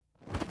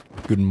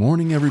Good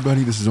morning,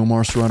 everybody. This is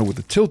Omar Serrano with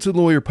the Tilted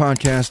Lawyer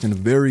Podcast, and a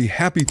very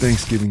happy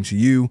Thanksgiving to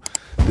you.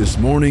 This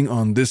morning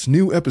on this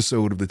new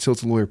episode of the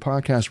Tilted Lawyer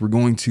Podcast, we're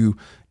going to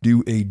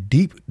do a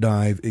deep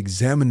dive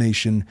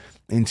examination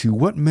into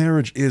what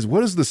marriage is.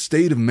 What is the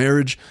state of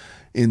marriage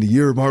in the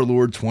year of our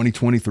Lord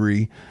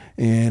 2023,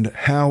 and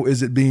how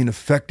is it being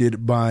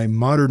affected by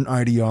modern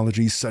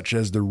ideologies such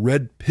as the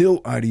red pill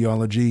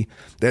ideology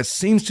that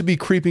seems to be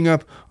creeping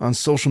up on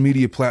social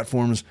media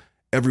platforms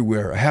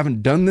everywhere. I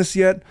haven't done this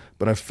yet,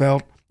 but I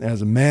felt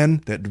as a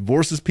man that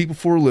divorces people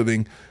for a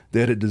living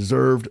that it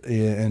deserved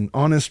an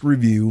honest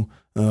review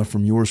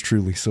from yours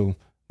truly. So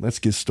let's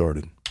get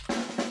started.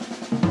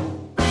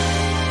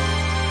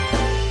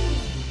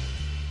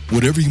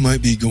 Whatever you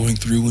might be going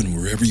through and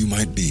wherever you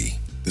might be,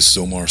 this is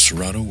Omar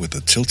Serrano with the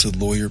Tilted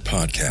Lawyer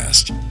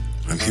Podcast.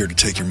 I'm here to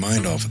take your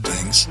mind off of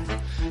things.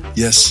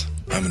 Yes,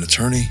 I'm an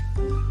attorney.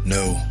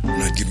 No, I'm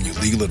not giving you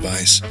legal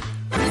advice.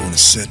 We're going to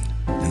sit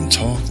and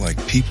talk like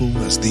people,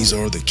 as these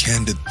are the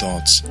candid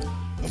thoughts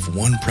of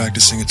one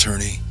practicing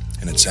attorney,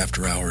 and it's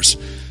after hours.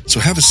 So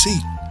have a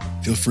seat,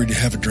 feel free to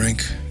have a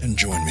drink, and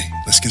join me.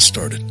 Let's get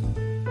started.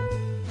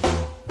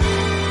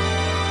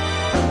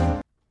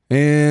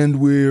 And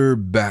we're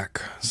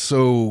back.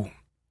 So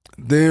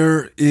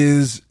there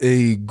is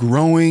a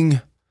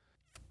growing...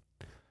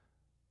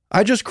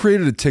 I just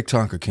created a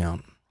TikTok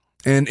account,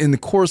 and in the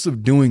course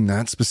of doing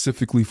that,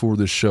 specifically for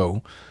this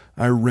show,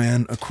 I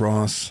ran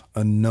across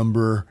a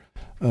number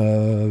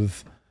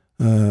of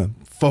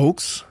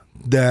folks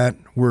that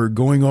were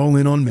going all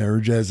in on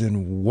marriage, as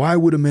in, why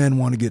would a man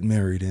want to get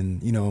married?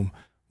 And, you know,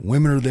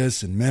 women are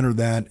this and men are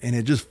that. And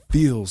it just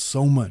feels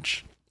so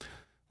much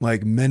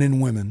like men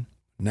and women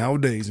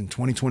nowadays in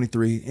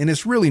 2023. And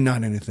it's really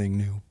not anything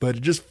new, but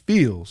it just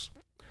feels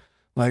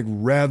like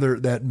rather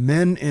that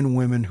men and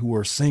women who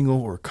are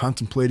single or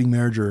contemplating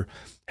marriage or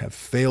have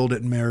failed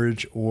at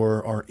marriage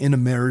or are in a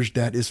marriage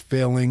that is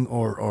failing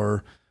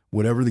or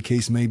whatever the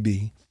case may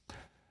be,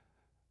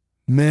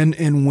 men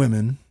and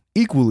women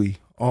equally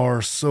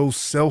are so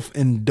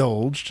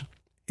self-indulged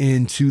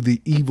into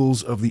the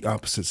evils of the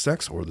opposite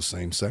sex or the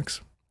same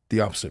sex, the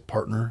opposite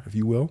partner, if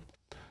you will,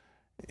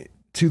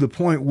 to the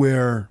point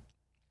where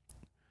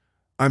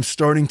I'm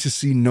starting to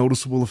see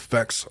noticeable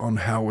effects on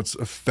how it's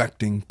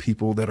affecting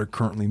people that are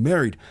currently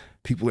married,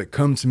 people that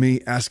come to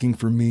me asking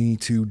for me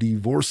to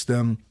divorce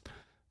them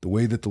the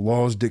way that the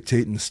laws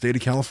dictate in the state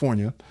of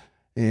California,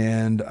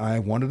 and I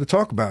wanted to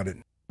talk about it.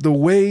 The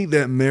way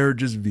that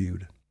marriage is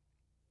viewed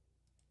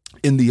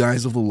in the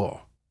eyes of the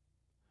law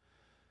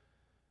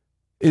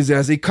is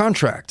as a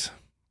contract,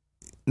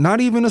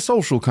 not even a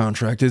social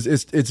contract.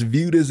 It's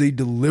viewed as a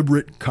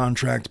deliberate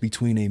contract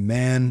between a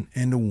man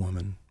and a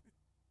woman.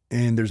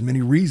 And there's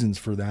many reasons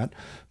for that.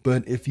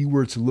 But if you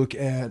were to look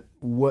at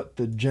what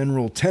the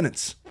general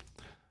tenets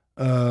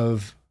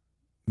of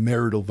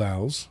marital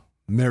vows,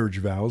 marriage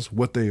vows,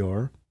 what they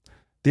are,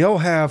 they all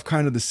have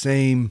kind of the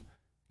same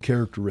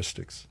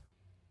characteristics.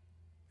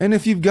 And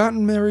if you've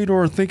gotten married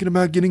or are thinking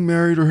about getting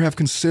married or have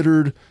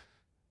considered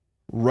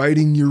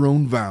writing your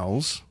own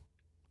vows,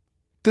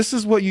 this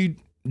is what you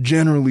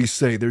generally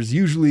say. There's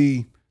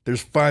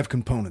 5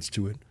 components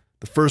to it.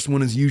 The first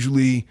one is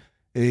usually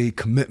a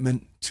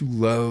commitment to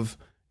love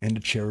and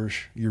to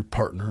cherish your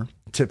partner.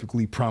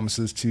 Typically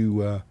promises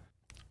to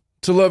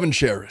love and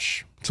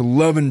cherish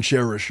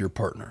your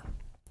partner,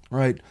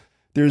 right?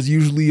 There's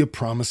usually a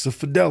promise of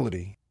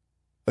fidelity,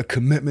 a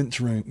commitment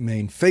to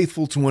remain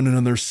faithful to one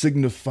another,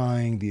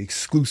 signifying the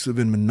exclusive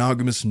and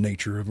monogamous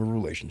nature of a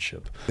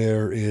relationship.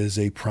 There is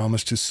a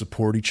promise to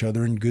support each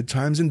other in good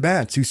times and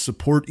bad,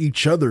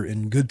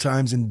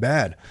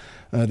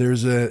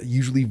 There's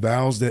usually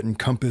vows that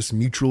encompass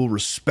mutual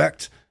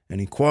respect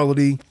and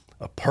equality,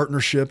 a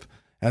partnership,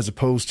 as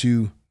opposed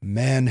to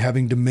man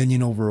having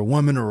dominion over a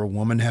woman or a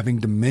woman having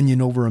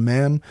dominion over a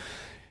man.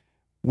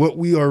 What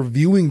we are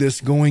viewing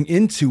this going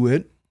into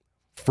it,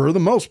 for the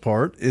most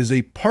part, is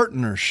a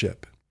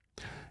partnership.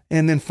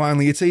 And then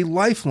finally, it's a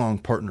lifelong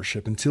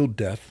partnership until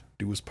death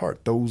do us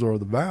part. Those are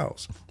the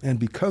vows. And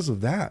because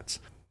of that,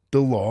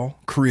 the law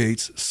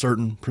creates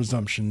certain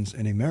presumptions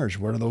in a marriage.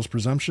 What are those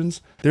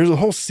presumptions? There's a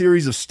whole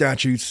series of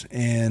statutes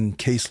and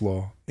case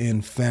law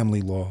and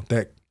family law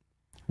that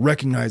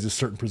recognizes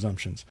certain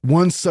presumptions.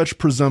 One such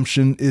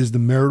presumption is the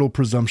marital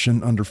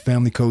presumption under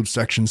Family Code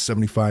Section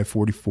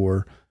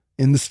 7544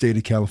 in the state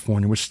of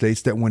California, which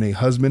states that when a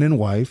husband and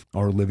wife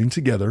are living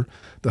together,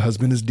 the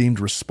husband is deemed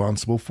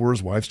responsible for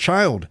his wife's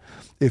child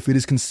if it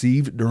is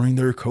conceived during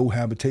their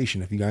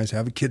cohabitation. If you guys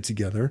have a kid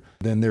together,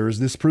 then there is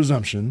this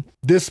presumption.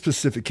 This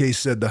specific case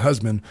said the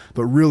husband,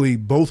 but really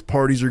both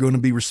parties are going to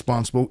be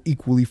responsible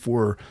equally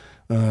for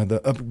the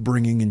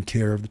upbringing and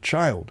care of the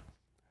child.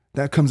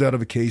 That comes out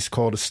of a case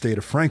called Estate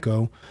of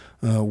Franco,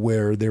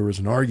 where there was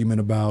an argument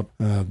about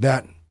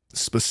that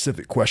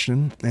specific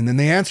question, and then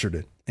they answered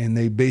it. And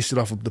they based it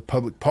off of the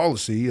public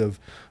policy of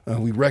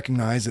we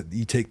recognize that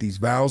you take these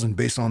vows, and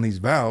based on these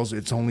vows,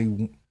 it's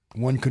only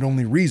one could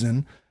only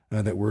reason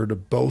that we're to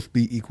both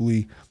be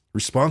equally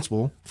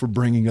responsible for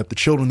bringing up the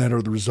children that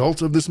are the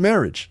result of this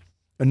marriage.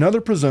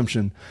 Another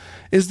presumption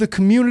is the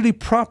community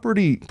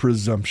property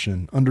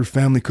presumption under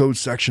Family Code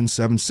Section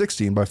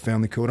 760. And by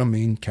Family Code, I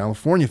mean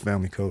California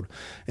Family Code.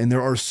 And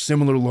there are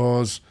similar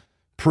laws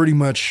pretty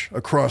much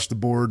across the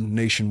board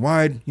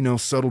nationwide,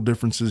 subtle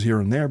differences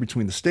here and there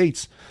between the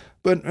states.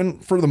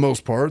 And for the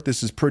most part,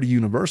 this is pretty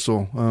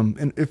universal.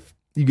 And if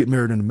you get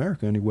married in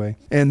America anyway.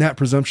 And that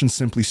presumption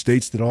simply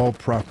states that all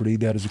property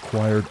that is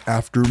acquired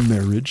after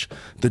marriage,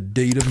 the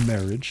date of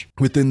marriage,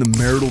 within the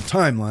marital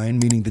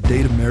timeline, meaning the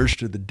date of marriage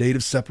to the date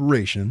of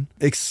separation,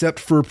 except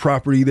for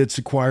property that's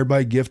acquired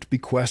by gift,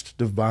 bequest,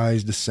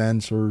 devise,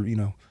 descent, or,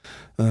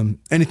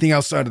 anything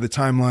outside of the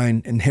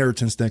timeline,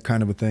 inheritance, that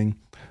kind of a thing.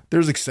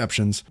 There's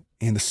exceptions.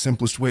 And the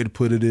simplest way to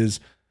put it is,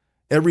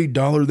 every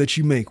dollar that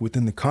you make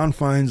within the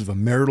confines of a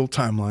marital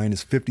timeline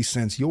is 50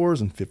 cents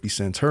yours and 50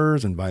 cents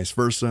hers and vice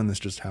versa. And that's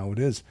just how it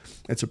is.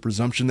 It's a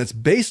presumption that's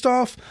based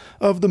off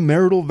of the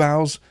marital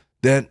vows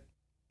that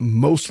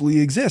mostly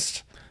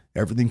exist.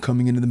 Everything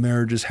coming into the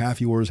marriage is half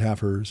yours,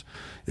 half hers.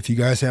 If you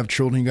guys have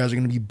children, you guys are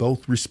going to be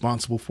both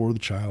responsible for the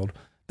child,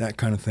 that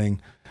kind of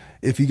thing.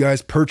 If you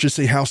guys purchase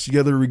a house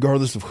together,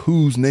 regardless of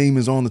whose name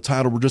is on the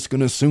title, we're just going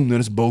to assume that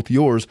it's both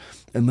yours,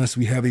 unless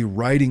we have a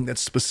writing that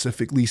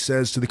specifically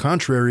says to the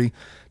contrary,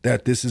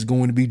 that this is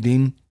going to be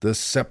deemed the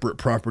separate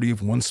property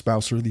of one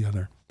spouse or the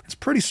other. It's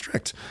pretty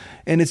strict.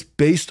 And it's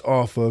based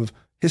off of,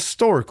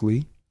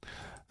 historically,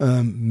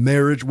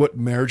 marriage, what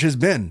marriage has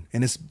been.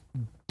 And it's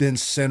been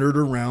centered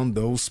around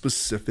those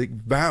specific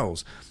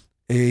vows,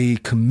 a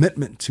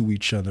commitment to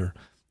each other,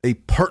 a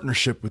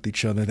partnership with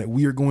each other, that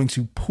we are going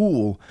to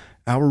pool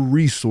our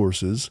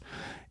resources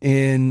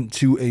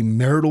into a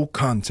marital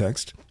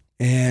context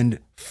and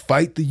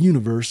fight the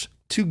universe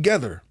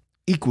together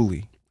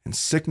equally in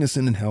sickness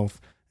and in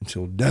health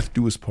until death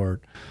do us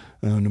part.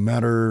 No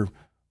matter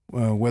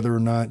whether or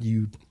not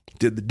you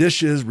did the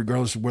dishes,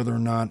 regardless of whether or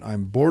not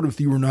I'm bored with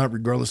you or not,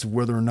 regardless of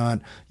whether or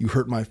not you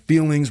hurt my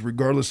feelings,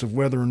 regardless of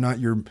whether or not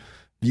you're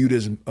viewed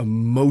as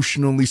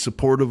emotionally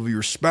supportive of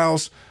your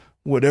spouse,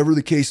 whatever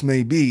the case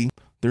may be,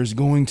 there's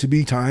going to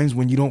be times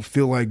when you don't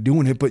feel like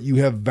doing it, but you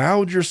have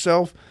vowed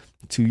yourself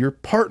to your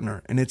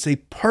partner, and it's a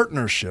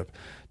partnership.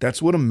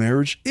 That's what a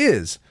marriage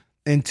is.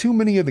 And too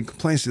many of the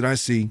complaints that I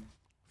see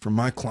from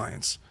my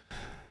clients,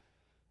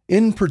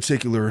 in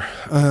particular,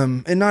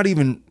 and not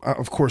even,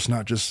 of course,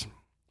 not just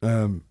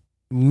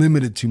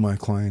limited to my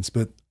clients,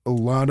 but a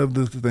lot of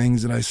the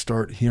things that I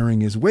start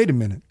hearing is, wait a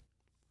minute.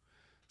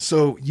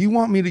 So you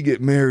want me to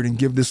get married and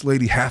give this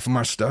lady half of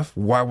my stuff?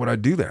 Why would I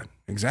do that?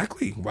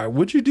 Exactly. Why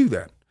would you do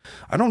that?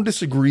 I don't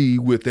disagree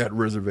with that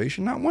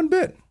reservation, not one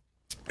bit.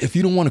 If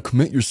you don't want to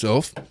commit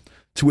yourself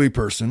to a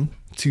person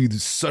to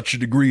such a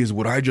degree as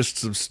what I just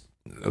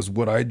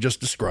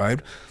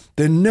described,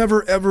 then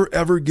never, ever,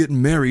 ever get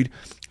married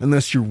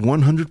unless you're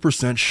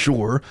 100%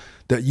 sure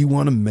that you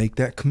want to make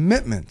that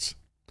commitment.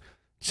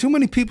 Too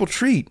many people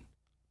treat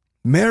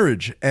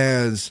marriage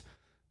as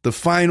the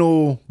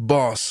final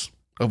boss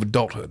of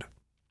adulthood.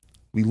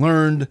 We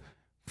learned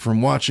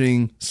from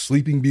watching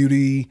Sleeping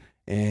Beauty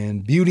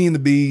and Beauty and the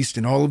Beast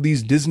and all of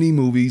these Disney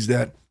movies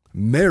that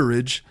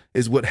marriage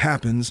is what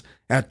happens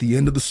at the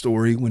end of the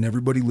story when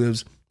everybody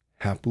lives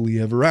happily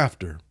ever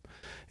after.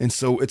 And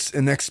so it's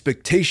an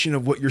expectation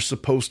of what you're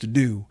supposed to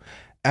do,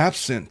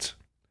 absent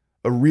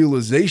a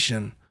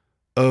realization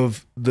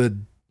of the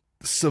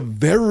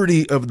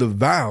severity of the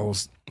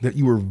vows that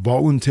you are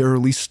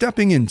voluntarily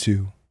stepping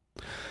into.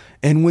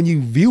 And when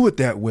you view it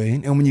that way,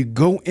 and when you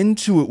go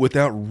into it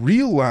without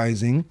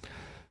realizing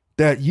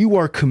that you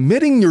are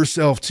committing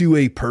yourself to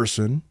a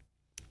person,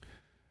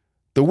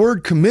 the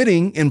word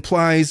committing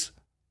implies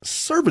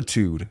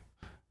servitude.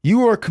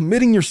 You are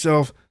committing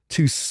yourself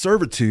to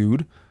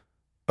servitude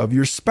of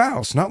your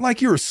spouse, not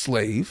like you're a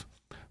slave,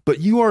 but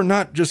you are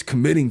not just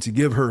committing to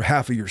give her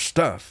half of your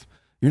stuff.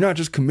 You're not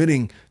just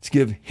committing to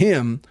give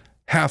him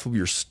half of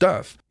your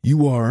stuff.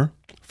 You are,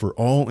 for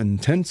all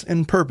intents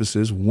and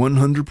purposes,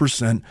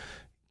 100%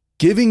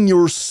 giving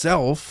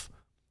yourself,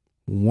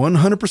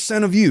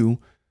 100% of you,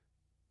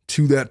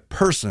 to that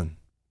person.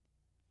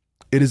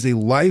 It is a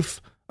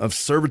life of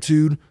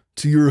servitude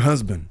to your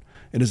husband.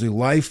 It is a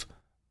life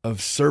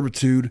of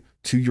servitude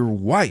to your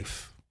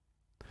wife.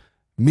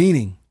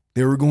 Meaning,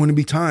 there are going to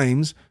be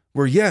times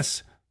where,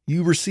 yes,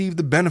 you receive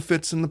the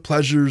benefits and the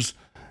pleasures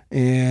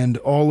and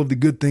all of the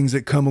good things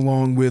that come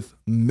along with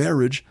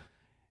marriage.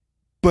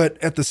 But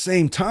at the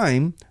same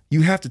time,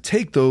 you have to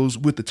take those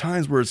with the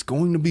times where it's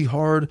going to be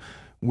hard,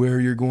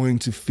 where you're going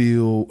to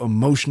feel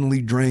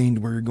emotionally drained,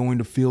 where you're going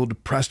to feel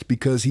depressed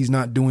because he's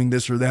not doing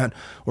this or that,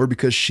 or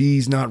because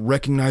she's not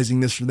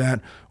recognizing this or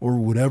that, or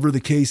whatever the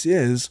case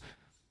is.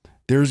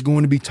 There's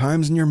going to be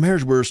times in your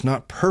marriage where it's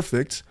not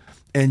perfect,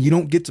 and you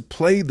don't get to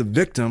play the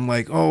victim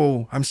like,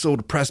 oh, I'm so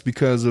depressed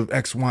because of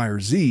X, Y,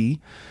 or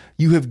Z.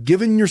 You have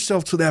given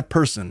yourself to that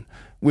person,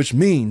 which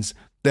means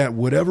that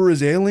whatever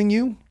is ailing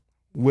you,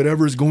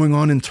 whatever is going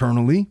on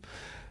internally,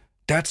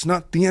 that's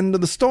not the end of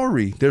the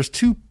story. There's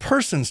two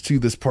persons to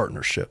this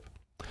partnership.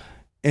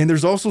 And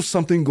there's also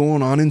something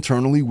going on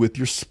internally with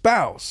your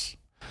spouse.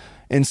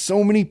 And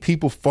so many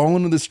people fall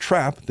into this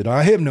trap that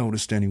I have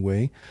noticed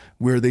anyway,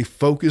 where they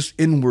focus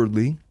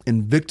inwardly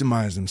and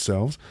victimize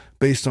themselves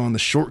based on the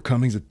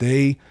shortcomings that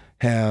they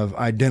have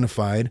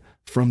identified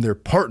from their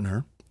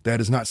partner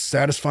that is not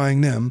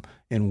satisfying them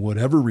in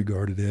whatever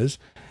regard it is,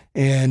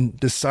 and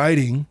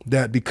deciding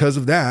that because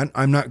of that,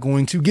 I'm not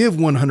going to give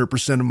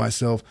 100% of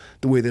myself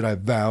the way that I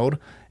vowed.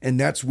 And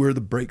that's where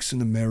the breaks in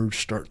the marriage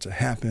start to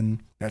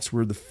happen. That's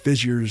where the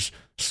fissures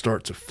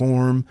start to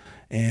form.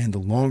 And the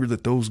longer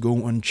that those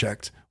go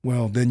unchecked,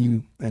 well, then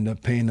you end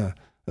up paying a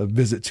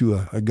visit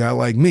to a guy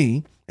like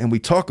me. And we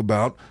talk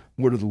about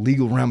what are the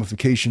legal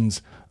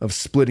ramifications of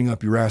splitting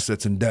up your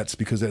assets and debts,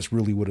 because that's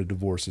really what a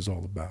divorce is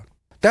all about.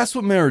 That's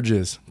what marriage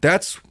is.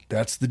 That's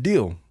the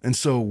deal. And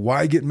so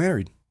why get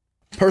married?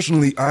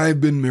 Personally, I've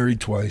been married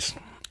twice.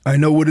 I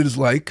know what it is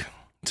like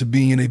to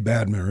be in a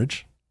bad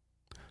marriage.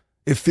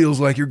 It feels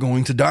like you're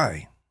going to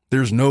die.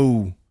 There's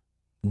no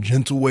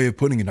gentle way of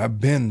putting it. I've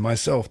been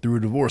myself through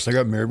a divorce. I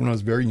got married when I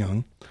was very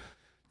young,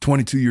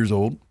 22 years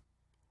old.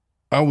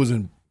 I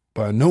wasn't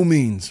by no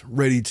means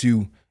ready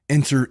to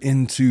enter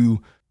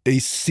into a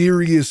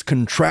serious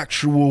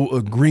contractual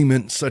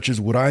agreement such as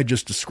what I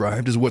just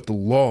described is what the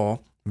law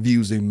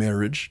views a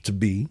marriage to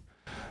be.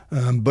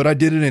 But I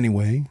did it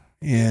anyway.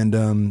 And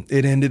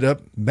it ended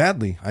up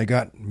badly. I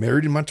got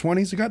married in my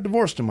 20s. I got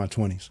divorced in my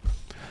 20s.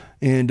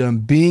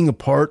 And being a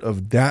part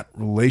of that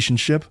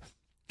relationship,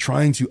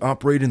 trying to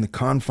operate in the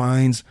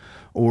confines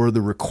or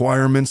the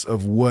requirements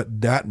of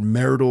what that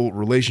marital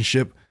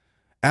relationship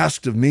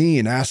asked of me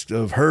and asked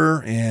of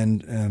her,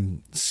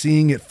 and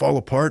seeing it fall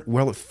apart,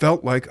 well, it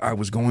felt like I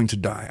was going to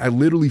die. I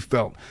literally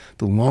felt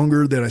the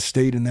longer that I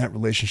stayed in that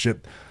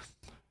relationship,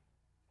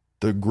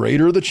 the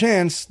greater the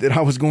chance that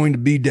I was going to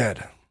be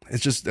dead.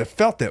 It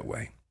felt that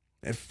way.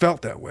 It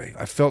felt that way.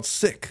 I felt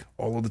sick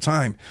all of the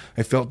time.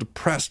 I felt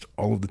depressed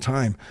all of the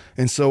time.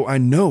 And so I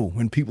know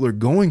when people are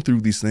going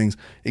through these things,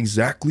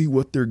 exactly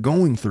what they're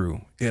going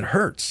through. It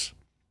hurts.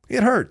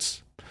 It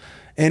hurts.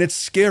 And it's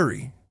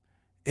scary.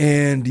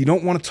 And you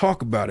don't want to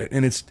talk about it.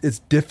 And it's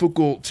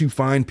difficult to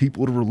find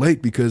people to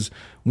relate, because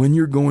when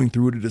you're going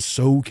through it, it is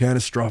so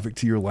catastrophic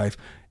to your life.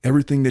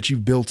 Everything that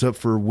you've built up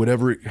for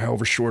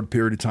however short a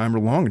period of time or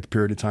long a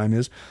period of time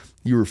is,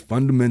 you're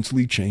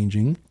fundamentally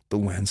changing the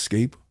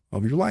landscape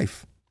of your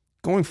life,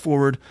 going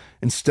forward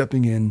and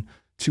stepping in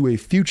to a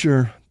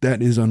future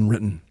that is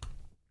unwritten,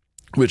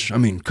 which, I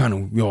mean, kind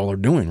of we all are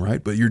doing,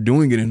 right? But you're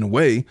doing it in a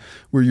way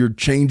where you're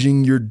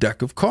changing your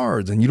deck of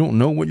cards and you don't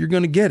know what you're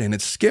going to get. And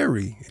it's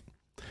scary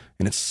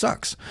and it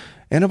sucks.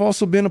 And I've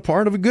also been a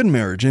part of a good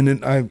marriage.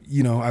 And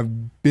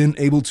I've been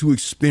able to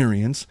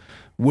experience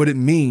what it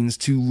means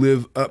to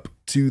live up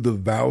to the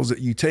vows that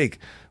you take,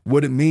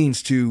 what it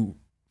means to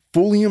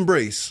fully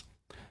embrace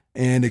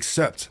and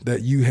accept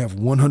that you have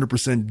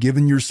 100%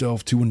 given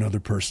yourself to another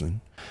person,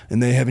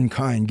 and they have in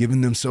kind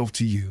given themselves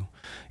to you,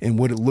 and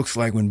what it looks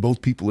like when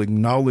both people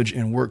acknowledge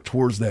and work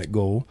towards that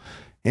goal,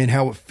 and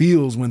how it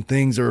feels when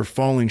things are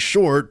falling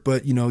short,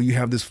 but you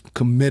have this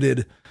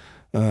committed,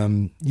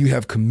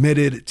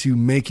 committed to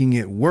making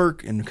it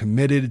work, and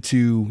committed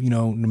to,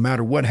 no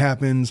matter what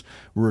happens,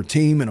 we're a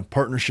team and a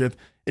partnership.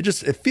 It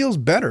feels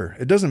better.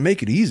 It doesn't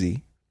make it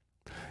easy.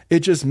 It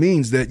just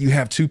means that you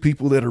have two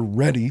people that are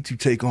ready to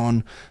take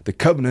on the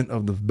covenant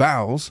of the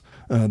vows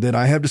that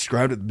I have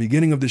described at the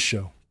beginning of this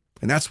show.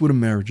 And that's what a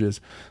marriage is.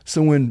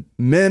 So when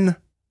men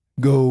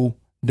go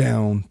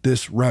down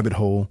this rabbit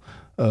hole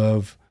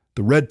of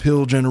the red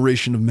pill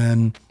generation of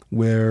men,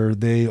 where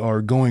they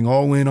are going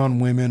all in on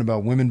women,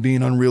 about women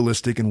being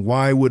unrealistic, and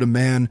why would a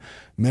man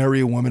marry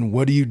a woman?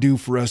 What do you do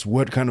for us?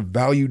 What kind of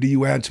value do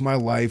you add to my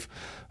life?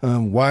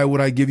 Why would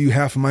I give you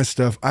half of my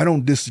stuff? I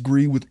don't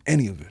disagree with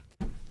any of it.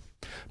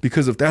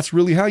 Because if that's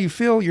really how you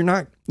feel,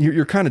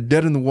 you're kind of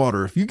dead in the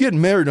water. If you get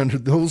married under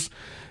those,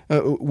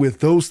 with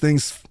those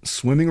things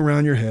swimming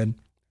around your head,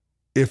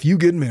 if you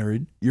get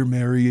married, your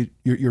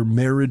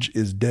marriage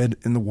is dead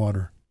in the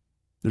water.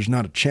 There's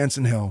not a chance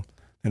in hell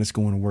that it's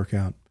going to work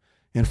out.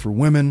 And for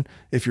women,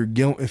 if you're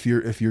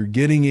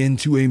getting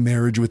into a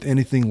marriage with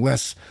anything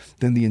less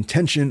than the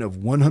intention of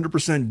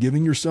 100%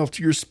 giving yourself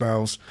to your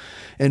spouse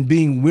and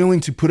being willing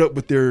to put up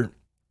with their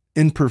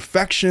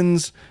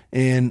imperfections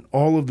and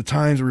all of the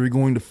times where you're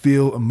going to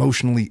feel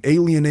emotionally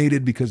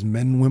alienated because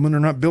men and women are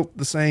not built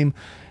the same,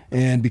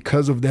 and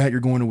because of that you're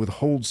going to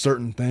withhold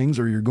certain things,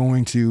 or you're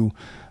going to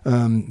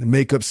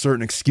make up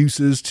certain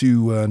excuses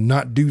to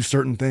not do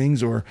certain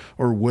things, or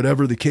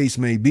whatever the case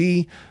may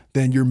be,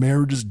 then your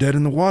marriage is dead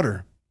in the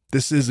water.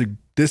 This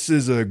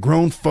is a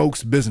grown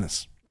folks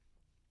business.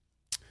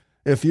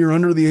 If you're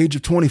under the age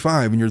of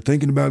 25 and you're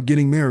thinking about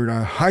getting married,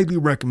 I highly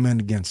recommend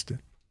against it.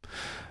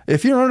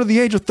 If you're under the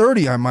age of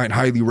 30, I might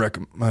highly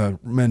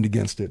recommend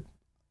against it.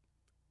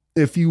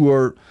 If you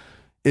are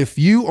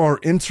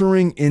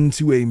entering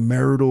into a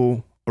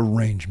marital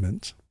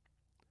arrangement,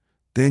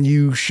 then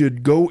you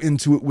should go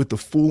into it with the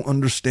full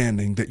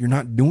understanding that you're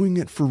not doing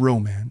it for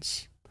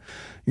romance.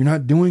 You're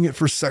not doing it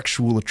for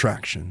sexual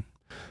attraction.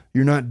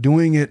 You're not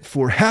doing it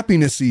for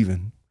happiness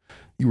even.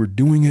 You are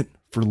doing it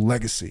for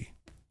legacy.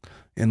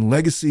 And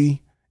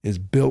legacy is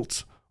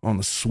built on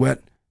the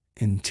sweat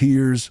and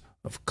tears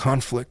of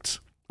conflict,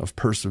 of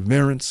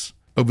perseverance,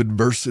 of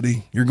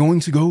adversity. You're going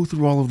to go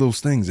through all of those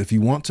things. If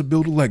you want to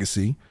build a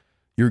legacy,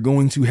 you're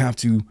going to have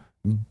to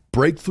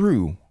break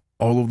through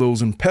all of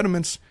those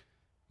impediments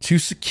to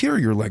secure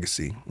your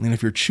legacy. And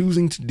if you're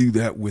choosing to do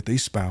that with a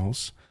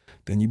spouse,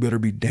 then you better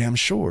be damn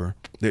sure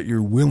that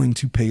you're willing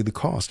to pay the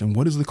cost. And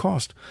what is the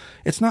cost?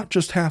 It's not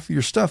just half of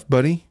your stuff,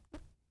 buddy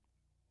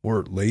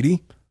or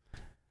lady.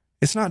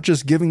 It's not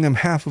just giving them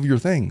half of your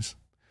things.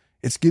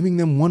 It's giving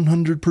them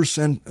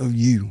 100% of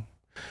you.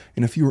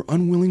 And if you are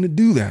unwilling to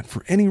do that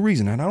for any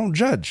reason, and I don't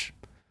judge,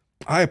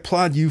 I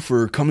applaud you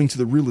for coming to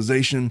the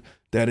realization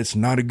that it's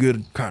not a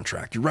good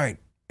contract. You're right.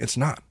 It's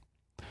not.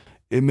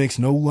 It makes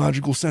no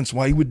logical sense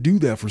why you would do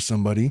that for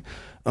somebody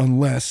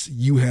unless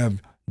you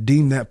have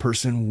deemed that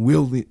person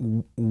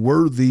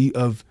worthy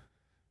of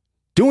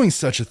doing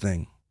such a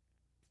thing.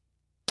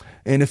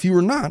 And if you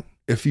are not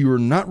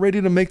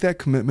ready to make that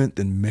commitment,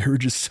 then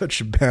marriage is such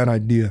a bad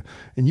idea.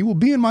 And you will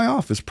be in my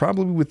office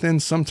probably within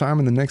some time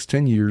in the next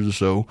 10 years or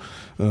so,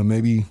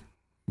 maybe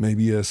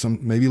a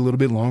little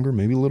bit longer,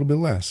 maybe a little bit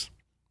less.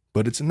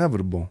 But it's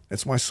inevitable.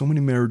 That's why so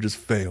many marriages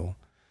fail.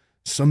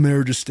 Some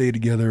marriages stay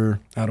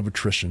together out of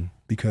attrition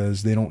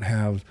because they don't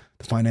have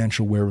the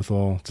financial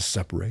wherewithal to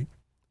separate.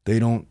 They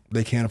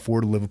can't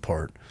afford to live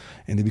apart,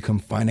 and they become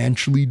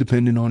financially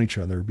dependent on each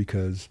other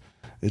because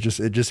it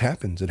just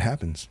happens. It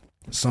happens.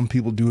 Some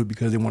people do it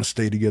because they want to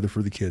stay together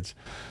for the kids.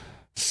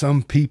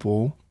 Some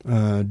people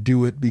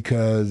do it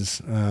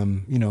because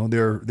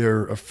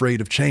they're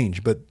afraid of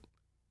change, but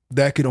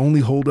that could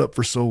only hold up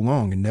for so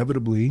long.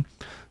 Inevitably,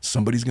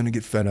 somebody's going to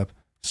get fed up.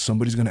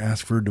 Somebody's going to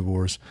ask for a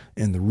divorce,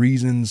 and the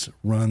reasons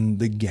run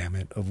the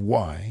gamut of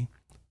why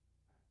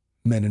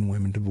men and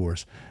women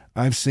divorce.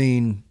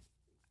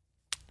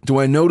 Do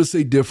I notice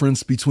a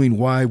difference between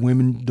why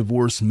women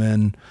divorce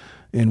men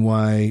and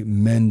why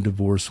men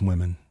divorce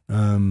women?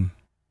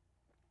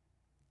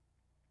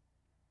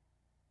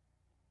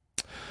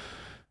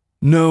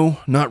 No,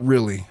 not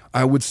really.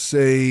 I would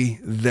say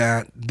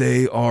that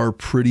they are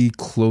pretty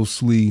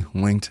closely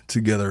linked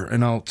together.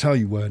 And I'll tell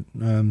you what,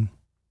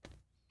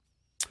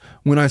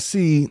 when I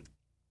see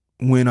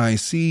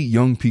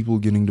young people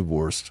getting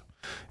divorced,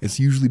 it's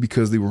usually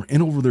because they were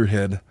in over their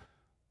head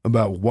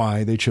about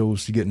why they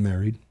chose to get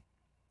married.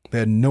 They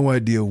had no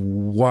idea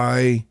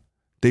why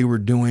they were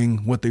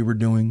doing what they were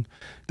doing.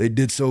 They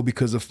did so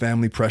because of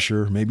family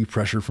pressure, maybe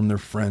pressure from their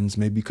friends,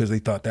 maybe because they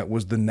thought that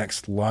was the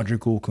next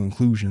logical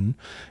conclusion,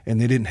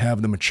 and they didn't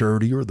have the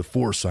maturity or the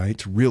foresight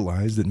to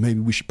realize that maybe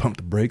we should pump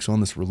the brakes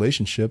on this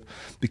relationship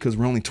because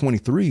we're only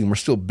 23 and we're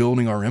still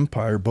building our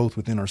empire both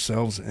within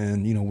ourselves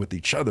and, with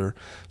each other.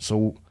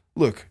 So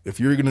look, if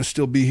you're going to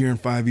still be here in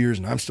 5 years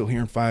and I'm still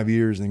here in 5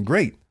 years, then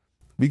great.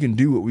 We can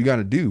do what we got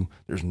to do.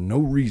 There's no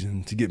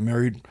reason to get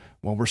married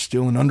while we're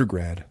still in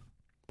undergrad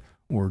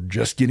or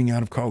just getting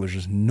out of college.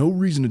 There's no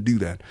reason to do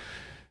that.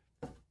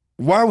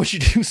 Why would you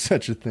do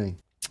such a thing?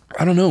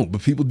 I don't know,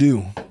 but people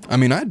do. I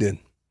mean, I did.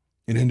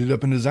 It ended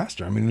up in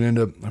disaster.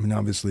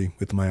 Obviously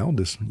with my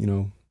eldest,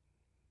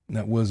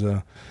 that was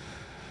the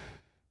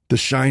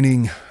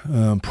shining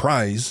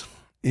prize,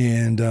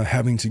 and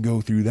having to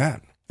go through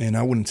that. And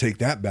I wouldn't take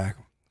that back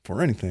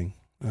for anything.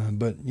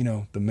 But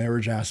the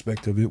marriage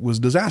aspect of it was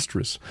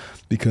disastrous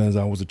because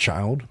I was a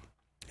child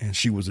and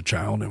she was a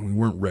child and we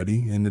weren't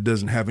ready. And it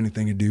doesn't have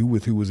anything to do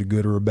with who was a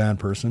good or a bad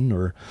person,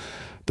 or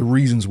the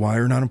reasons why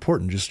are not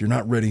important. Just you're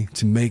not ready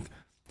to make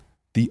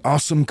the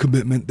awesome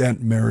commitment that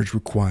marriage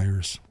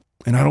requires.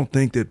 And I don't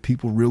think that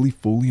people really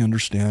fully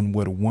understand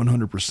what a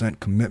 100%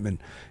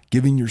 commitment,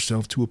 giving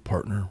yourself to a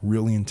partner,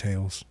 really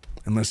entails,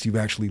 unless you've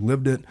actually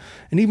lived it.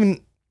 And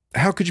even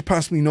how could you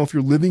possibly know if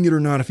you're living it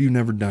or not if you've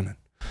never done it?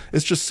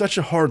 It's just such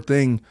a hard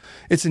thing.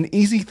 It's an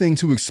easy thing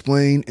to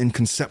explain and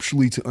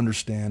conceptually to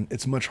understand.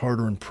 It's much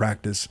harder in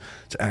practice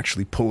to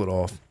actually pull it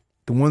off.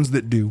 The ones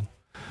that do,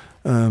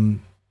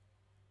 you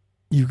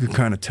can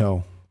kind of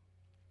tell,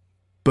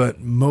 but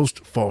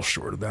most fall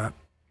short of that.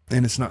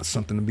 And it's not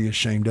something to be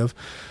ashamed of.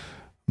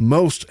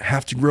 Most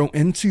have to grow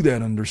into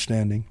that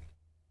understanding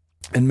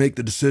and make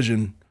the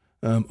decision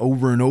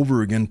over and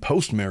over again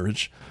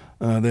post-marriage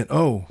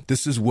that,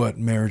 this is what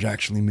marriage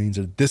actually means,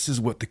 or this is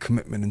what the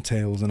commitment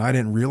entails. And I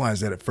didn't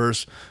realize that at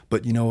first,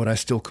 but you know what? I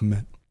still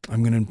commit.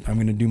 I'm going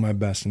to do my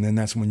best. And then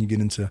that's when you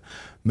get into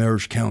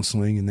marriage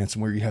counseling, and that's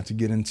where you have to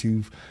get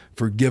into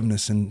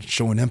forgiveness and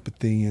showing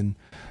empathy and,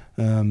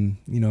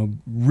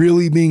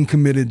 really being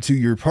committed to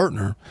your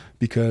partner,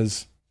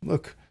 because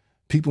look,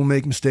 people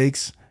make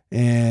mistakes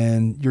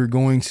and you're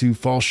going to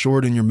fall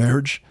short in your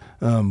marriage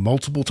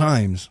multiple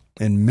times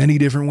in many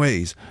different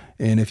ways.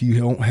 And if you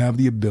don't have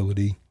the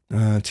ability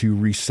to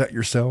reset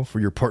yourself, or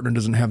your partner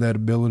doesn't have that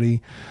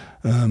ability,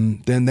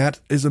 then that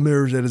is a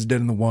marriage that is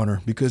dead in the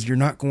water, because you're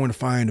not going to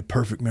find a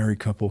perfect married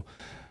couple.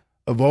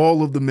 Of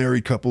all of the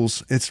married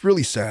couples, it's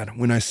really sad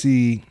when I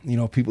see,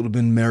 people have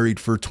been married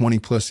for 20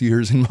 plus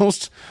years, and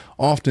most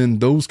often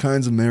those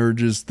kinds of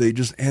marriages, they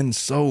just end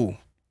so,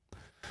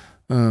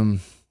 the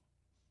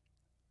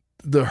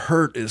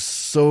hurt is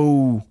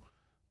so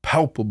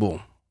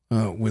palpable.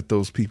 with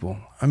those people.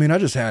 I mean, I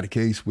just had a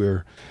case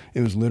where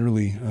it was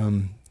literally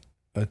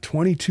a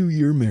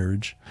 22-year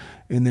marriage,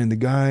 and then the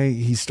guy,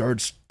 he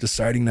starts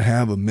deciding to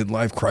have a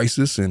midlife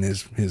crisis in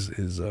his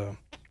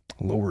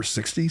lower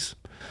 60s,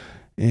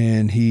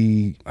 and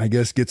he, I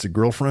guess, gets a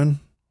girlfriend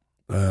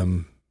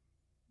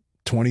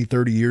 20,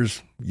 30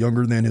 years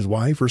younger than his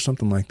wife or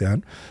something like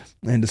that,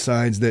 and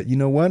decides that, you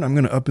know what, I'm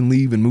going to up and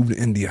leave and move to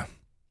India.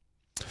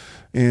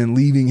 And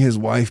leaving his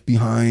wife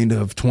behind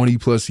of 20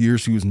 plus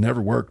years, who's never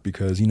worked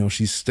because, you know,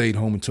 she stayed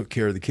home and took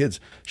care of the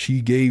kids.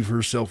 She gave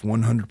herself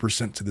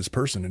 100% to this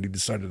person, and he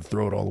decided to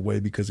throw it all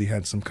away because he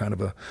had some kind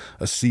of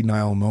a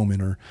senile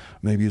moment, or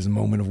maybe it was a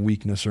moment of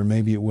weakness, or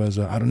maybe it was,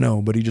 I don't know,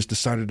 but he just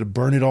decided to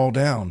burn it all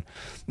down.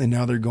 And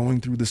now they're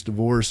going through this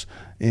divorce,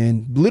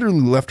 and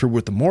literally left her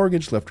with the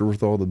mortgage, left her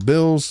with all the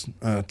bills,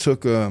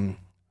 took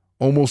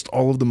almost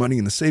all of the money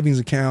in the savings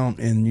account,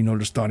 and, you know,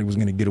 just thought he was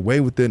going to get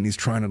away with it. And he's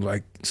trying to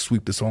like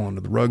sweep this all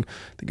under the rug.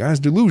 The guy's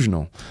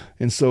delusional.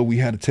 And so we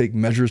had to take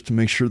measures to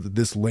make sure that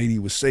this lady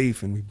was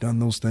safe. And we've done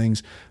those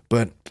things,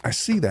 but I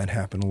see that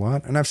happen a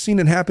lot. And I've seen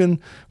it happen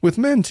with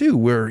men too,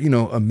 where, you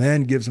know, a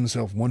man gives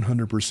himself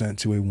 100%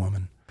 to a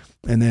woman.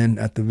 And then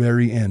at the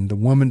very end, the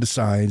woman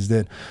decides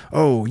that,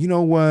 oh, you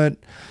know what?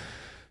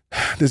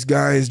 This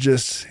guy is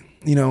just,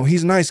 you know,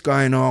 he's a nice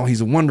guy and all.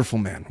 He's a wonderful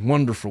man,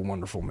 wonderful,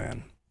 wonderful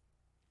man.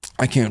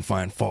 I can't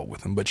find fault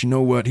with him, but you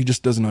know what? He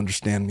just doesn't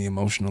understand me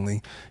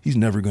emotionally. He's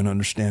never going to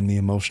understand me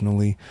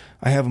emotionally.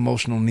 I have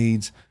emotional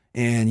needs,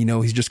 and, you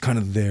know, he's just kind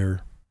of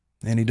there,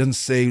 and he doesn't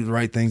say the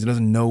right things. He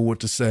doesn't know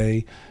what to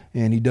say,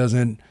 and he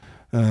doesn't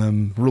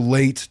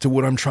relate to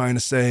what I'm trying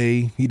to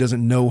say. He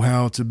doesn't know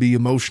how to be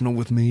emotional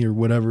with me or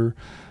whatever.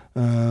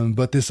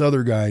 But this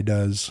other guy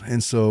does.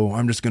 And so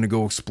I'm just going to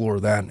go explore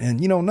that.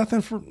 And, you know,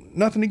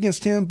 nothing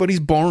against him, but he's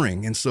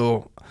boring. And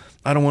so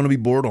I don't want to be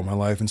bored all my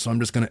life. And so I'm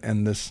just going to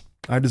end this.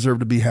 I deserve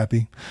to be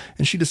happy.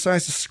 And she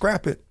decides to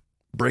scrap it,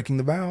 breaking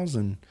the vows.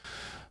 And,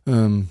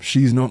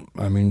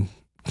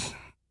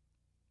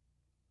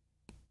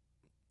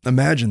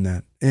 imagine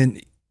that.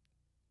 And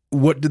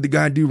what did the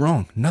guy do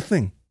wrong?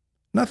 Nothing.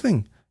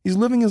 He's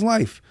living his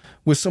life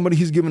with somebody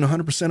he's given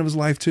 100% of his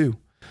life to.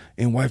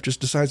 And wife just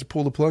decides to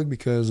pull the plug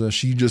because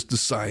she just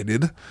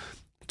decided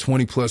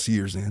 20 plus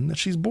years in that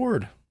she's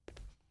bored.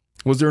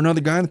 Was there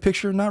another guy in the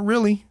picture? Not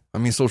really. I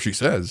mean, so she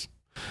says.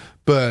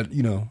 But,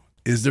 you know,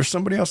 is there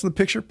somebody else in the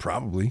picture?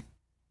 Probably.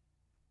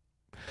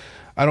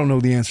 I don't know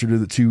the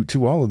answer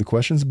to all of the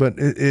questions, but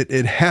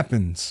it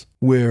happens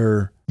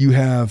where you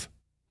have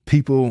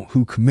people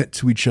who commit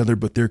to each other,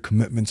 but their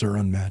commitments are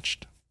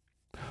unmatched.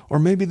 Or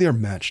maybe they're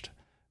matched.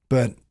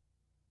 But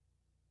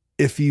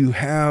if you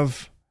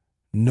have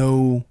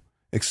no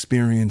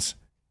experience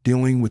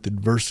dealing with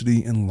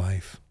adversity in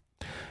life,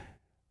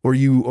 or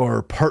you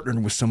are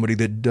partnered with somebody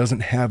that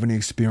doesn't have any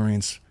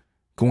experience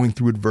going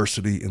through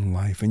adversity in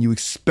life, and you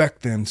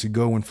expect them to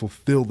go and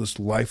fulfill this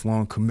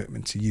lifelong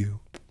commitment to you,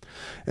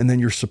 and then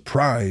you're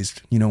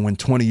surprised, you know, when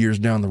 20 years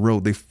down the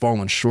road, they've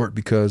fallen short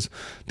because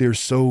they're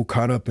so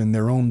caught up in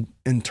their own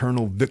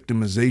internal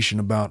victimization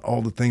about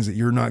all the things that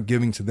you're not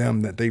giving to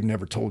them that they've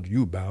never told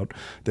you about,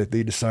 that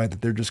they decide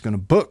that they're just going to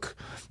book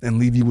and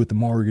leave you with the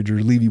mortgage,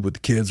 or leave you with the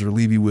kids, or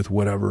leave you with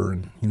whatever.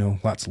 And, you know,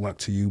 lots of luck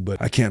to you,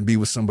 but I can't be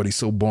with somebody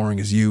so boring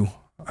as you.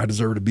 I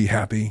deserve to be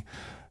happy.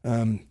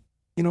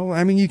 You know,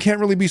 I mean, you can't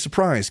really be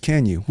surprised,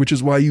 can you? Which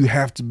is why you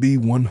have to be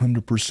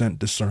 100%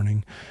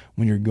 discerning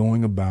when you're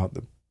going about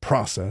the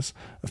process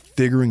of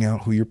figuring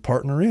out who your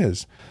partner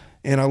is.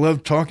 And I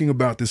love talking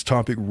about this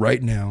topic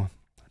right now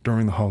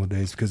during the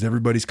holidays because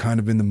everybody's kind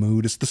of in the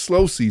mood. It's the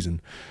slow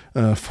season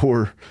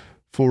for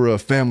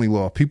family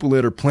law. People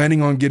that are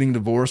planning on getting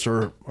divorced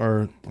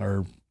are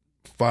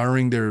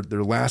firing their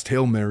last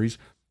Hail Marys,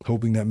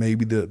 hoping that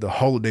maybe the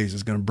holidays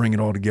is going to bring it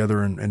all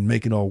together and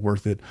make it all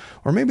worth it.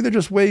 Or maybe they're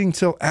just waiting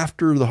till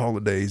after the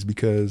holidays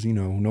because, you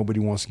know, nobody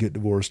wants to get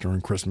divorced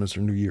during Christmas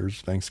or New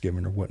Year's,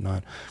 Thanksgiving or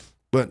whatnot.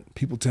 But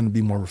people tend to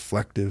be more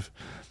reflective.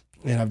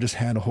 And I've just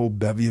had a whole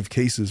bevy of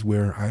cases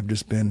where I've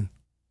just been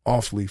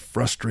awfully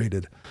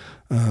frustrated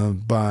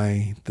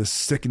by the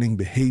sickening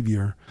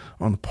behavior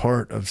on the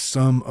part of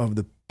some of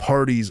the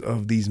parties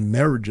of these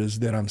marriages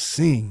that I'm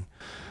seeing.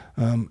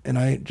 And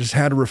I just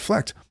had to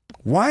reflect,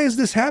 why is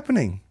this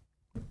happening?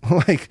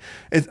 Like,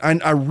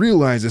 I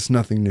realize it's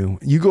nothing new.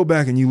 You go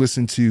back and you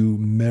listen to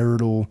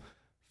marital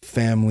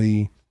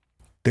family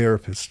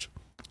therapists,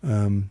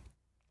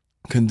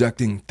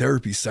 conducting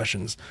therapy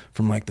sessions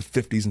from like the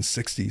 50s and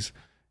 60s.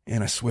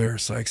 And I swear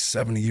it's like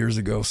 70 years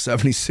ago,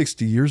 70,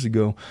 60 years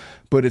ago.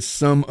 But it's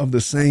some of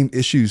the same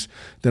issues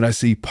that I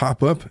see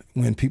pop up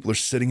when people are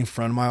sitting in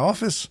front of my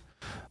office.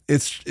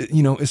 It's,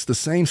 you know, it's the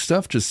same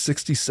stuff, just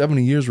 60,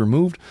 70 years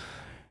removed.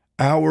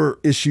 Our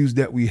issues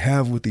that we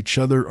have with each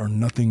other are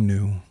nothing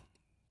new.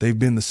 They've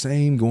been the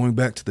same going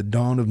back to the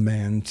dawn of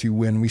man, to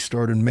when we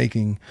started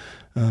making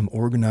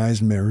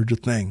organized marriage a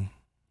thing.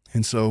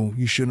 And so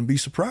you shouldn't be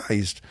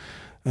surprised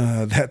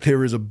that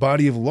there is a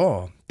body of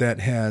law that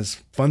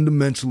has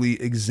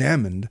fundamentally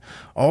examined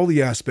all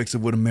the aspects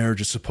of what a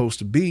marriage is supposed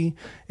to be.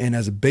 And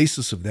as a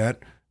basis of that,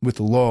 with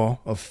the law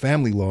of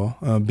family law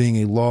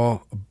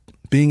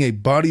being a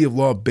body of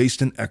law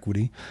based in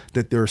equity,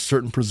 that there are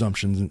certain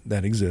presumptions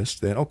that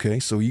exist. That, okay,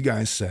 so you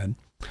guys said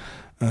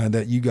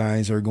that you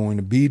guys are going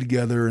to be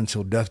together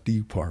until death do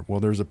you part. Well,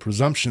 there's a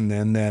presumption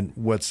then that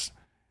what's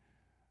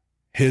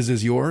his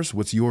is yours,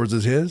 what's yours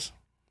is his.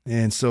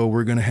 And so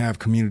we're going to have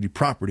community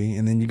property,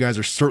 and then you guys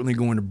are certainly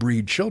going to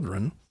breed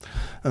children.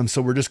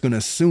 So we're just going to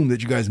assume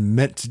that you guys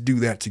meant to do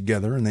that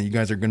together, and that you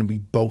guys are going to be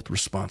both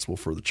responsible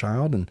for the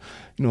child. And,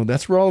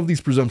 that's where all of these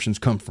presumptions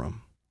come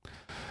from.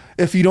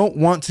 If you don't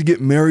want to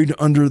get married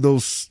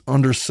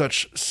under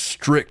such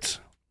strict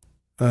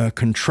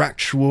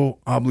contractual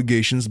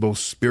obligations, both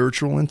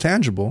spiritual and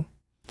tangible,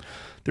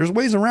 there's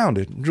ways around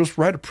it. Just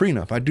write a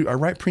prenup. I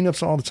write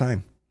prenups all the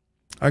time.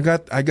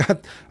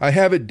 I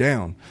have it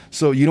down.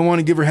 So you don't want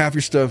to give her half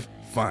your stuff?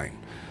 Fine.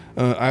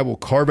 I will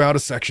carve out a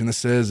section that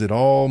says that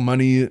all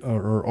money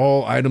or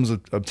all items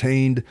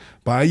obtained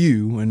by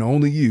you and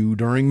only you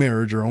during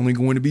marriage are only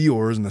going to be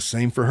yours, and the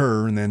same for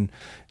her. And then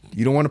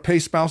you don't want to pay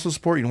spousal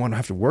support, you don't want to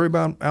have to worry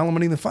about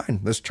alimony, then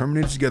fine. Let's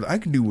terminate it together. I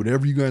can do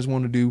whatever you guys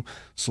want to do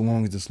so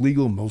long as it's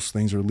legal. Most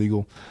things are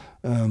legal.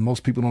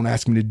 Most people don't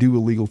ask me to do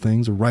illegal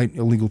things or write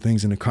illegal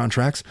things into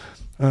contracts,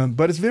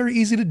 but it's very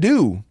easy to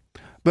do.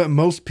 But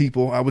most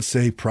people, I would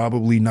say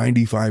probably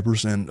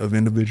 95% of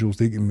individuals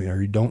that get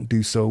married don't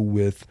do so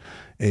with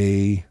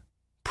a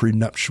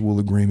prenuptial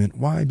agreement.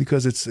 Why?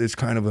 Because it's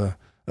kind of a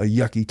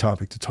yucky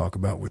topic to talk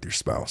about with your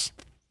spouse.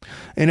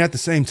 And at the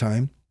same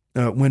time,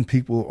 when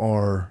people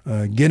are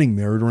getting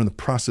married or in the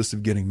process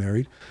of getting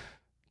married,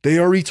 they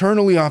are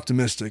eternally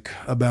optimistic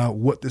about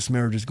what this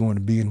marriage is going to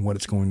be and what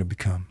it's going to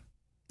become.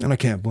 And I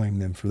can't blame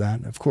them for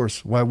that. Of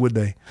course, why would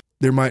they?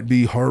 There might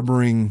be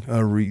harboring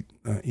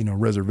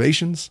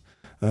reservations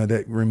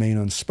that remain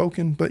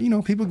unspoken, but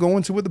people go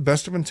into it with the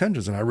best of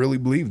intentions. And I really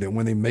believe that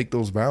when they make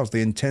those vows, they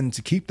intend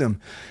to keep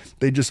them.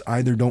 They just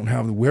either don't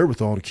have the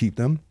wherewithal to keep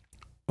them,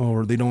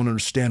 or they don't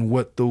understand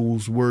what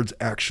those words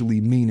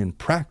actually mean in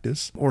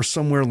practice, or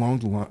somewhere along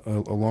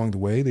the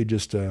way, they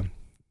just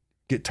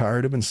get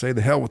tired of it and say,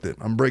 the hell with it.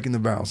 I'm breaking the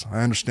vows.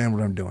 I understand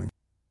what I'm doing.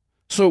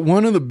 So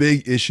one of the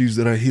big issues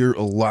that I hear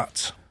a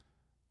lot,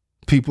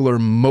 people are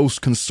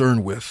most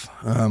concerned with,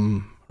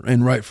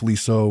 and rightfully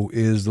so,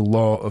 is the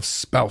law of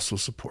spousal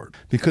support.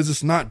 Because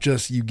it's not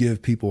just you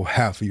give people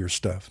half of your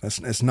stuff.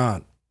 That's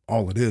not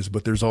all it is,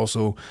 but there's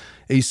also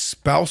a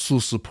spousal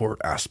support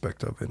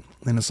aspect of it.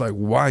 And it's like,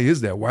 why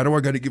is that? Why do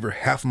I got to give her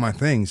half of my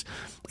things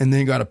and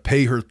then got to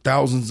pay her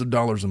thousands of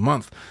dollars a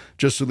month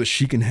just so that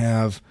she can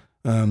have,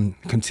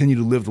 continue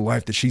to live the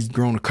life that she's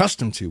grown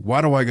accustomed to? Why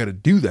do I got to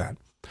do that?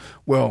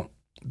 Well,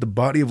 the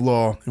body of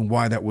law and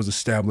why that was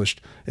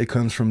established, it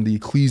comes from the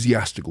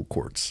ecclesiastical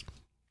courts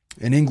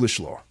and English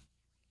law.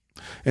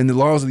 And the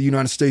laws of the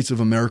United States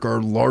of America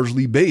are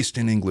largely based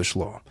in English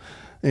law.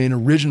 And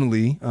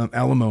originally,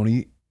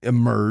 alimony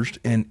emerged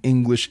in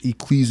English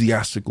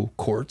ecclesiastical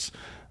courts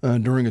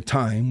during a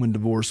time when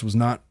divorce was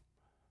not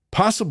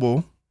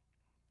possible.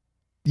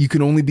 You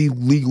could only be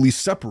legally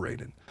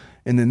separated.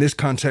 And then this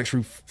context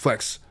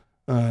reflects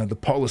the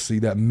policy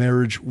that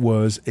marriage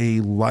was a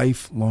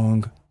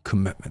lifelong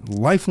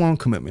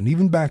commitment,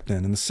 even back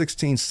then in the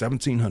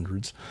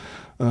 1700s.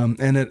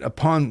 And that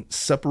upon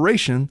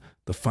separation,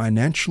 the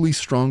financially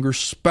stronger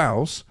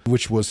spouse,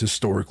 which was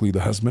historically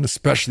the husband,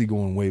 especially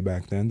going way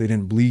back then, they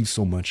didn't believe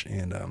so much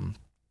in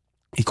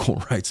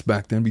equal rights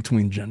back then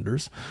between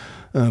genders.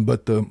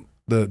 But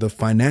the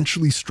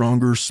financially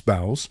stronger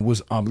spouse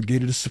was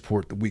obligated to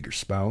support the weaker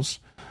spouse.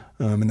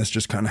 And that's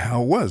just kind of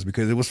how it was,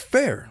 because it was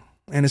fair.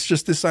 And it's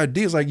just this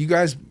idea, it's like you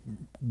guys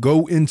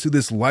go into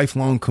this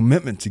lifelong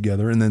commitment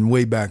together, and then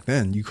way back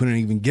then, you couldn't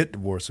even get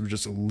divorced. It was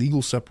just a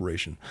legal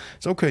separation.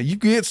 It's okay, you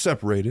get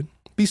separated,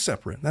 be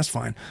separate, that's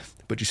fine,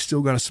 but you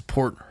still got to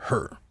support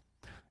her.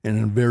 And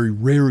in a very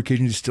rare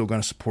occasion, you still got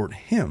to support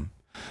him.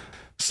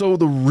 So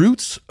the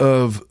roots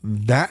of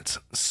that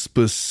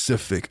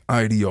specific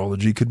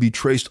ideology could be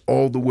traced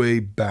all the way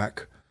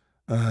back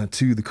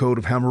to the Code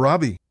of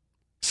Hammurabi.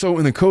 So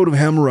in the Code of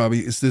Hammurabi,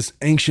 it's this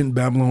ancient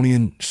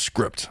Babylonian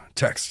script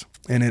text,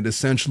 and it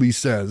essentially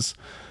says,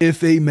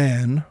 if a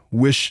man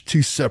wish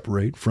to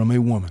separate from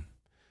a woman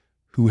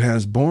who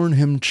has borne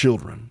him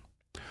children,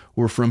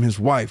 or from his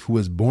wife who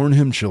has borne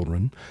him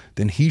children,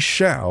 then he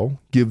shall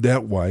give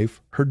that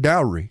wife her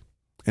dowry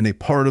and a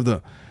part of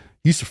the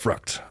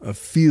usufruct of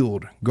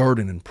field,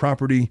 garden, and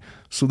property,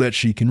 so that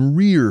she can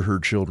rear her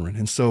children.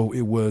 And so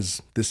it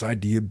was this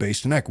idea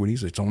based in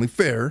equities. It's only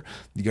fair.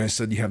 You guys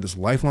said you have this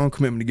lifelong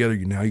commitment together.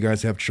 Now you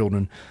guys have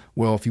children.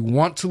 Well, if you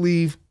want to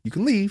leave, you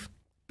can leave,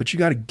 but you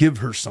got to give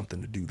her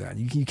something to do that.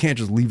 You can't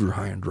just leave her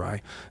high and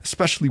dry,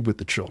 especially with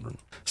the children.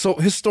 So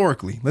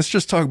historically, let's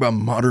just talk about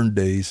modern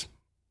days,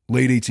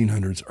 late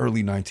 1800s,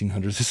 early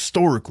 1900s.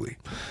 Historically,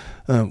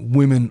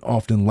 women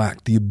often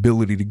lacked the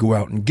ability to go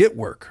out and get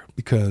work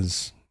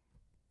because,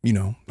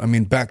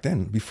 back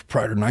then,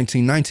 prior to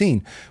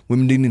 1919,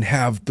 women didn't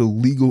have the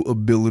legal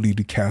ability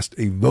to cast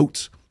a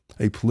vote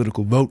a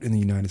political vote in the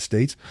United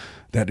States.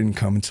 That didn't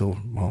come until,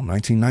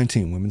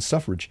 1919, women's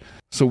suffrage.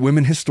 So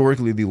women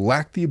historically, they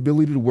lacked the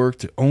ability to work,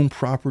 to own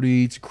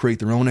property, to create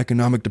their own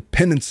economic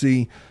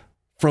dependency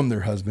from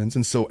their husbands.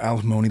 And so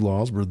alimony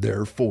laws were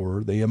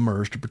therefore, they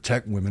emerged to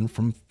protect women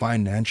from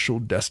financial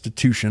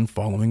destitution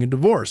following a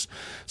divorce.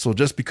 So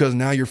just because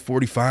now you're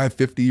 45,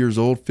 50 years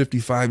old,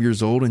 55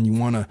 years old, and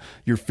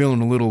you're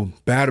feeling a little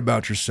bad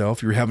about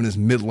yourself, you're having this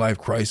midlife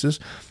crisis,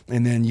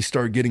 and then you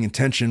start getting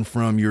attention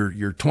from your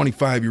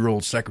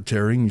 25-year-old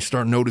secretary, and you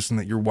start noticing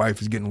that your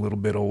wife is getting a little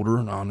bit older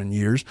and on in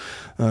years,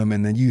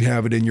 and then you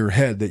have it in your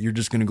head that you're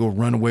just going to go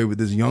run away with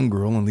this young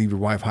girl and leave your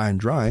wife high and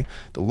dry.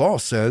 The law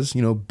says,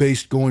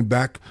 based going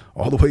back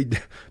all the way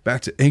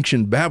back to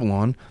ancient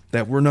Babylon,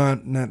 that we're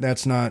not doing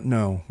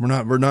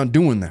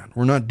that.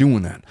 We're not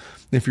doing that.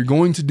 If you're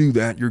going to do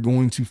that, you're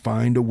going to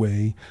find a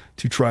way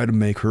to try to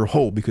make her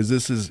whole, because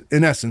this is,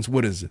 in essence,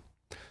 what is it?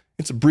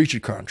 It's a breach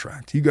of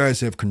contract. You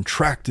guys have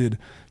contracted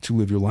to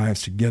live your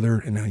lives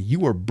together, and now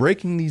you are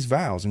breaking these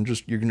vows, and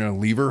you're going to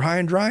leave her high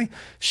and dry.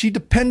 She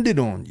depended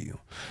on you.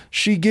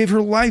 She gave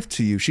her life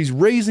to you. She's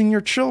raising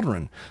your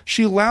children.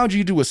 She allowed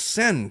you to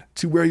ascend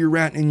to where you're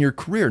at in your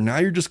career. Now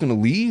you're just going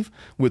to leave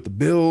with the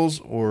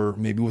bills, or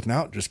maybe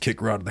without, just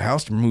kick her out of the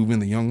house to move in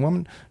the young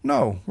woman.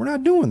 No, we're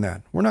not doing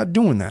that. We're not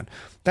doing that.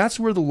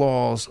 That's where the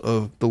law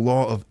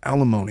of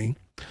alimony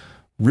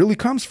really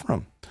comes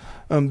from.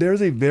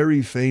 There's a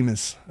very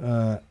famous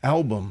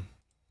album,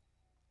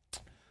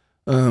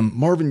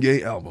 Marvin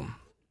Gaye album.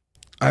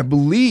 I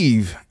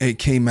believe it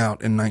came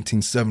out in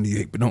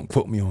 1978, but don't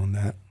quote me on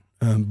that.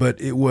 But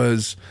it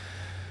was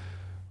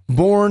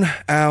born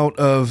out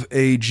of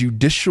a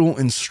judicial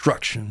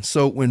instruction.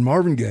 So when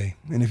Marvin Gaye,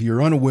 and if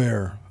you're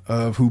unaware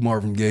of who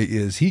Marvin Gaye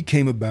is, he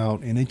came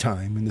about in a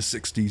time in the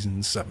 60s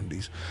and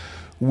 70s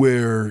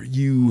where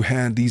you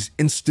had these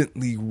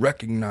instantly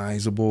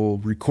recognizable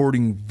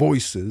recording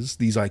voices,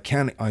 these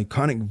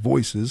iconic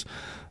voices,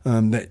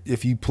 that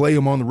if you play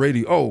them on the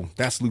radio, oh,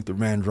 that's Luther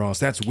Vandross,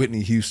 that's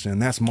Whitney Houston,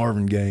 that's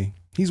Marvin Gaye.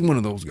 He's one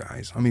of those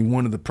guys. I mean,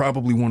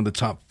 probably one of the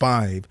top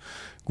 5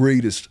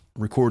 greatest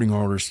recording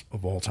artists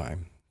of all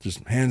time,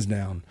 just hands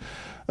down.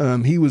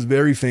 He was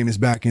very famous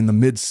back in the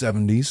mid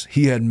 70s.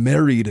 He had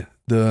married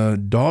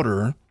the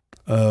daughter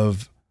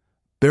of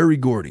Berry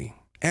Gordy,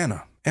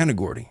 Anna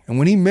Gordy. And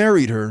when he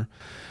married her,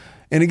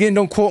 and again,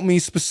 don't quote me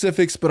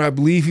specifics, but I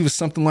believe he was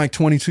something like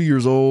 22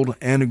 years old.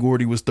 Anna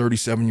Gordy was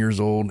 37 years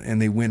old,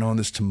 and they went on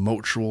this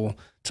tumultuous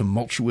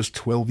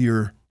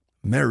 12-year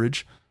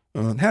marriage.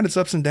 Had its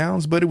ups and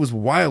downs, but it was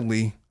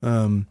wildly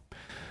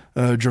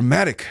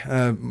dramatic.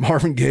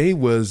 Marvin Gaye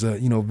was,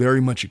 very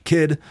much a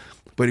kid,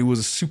 but he was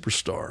a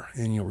superstar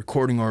and,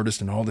 recording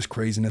artist and all this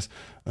craziness,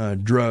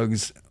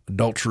 drugs,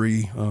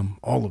 adultery,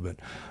 all of it.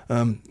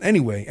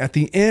 Anyway, at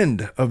the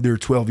end of their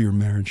 12-year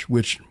marriage,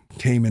 which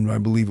came in, I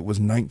believe it was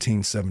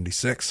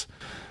 1976,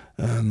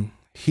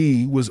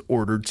 he was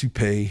ordered to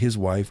pay his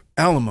wife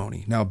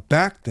alimony. Now,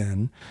 back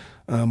then,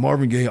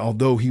 Marvin Gaye,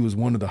 although he was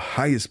one of the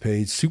highest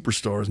paid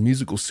superstars,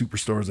 musical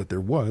superstars that there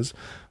was,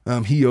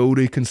 he owed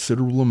a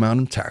considerable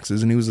amount of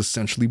taxes, and he was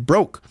essentially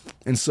broke.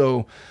 And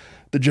so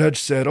the judge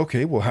said,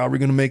 okay, well, how are we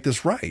going to make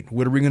this right?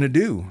 What are we going to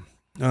do?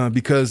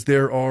 Because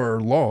there are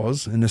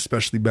laws, and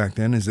especially back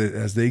then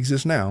as they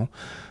exist now,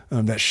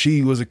 that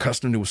she was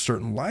accustomed to a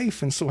certain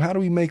life. And so how do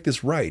we make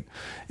this right?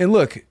 And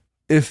look,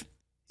 if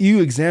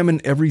you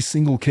examine every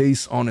single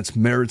case on its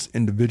merits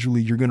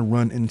individually, you're going to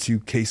run into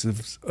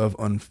cases of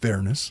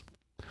unfairness,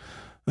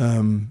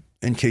 and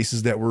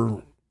cases that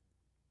were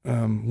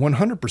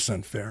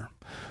 100% fair.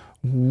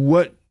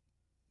 What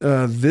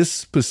this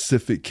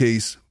specific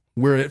case,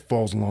 where it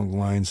falls along the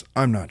lines,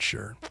 I'm not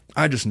sure.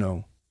 I just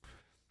know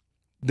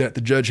that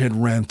the judge had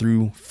ran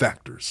through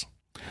factors,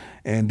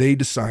 and they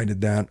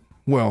decided that,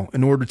 well,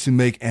 in order to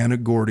make Anna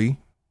Gordy,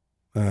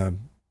 and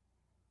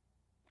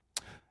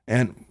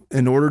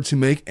in order to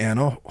make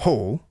Anna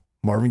whole,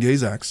 Marvin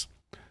Gaye's ex,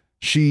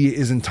 she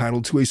is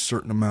entitled to a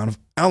certain amount of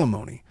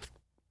alimony.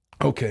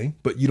 Okay,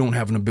 but you don't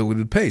have an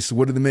ability to pay. So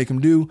what did they make him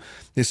do?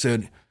 They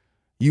said,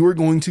 you are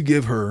going to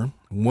give her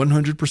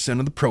 100%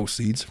 of the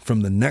proceeds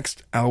from the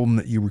next album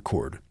that you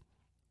record.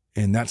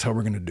 And that's how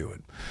we're going to do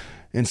it.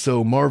 And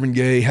so Marvin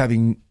Gaye,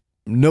 having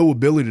no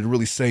ability to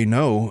really say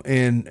no,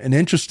 and an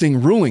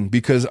interesting ruling,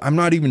 because I'm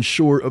not even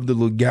sure of the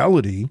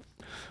legality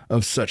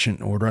of such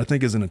an order. I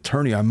think as an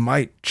attorney, I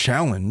might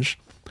challenge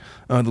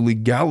the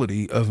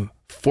legality of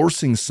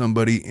forcing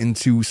somebody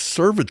into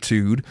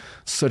servitude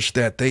such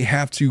that they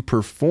have to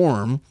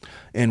perform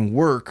and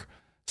work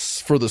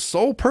for the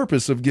sole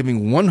purpose of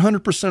giving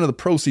 100% of the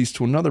proceeds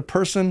to another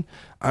person.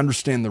 I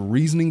understand the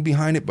reasoning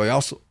behind it, but I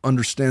also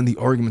understand the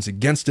arguments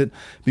against it,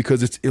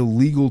 because it's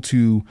illegal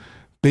to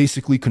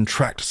basically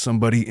contract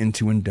somebody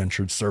into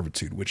indentured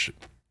servitude, which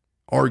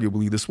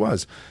arguably this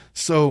was.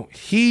 So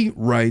he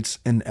writes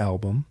an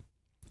album,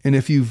 and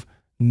if you've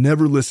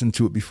never listened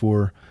to it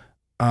before,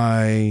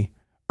 I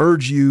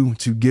urge you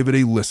to give it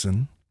a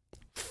listen,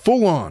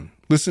 full on.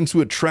 Listen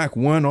to it track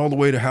 1 all the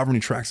way to however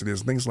many tracks it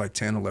is. I think it's like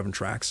 10, 11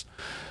 tracks.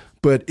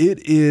 But it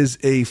is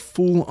a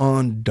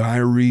full-on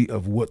diary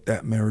of what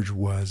that marriage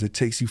was. It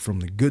takes you from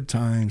the good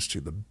times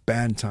to the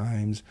bad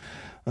times.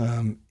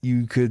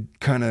 You could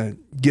kind of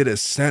get a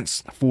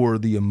sense for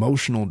the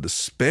emotional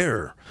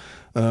despair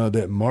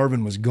that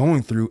Marvin was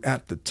going through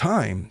at the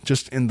time,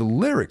 just in the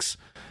lyrics.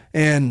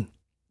 And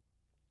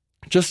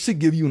just to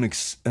give you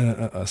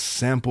a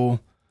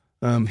sample,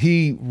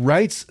 he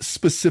writes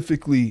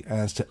specifically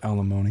as to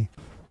alimony.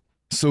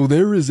 So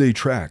there is a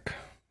track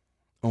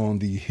on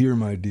the Hear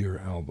My Dear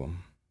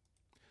album.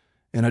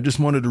 And I just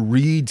wanted to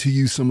read to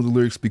you some of the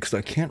lyrics because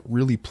I can't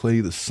really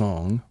play the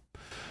song.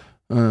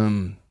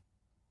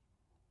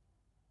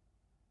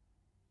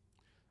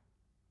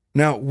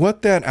 Now,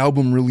 what that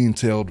album really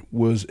entailed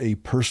was a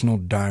personal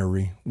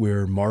diary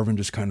where Marvin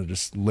just kind of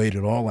just laid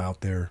it all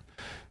out there,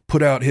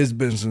 put out his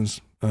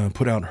business,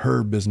 put out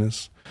her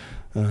business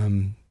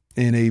in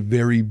a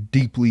very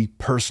deeply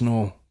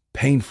personal,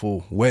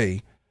 painful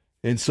way.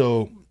 And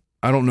so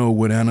I don't know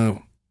what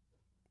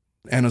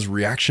Anna's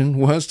reaction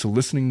was to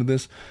listening to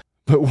this,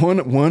 but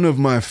one of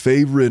my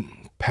favorite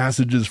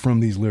passages from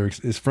these lyrics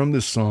is from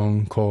this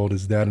song called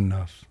Is That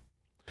Enough?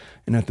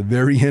 And at the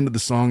very end of the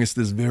song, it's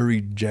this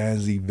very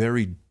jazzy,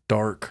 very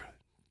dark,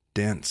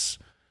 dense,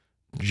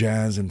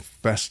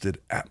 jazz-infested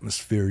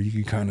atmosphere. You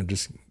can kind of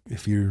just,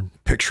 if you're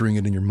picturing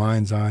it in your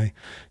mind's eye,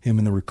 him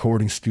in the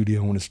recording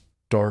studio when it's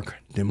dark,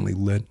 dimly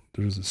lit.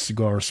 There's a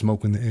cigar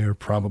smoke in the air,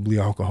 probably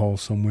alcohol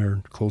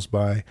somewhere close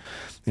by.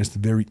 And it's the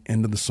very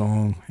end of the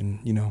song. And,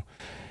 you know,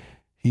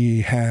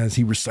 he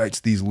recites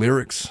these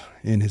lyrics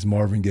in his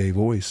Marvin Gaye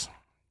voice.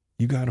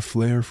 You got a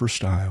flair for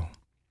style,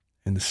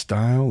 and the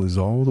style is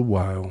all the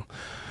while.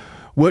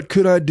 What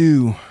could I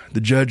do?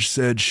 The judge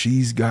said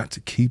she's got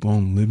to keep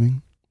on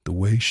living the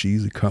way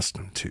she's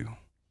accustomed to.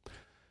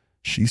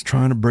 She's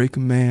trying to break a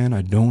man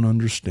I don't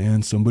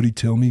understand. Somebody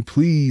tell me,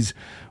 please,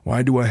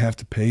 why do I have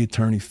to pay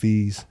attorney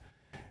fees?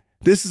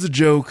 This is a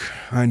joke.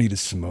 I need a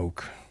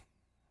smoke.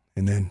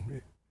 And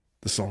then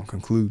the song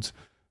concludes.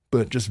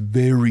 But just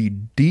very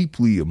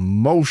deeply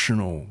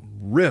emotional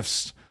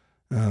riffs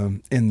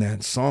in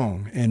that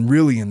song. And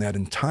really in that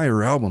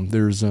entire album,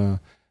 there's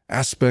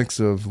aspects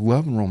of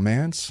love and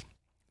romance.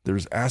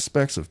 There's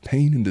aspects of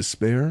pain and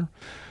despair.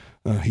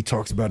 He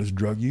talks about his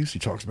drug use. He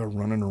talks about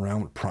running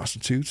around with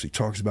prostitutes. He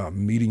talks about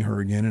meeting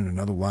her again in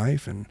another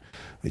life. And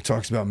he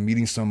talks about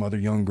meeting some other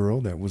young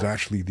girl that was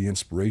actually the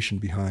inspiration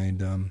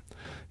behind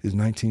his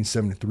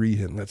 1973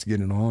 hit, Let's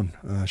Get It On.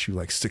 She was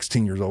like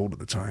 16 years old at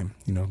the time.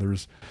 You know,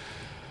 there's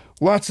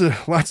lots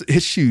of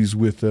issues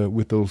with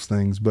those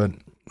things. But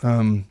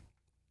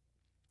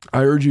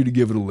I urge you to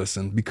give it a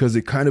listen because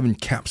it kind of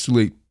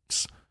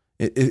encapsulates,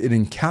 it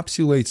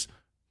encapsulates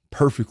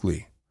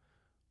perfectly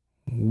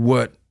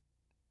what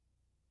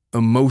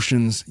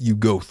emotions you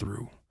go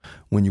through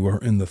when you are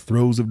in the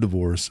throes of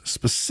divorce,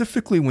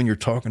 specifically when you're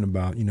talking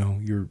about, you know,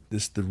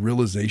 the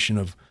realization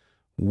of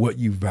what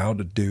you vowed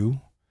to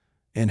do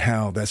and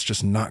how that's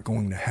just not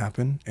going to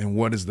happen. And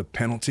what is the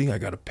penalty I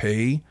got to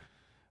pay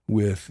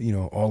with, you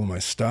know, all of my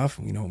stuff,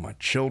 you know, my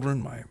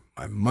children, my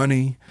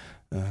money,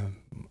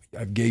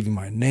 I've gave you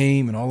my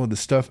name and all of this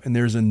stuff. And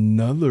there's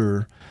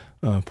another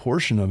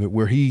portion of it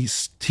where he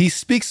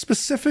speaks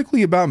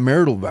specifically about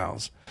marital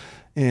vows.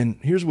 And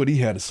here's what he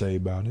had to say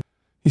about it.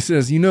 He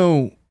says, you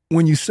know,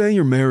 when you say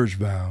your marriage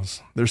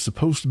vows, they're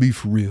supposed to be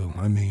for real.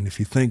 I mean, if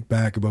you think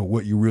back about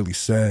what you really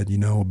said, you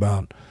know,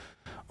 about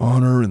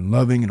honor and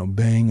loving and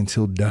obeying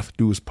until death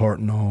do us part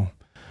and all.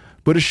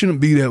 But it shouldn't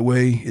be that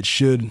way. It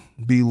should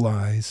be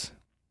lies,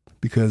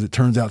 because it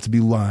turns out to be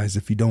lies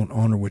if you don't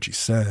honor what you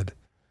said.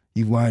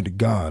 You've lied to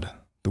God.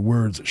 The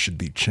words should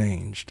be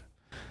changed.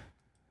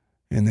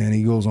 And then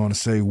he goes on to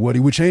say what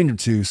he would change them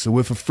to. So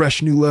if a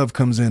fresh new love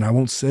comes in, I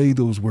won't say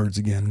those words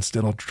again.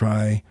 Instead, I'll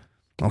try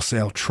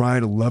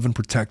to love and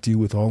protect you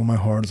with all of my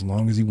heart as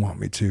long as you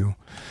want me to.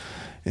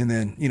 And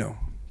then, you know,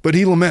 but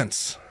he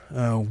laments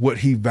what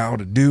he vowed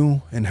to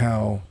do and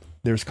how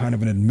there's kind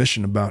of an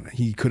admission about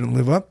he couldn't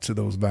live up to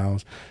those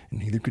vows,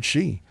 and neither could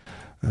she.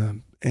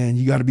 And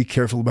you got to be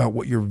careful about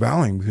what you're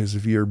vowing, because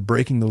if you're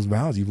breaking those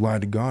vows, you've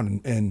lied to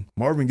God. And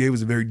Marvin Gaye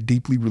was a very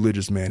deeply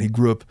religious man. He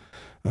grew up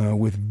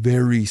with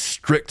very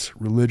strict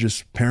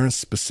religious parents,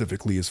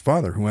 specifically his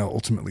father, who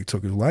ultimately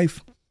took his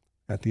life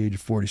at the age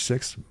of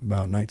 46,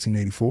 about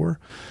 1984.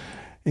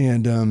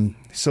 And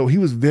so he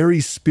was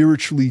very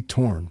spiritually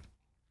torn.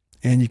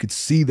 And you could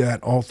see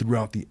that all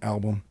throughout the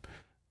album.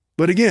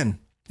 But again,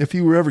 if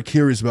you were ever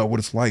curious about what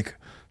it's like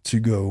to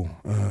go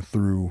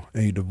through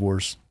a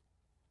divorce,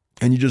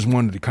 and you just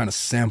wanted to kind of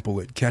sample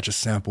it, catch a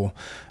sample,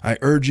 I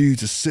urge you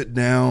to sit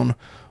down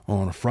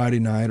on a Friday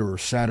night or a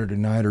Saturday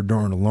night or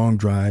during a long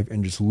drive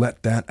and just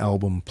let that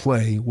album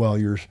play while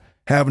you're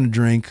having a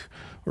drink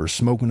or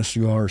smoking a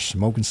cigar or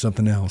smoking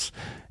something else,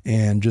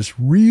 and just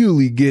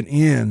really get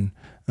in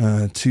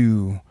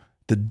to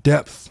the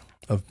depth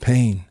of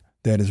pain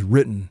that is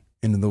written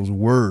into those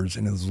words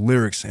and those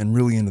lyrics, and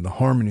really into the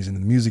harmonies and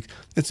the music.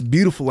 It's a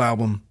beautiful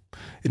album.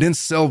 It didn't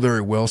sell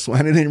very well, so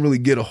I didn't really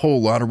get a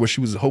whole lot of what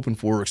she was hoping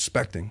for or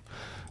expecting.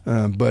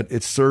 but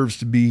it serves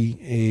to be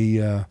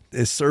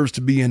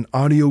an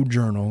audio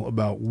journal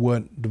about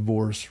what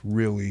divorce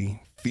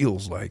really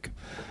feels like.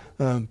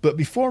 But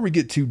before we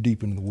get too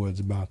deep into the woods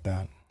about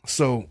that,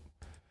 so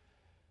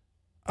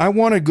I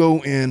want to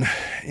go in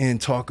and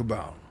talk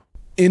about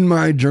in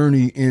my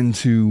journey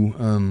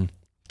into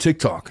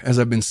TikTok, as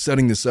I've been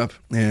setting this up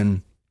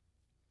and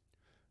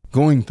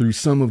going through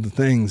some of the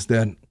things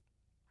that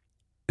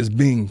is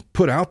being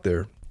put out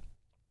there.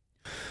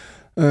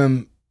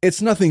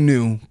 It's nothing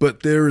new,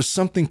 but there is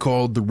something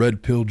called the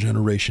red pill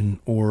generation,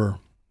 or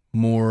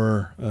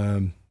more,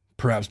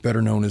 perhaps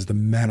better known as the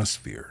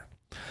Manosphere.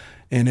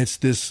 And it's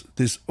this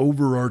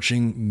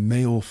overarching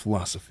male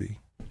philosophy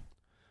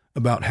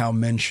about how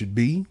men should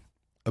be,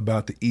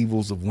 about the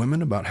evils of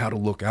women, about how to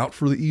look out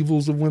for the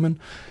evils of women.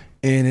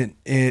 And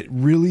it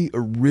really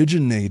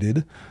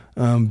originated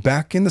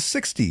back in the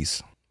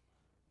 60s.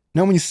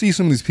 Now, when you see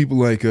some of these people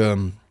like,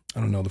 I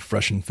don't know, the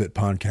Fresh and Fit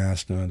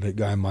podcast, that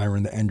guy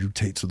Myron, the Andrew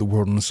Tates of the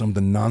world, and some of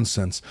the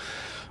nonsense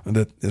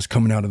that is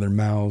coming out of their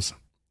mouths,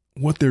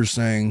 what they're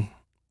saying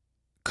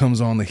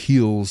comes on the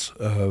heels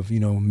of,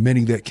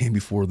 many that came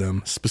before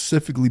them,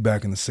 specifically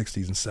back in the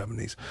 60s and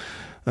 70s.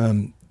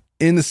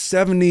 In the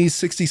 70s,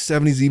 60s,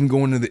 70s, even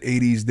going into the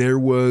 80s, there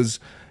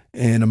was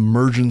an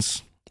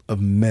emergence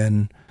of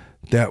men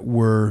that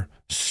were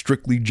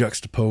strictly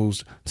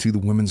juxtaposed to the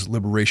women's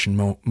liberation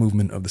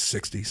movement of the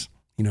 60s.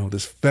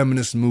 This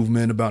feminist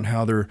movement about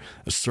how they're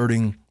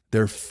asserting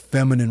their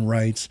feminine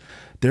rights.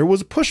 There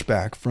was a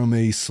pushback from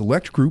a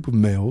select group of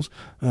males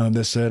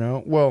that said,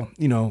 oh, well,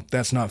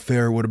 that's not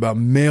fair. What about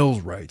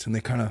males' rights? And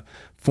they kind of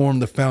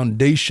formed the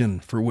foundation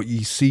for what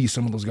you see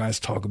some of those guys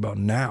talk about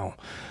now.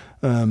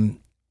 A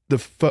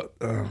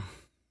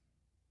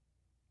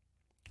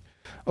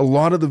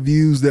lot of the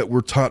views that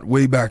were taught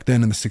way back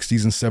then in the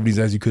 60s and 70s,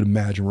 as you could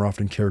imagine, were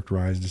often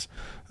characterized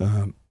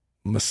as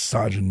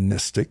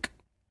misogynistic.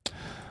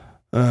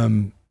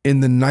 In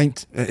the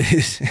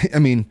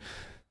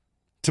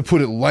to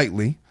put it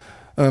lightly,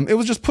 it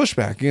was just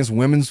pushback against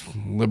women's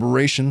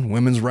liberation,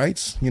 women's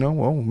rights,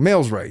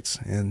 males' rights,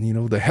 and,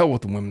 the hell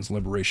with the women's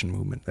liberation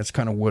movement. That's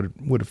kind of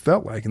what it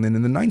felt like. And then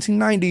in the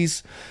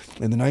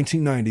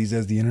 1990s,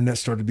 as the internet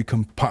started to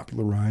become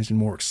popularized and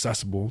more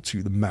accessible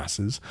to the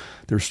masses,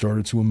 there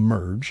started to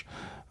emerge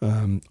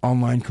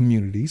online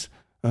communities,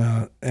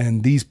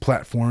 and these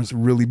platforms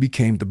really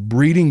became the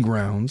breeding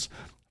grounds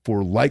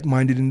for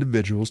like-minded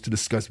individuals to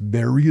discuss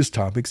various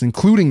topics,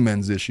 including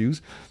men's issues.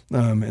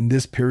 And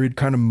this period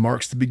kind of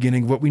marks the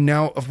beginning of what we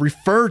now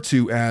refer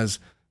to as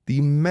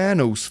the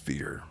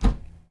Manosphere.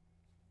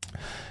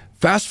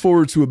 Fast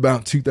forward to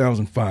about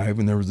 2005,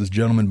 and there was this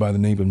gentleman by the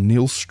name of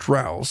Neil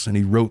Strauss, and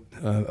he wrote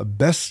a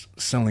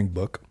best-selling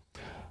book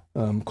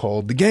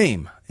called The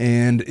Game.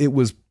 And it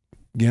was,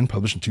 again,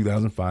 published in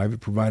 2005. It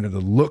provided a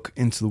look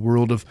into the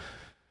world of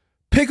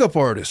pickup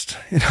artist.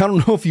 And I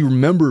don't know if you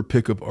remember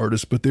pickup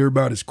artists, but they're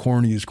about as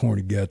corny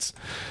gets.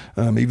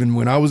 Even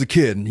when I was a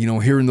kid,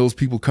 hearing those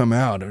people come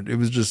out, it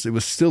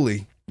was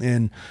silly.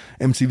 And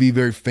MTV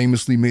very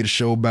famously made a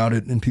show about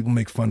it, and people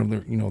make fun of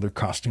their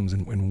costumes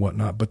and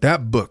whatnot. But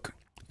that book,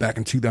 back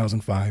in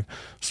 2005,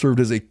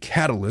 served as a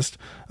catalyst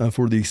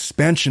for the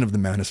expansion of the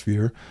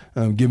Manosphere,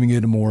 giving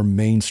it a more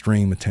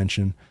mainstream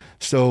attention.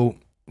 So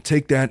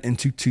take that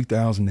into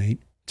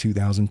 2008,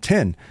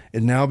 2010.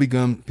 It now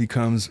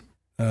becomes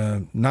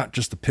not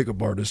just the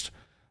pickup artist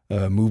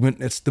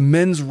movement, it's the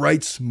men's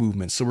rights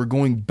movement. So we're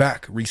going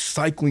back,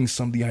 recycling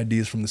some of the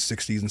ideas from the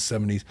 60s and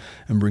 70s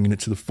and bringing it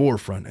to the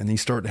forefront. And they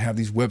start to have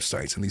these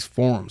websites and these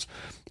forums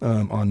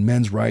on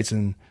men's rights,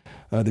 and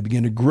they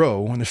begin to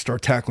grow, and they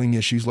start tackling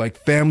issues like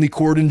family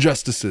court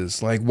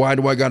injustices, like why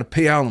do I got to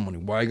pay alimony?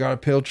 Why I got to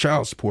pay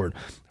child support?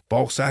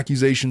 False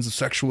accusations of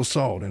sexual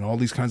assault and all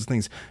these kinds of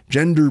things,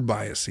 gender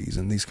biases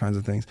and these kinds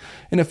of things.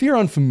 And if you're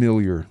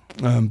unfamiliar,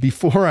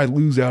 before I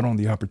lose out on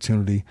the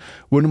opportunity,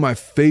 one of my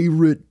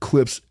favorite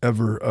clips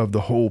ever of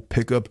the whole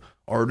pickup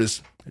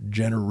artist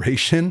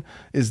generation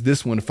is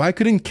this one. If I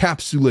could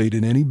encapsulate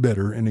it any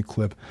better in a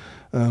clip,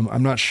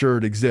 I'm not sure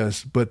it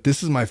exists, but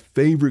this is my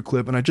favorite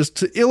clip. And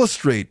to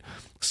illustrate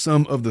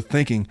some of the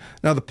thinking.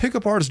 Now, the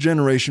pickup artist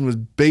generation was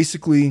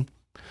basically,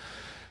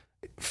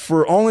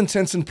 for all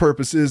intents and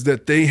purposes,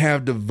 that they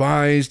have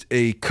devised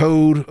a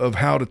code of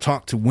how to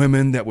talk to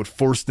women that would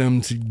force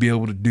them to be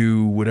able to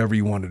do whatever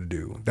you wanted to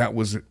do. That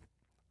was,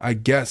 I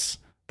guess,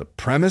 the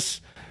premise.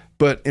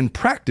 But in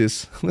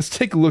practice, let's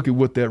take a look at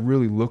what that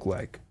really looked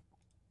like.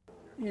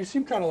 You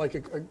seem kind of like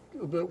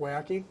a bit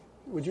wacky.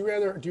 Do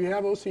you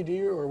have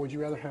OCD, or would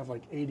you rather have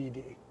like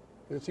ADD?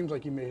 It seems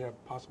like you may have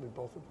possibly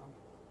both of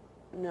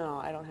them.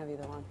 No, I don't have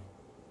either one.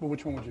 Well,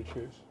 which one would you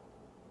choose?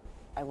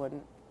 I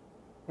wouldn't.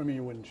 I mean,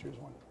 you wouldn't choose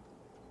one.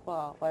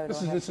 Well, why would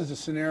this is a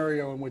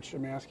scenario in which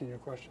I'm asking you a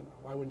question.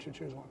 Why wouldn't you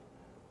choose one?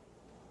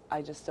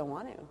 I just don't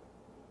want to.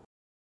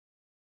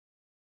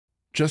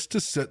 Just to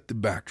set the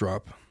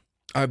backdrop,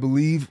 I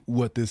believe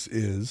what this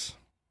is,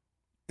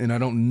 and I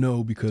don't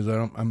know because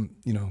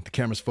the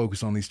camera's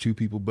focused on these two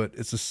people, but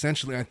it's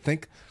essentially, I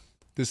think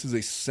this is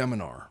a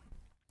seminar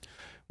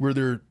where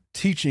they're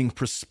teaching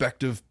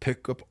prospective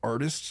pickup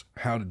artists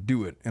how to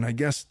do it. And I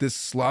guess this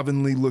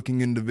slovenly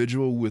looking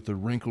individual with a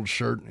wrinkled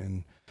shirt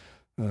and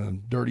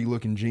dirty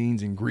looking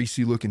jeans and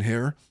greasy looking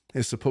hair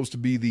is supposed to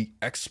be the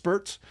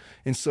expert.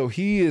 And so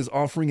he is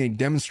offering a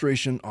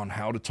demonstration on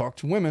how to talk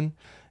to women.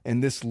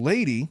 And this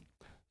lady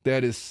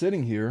that is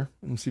sitting here,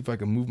 let me see if I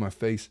can move my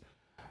face.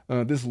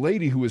 This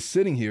lady who is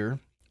sitting here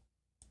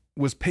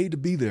was paid to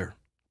be there.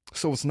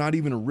 So it's not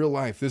even a real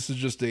life. This is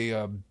just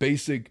a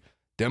basic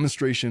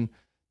demonstration.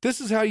 This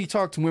is how you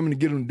talk to women to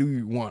get them to do what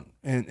you want.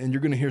 And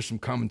you're going to hear some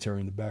commentary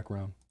in the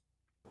background.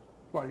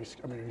 Well, are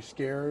you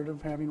scared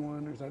of having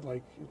one? Or is that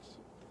like,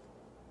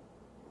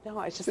 No,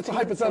 I just it's a think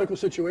hypothetical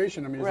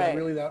situation. I mean, is Right. that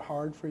really that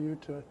hard for you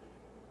to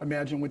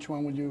imagine which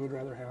one you would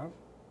rather have?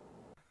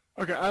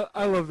 Okay,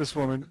 I love this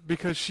woman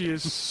because she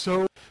is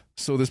so...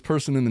 So this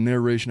person in the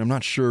narration, I'm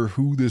not sure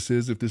who this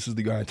is, if this is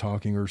the guy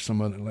talking or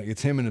some other, like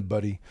it's him and a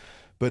buddy,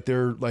 but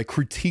they're like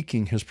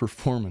critiquing his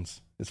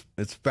performance.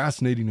 It's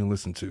fascinating to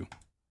listen to.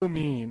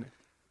 mean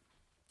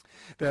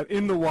that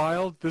in the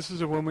wild, this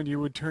is a woman you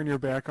would turn your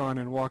back on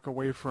and walk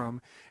away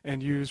from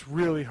and use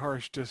really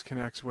harsh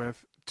disconnects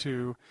with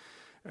to...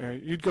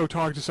 you'd go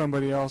talk to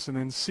somebody else and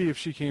then see if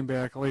she came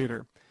back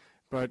later.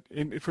 But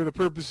for the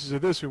purposes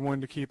of this, we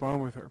wanted to keep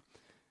on with her.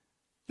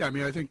 Yeah, I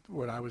mean, I think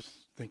what I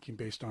was thinking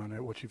based on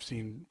what you've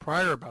seen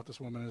prior about this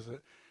woman is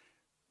that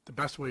the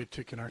best way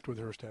to connect with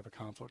her is to have a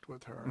conflict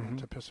with her and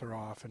to piss her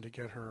off and to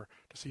get her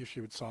to see if she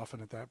would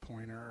soften at that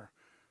point or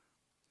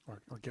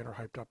get her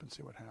hyped up and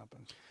see what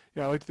happens.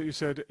 Yeah, I like that you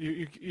said,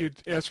 you'd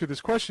ask her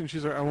this question,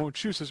 she's like, I won't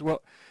choose. Says,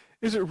 well,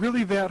 is it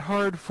really that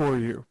hard for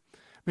you?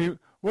 I mean,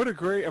 what a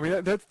great, I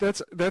mean,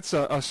 that's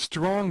a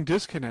strong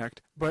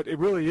disconnect, but it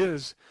really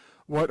is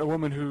what a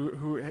woman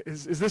who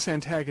is this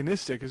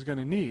antagonistic is going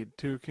to need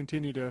to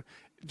continue to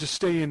just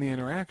stay in the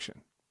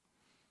interaction.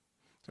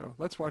 So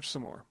let's watch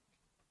some more.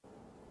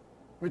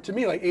 I mean, to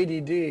me, like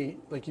ADD,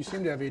 like you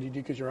seem to have ADD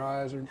because your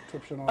eyes are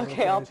twitching all over the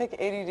Okay, I'll place.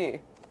 pick ADD.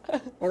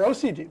 Or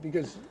OCD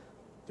because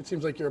it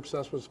seems like you're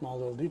obsessed with small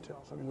little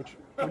details. I mean, which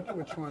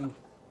one?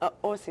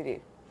 OCD,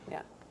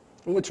 yeah.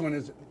 Which one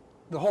is it?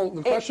 The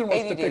question was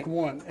to ADD. pick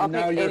one, I'll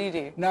and pick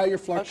ADD. now you're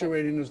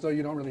fluctuating as though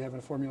you don't really have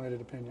a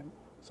formulated opinion.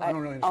 So I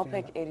don't really I'll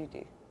understand. pick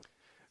ADD.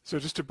 So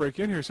just to break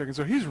in here a second,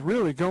 so he's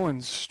really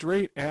going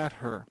straight at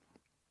her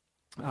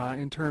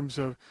in terms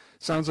of,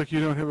 sounds like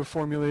you don't have a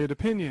formulated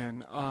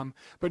opinion.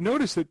 But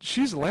notice that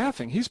she's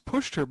laughing. He's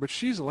pushed her, but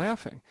she's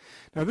laughing.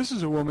 Now this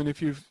is a woman,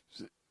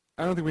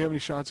 I don't think we have any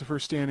shots of her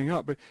standing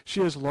up, but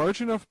she has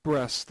large enough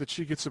breasts that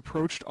she gets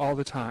approached all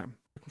the time.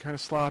 Kind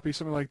of sloppy,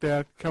 something like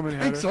that, coming at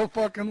her. Thanks a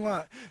fucking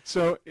lot.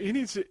 So he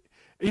needs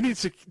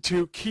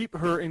to keep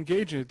her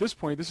engaged. And at this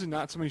point, this is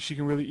not something she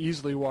can really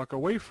easily walk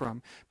away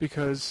from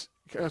because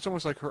it's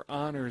almost like her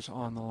honor's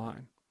on the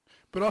line.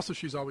 But also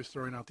she's always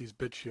throwing out these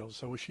bitch shields.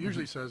 So she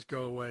usually says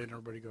go away and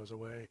everybody goes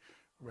away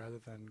rather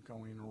than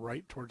going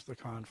right towards the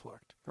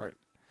conflict. Right.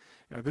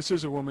 Yeah, this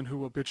is a woman who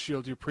will bitch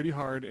shield you pretty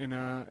hard in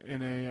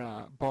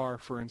a bar,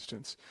 for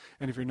instance.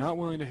 And if you're not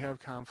willing to have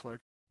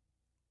conflict.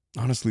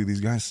 Honestly,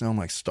 these guys sound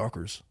like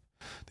stalkers.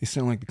 They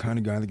sound like the kind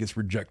of guy that gets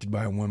rejected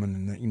by a woman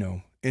and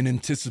that, in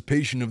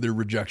anticipation of their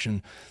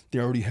rejection, they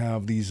already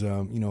have these,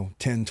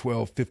 10,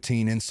 12,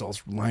 15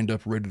 insults lined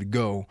up, ready to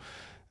go.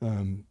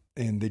 And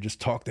they just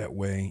talk that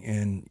way.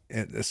 And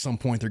at some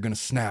point, they're going to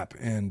snap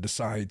and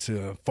decide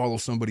to follow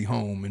somebody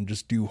home and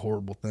just do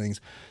horrible things.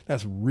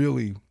 That's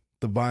really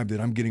the vibe that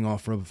I'm getting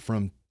off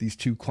from these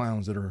two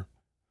clowns that are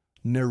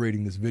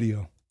narrating this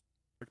video.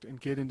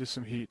 And get into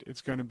some heat.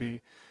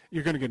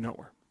 You're going to get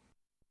nowhere.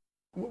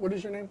 What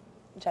is your name?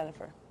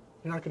 Jennifer.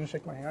 You're not going to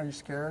shake my hand? Are you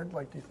scared?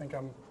 Like, do you think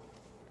am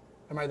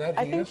I that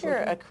I heinous think you're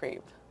looking? a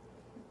creep.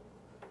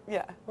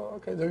 Yeah.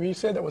 Oh, okay. You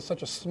said that with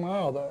such a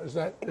smile, though. Is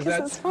that Because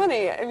it's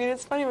funny. I mean,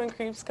 it's funny when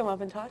creeps come up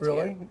and talk to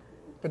really?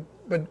 you.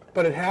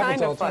 But it happens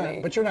Kind of all the time. funny.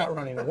 But you're not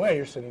running away.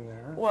 You're sitting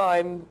there. Well,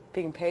 I'm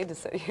being paid to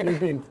sit You're here.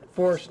 being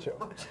forced to.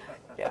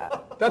 Yeah.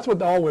 That's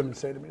what all women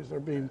say to me, is they're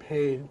being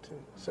paid to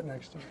sit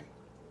next to me.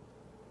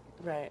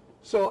 Right.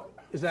 So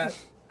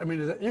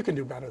you can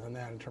do better than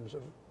that in terms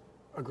of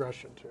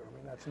aggression too. I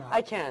mean, that's not.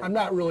 I can. I'm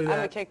not really that.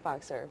 I'm a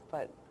kickboxer,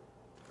 but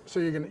So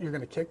you're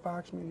gonna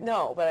kickbox me?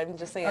 no. But I'm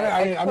just saying.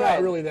 I'm not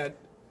could. really that.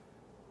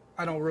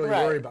 I don't really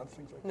Right. worry about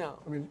things like that. No.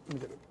 Let me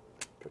get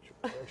a picture.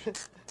 Actually.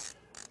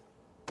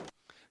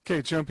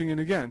 Okay, jumping in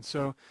again.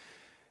 So,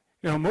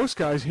 most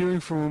guys hearing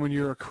from a woman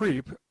you're a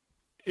creep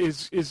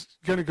is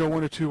going to go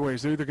one of two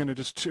ways. They're either going to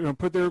just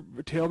put their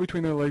tail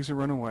between their legs and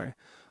run away,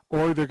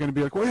 or they're going to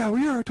be like, well, yeah,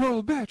 well, you're a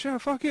total bitch. Yeah,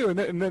 fuck you,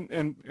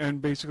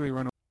 and basically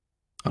run away.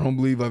 I don't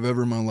believe I've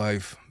ever in my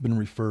life been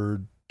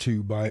referred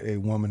to by a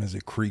woman as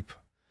a creep.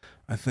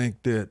 I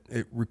think that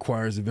it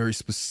requires a very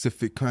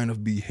specific kind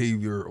of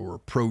behavior or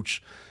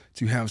approach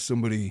to have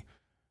somebody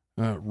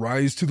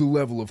rise to the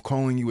level of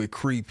calling you a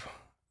creep.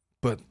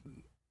 But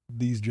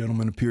these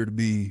gentlemen appear to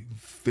be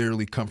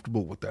fairly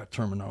comfortable with that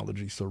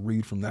terminology. So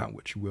read from that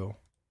what you will.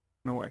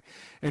 Away.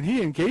 And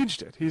he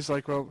engaged it. He's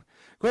like, well,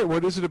 great,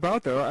 what is it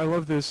about though? I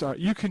love this.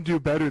 You can do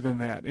better than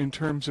that in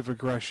terms of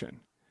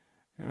aggression,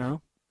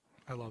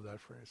 I love that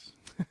phrase.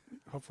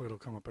 Hopefully it'll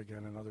come up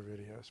again in other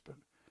videos,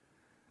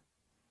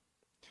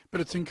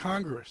 but it's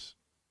incongruous.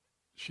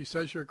 She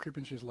says you're a creep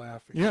and she's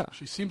laughing. Yeah.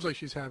 She seems like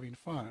she's having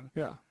fun.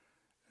 Yeah.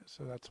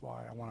 So that's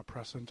why I want to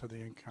press into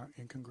the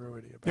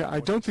incongruity. About Yeah, I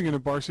don't think in a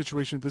bar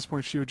situation at this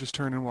point she would just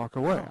turn and walk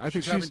away. No, I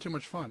think she's having too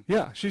much fun.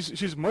 Yeah,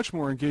 she's much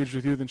more engaged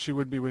with you than she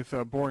would be with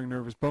a boring,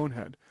 nervous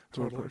bonehead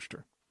who Totally. approached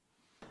her.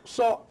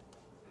 So,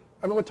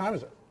 I mean, what time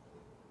is it?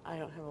 I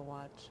don't have a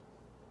watch.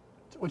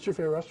 What's your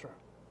favorite restaurant?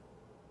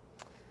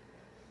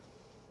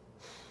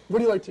 What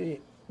do you like to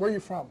eat? Where are you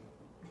from?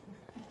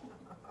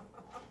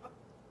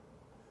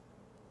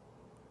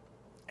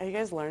 Are you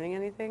guys learning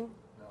anything?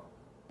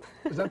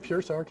 Is that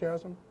pure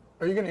sarcasm?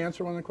 Are you going to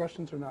answer one of the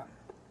questions or not?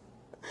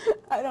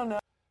 I don't know.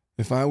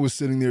 If I was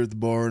sitting there at the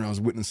bar and I was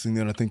witnessing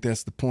that, I think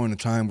that's the point of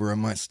time where I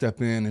might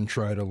step in and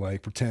try to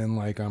like pretend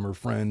like I'm her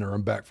friend or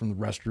I'm back from the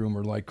restroom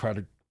or like try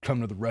to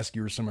come to the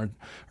rescue or something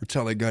or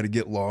tell that guy to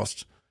get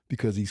lost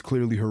because he's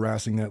clearly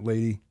harassing that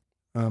lady.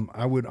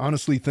 I would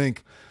honestly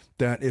think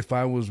that if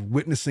I was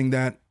witnessing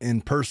that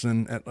in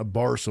person at a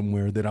bar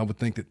somewhere, that I would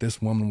think that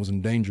this woman was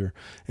in danger.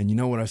 And you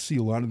know what? I see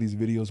a lot of these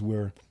videos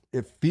where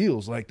it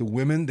feels like the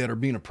women that are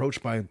being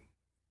approached by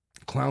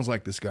clowns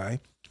like this guy,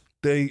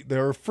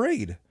 they're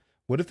afraid.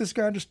 What if this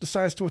guy just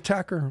decides to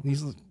attack her?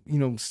 These,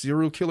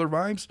 serial killer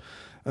vibes.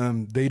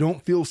 They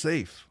don't feel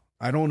safe.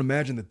 I don't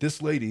imagine that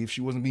this lady, if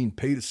she wasn't being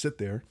paid to sit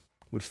there,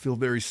 would feel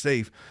very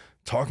safe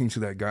talking to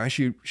that guy.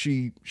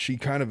 She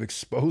kind of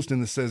exposed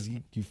him that says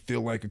you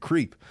feel like a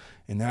creep,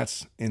 and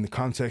that's in the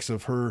context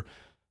of her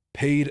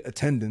paid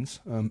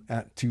attendance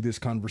to this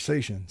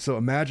conversation. So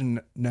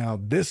imagine now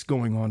this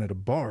going on at a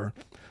bar.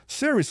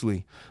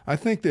 Seriously, I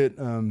think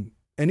that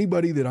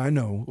anybody that I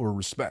know or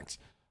respect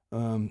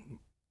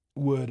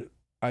would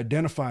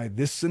identify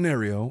this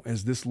scenario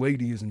as this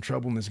lady is in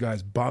trouble and this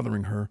guy's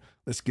bothering her.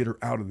 Let's get her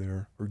out of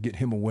there or get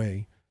him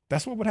away.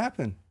 That's what would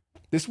happen.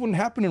 This wouldn't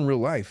happen in real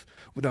life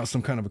without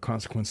some kind of a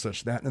consequence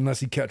such that, unless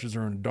he catches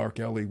her in a dark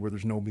alley where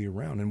there's nobody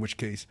around, in which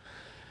case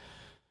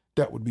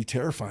that would be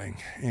terrifying.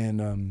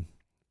 And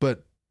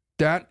but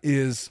that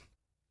is,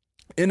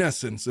 in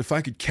essence, if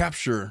I could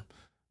capture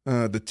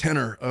the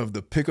tenor of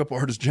the pickup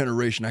artist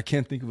generation, I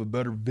can't think of a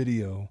better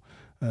video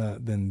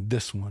than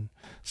this one.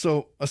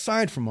 So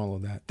aside from all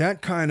of that,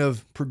 that kind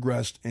of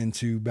progressed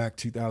into back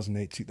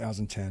 2008,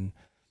 2010,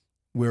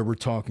 where we're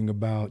talking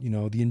about,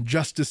 the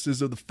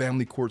injustices of the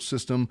family court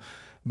system,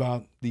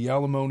 about the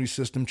alimony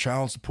system,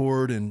 child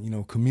support,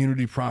 and,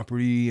 community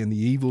property and the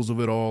evils of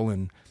it all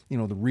and,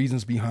 the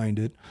reasons behind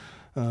it.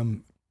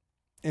 And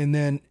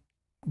then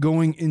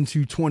going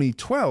into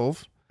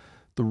 2012,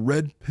 the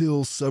Red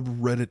Pill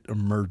subreddit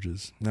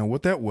emerges. Now,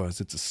 what that was,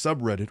 it's a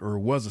subreddit, or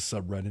was a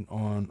subreddit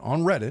on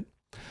Reddit,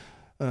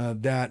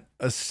 that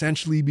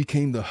essentially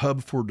became the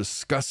hub for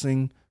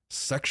discussing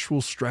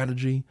sexual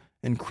strategy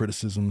and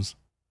criticisms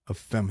of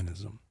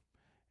feminism.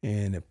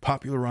 And it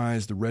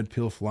popularized the Red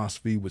Pill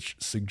philosophy, which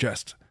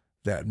suggests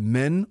that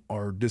men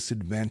are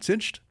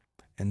disadvantaged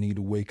and need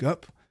to wake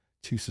up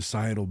to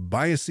societal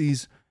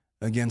biases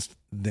against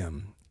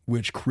them,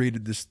 which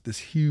created this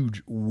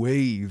huge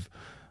wave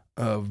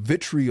of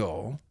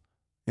vitriol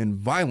and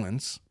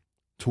violence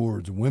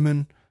towards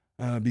women,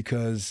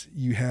 because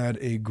you had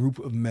a group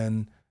of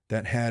men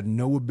that had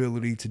no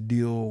ability to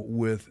deal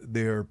with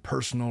their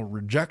personal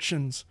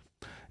rejections.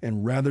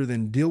 And rather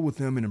than deal with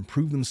them and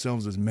improve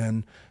themselves as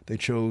men, they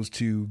chose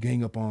to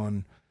gang up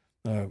on,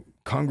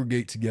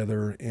 congregate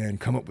together and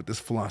come up with this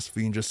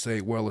philosophy and just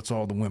say, well, it's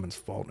all the women's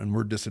fault and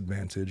we're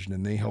disadvantaged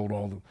and they hold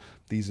all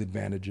these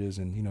advantages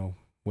and,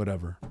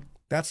 whatever.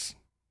 That's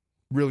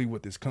really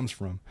what this comes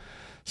from.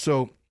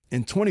 So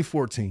in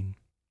 2014,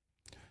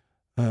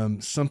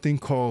 something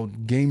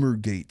called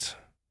Gamergate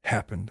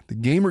happened. The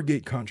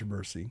Gamergate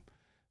controversy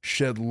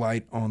shed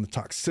light on the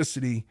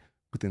toxicity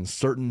within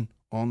certain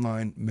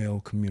online male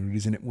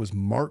communities, and it was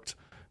marked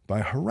by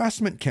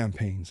harassment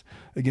campaigns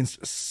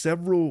against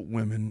several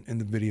women in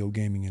the video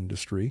gaming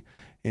industry.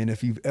 And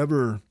if you've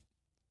ever,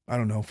 I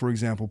don't know, for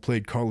example,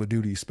 played Call of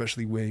Duty,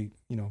 especially way,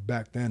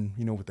 back then,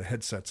 with the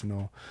headsets and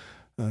all,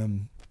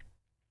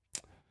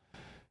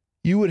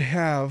 you would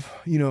have,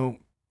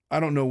 I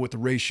don't know what the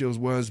ratios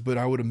was, but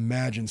I would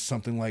imagine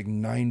something like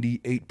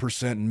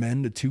 98%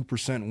 men to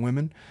 2%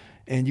 women.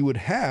 And you would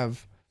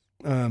have,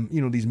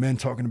 these men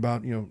talking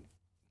about,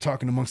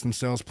 talking amongst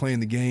themselves, playing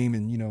the game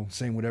and,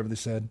 saying whatever they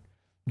said,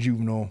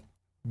 juvenile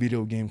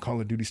video game, Call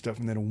of Duty stuff.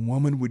 And then a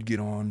woman would get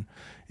on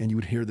and you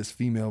would hear this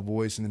female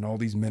voice and then all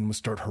these men would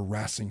start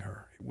harassing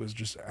her. It was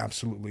just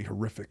absolutely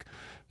horrific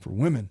for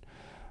women.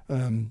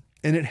 And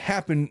it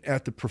happened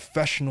at the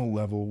professional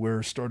level where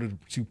it started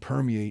to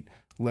permeate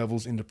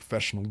levels into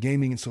professional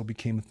gaming. And so it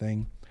became a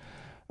thing.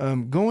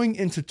 Going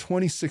into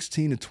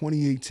 2016 to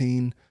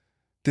 2018,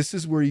 this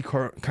is where you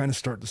kind of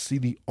start to see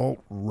the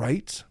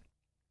alt-right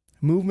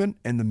movement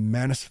and the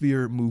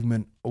Manosphere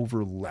movement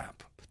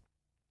overlap.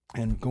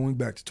 And going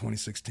back to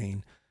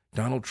 2016,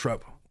 Donald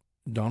Trump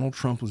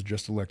was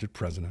just elected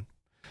president.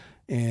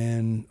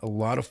 And a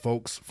lot of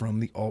folks from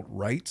the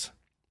alt-right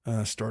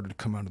started to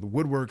come out of the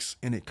woodworks,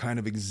 and it kind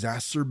of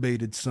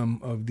exacerbated some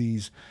of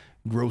these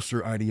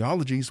grosser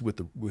ideologies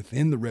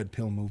within the red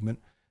pill movement.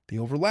 They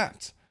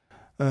overlapped.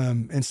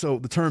 And so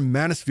the term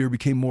manosphere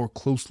became more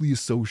closely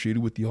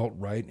associated with the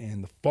alt-right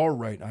and the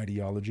far-right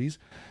ideologies.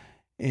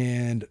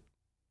 And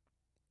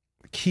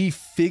key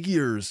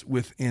figures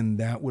within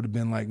that would have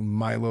been like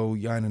Milo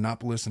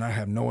Yiannopoulos, and I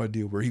have no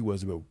idea where he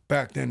was, but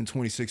back then in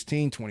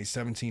 2016,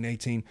 2017,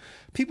 18,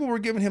 people were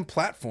giving him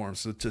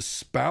platforms to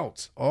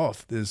spout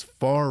off this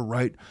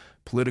far-right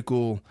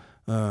political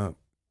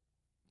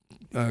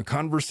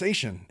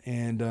conversation.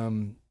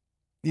 And,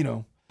 you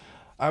know,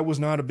 I was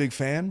not a big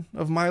fan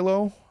of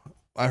Milo.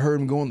 I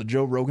heard him go on the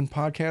Joe Rogan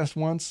podcast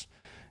once,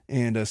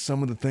 and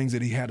some of the things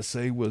that he had to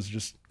say was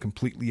just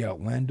completely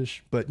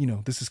outlandish. But, you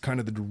know, this is kind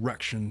of the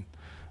direction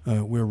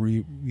where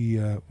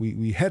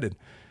we headed.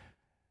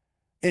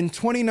 In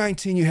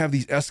 2019, you have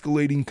these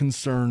escalating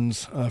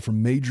concerns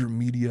from major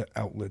media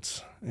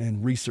outlets,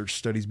 and research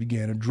studies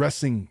began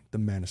addressing the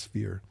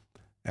manosphere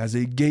as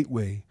a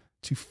gateway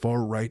to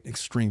far-right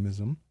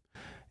extremism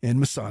and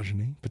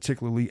misogyny,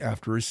 particularly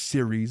after a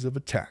series of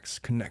attacks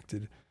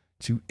connected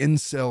to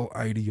incel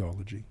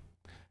ideology.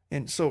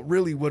 And so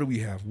really, what do we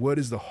have? What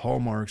is the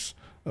hallmarks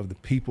of the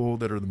people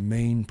that are the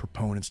main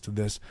proponents to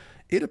this?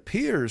 It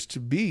appears to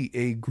be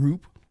a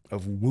group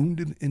of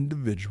wounded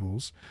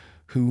individuals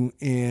who,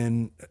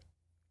 in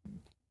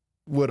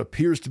what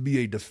appears to be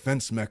a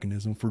defense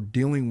mechanism for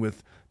dealing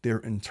with their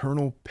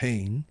internal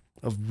pain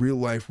of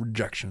real-life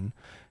rejection,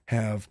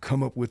 have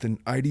come up with an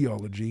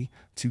ideology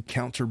to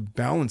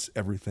counterbalance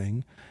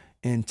everything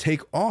and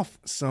take off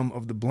some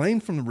of the blame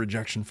from the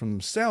rejection from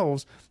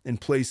themselves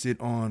and place it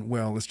on,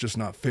 well, it's just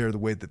not fair the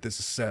way that this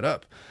is set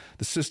up.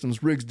 The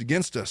system's rigged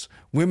against us.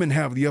 Women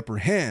have the upper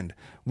hand.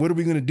 What are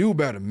we going to do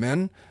about it,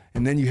 men?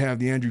 And then you have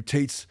the Andrew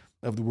Tates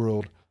of the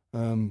world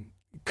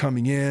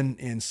coming in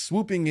and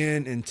swooping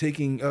in and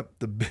taking up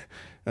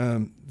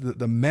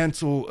the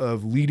mantle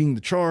of leading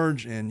the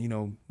charge and, you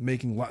know,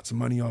 making lots of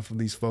money off of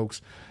these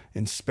folks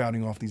and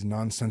spouting off these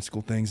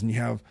nonsensical things. And you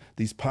have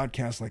these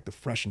podcasts like the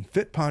Fresh and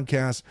Fit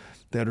podcast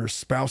that are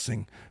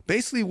espousing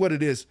basically what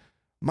it is.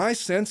 My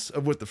sense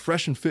of what the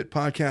Fresh and Fit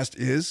podcast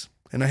is,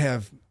 and I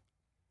have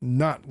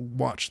not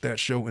watched that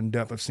show in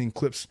depth. I've seen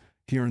clips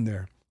here and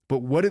there. But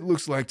what it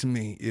looks like to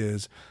me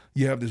is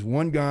you have this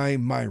one guy,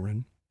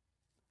 Myron,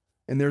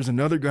 and there's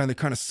another guy that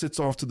kind of sits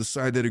off to the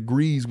side that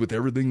agrees with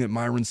everything that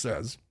Myron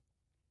says.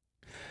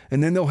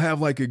 And then they'll have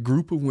like a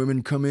group of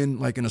women come in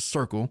like in a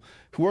circle.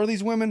 Who are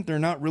these women? They're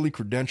not really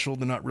credentialed.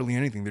 They're not really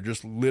anything. They're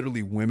just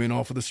literally women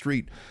off of the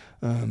street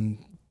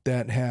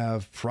that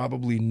have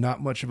probably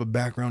not much of a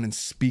background in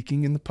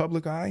speaking in the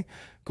public eye,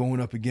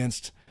 going up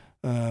against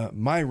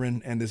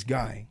Myron and this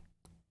guy.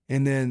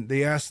 And then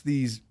they ask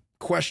these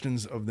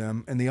questions of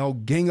them and they all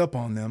gang up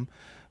on them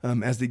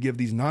as they give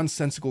these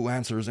nonsensical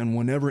answers. And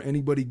whenever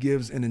anybody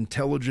gives an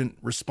intelligent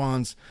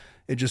response,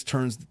 it just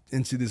turns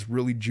into this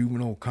really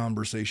juvenile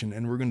conversation.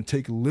 And we're going to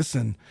take a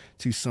listen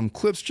to some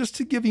clips just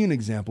to give you an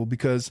example,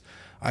 because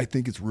I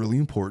think it's really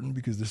important,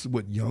 because this is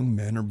what young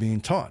men are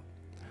being taught.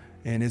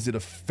 And is it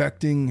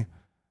affecting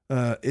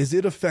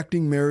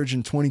marriage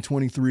in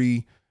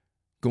 2023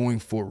 going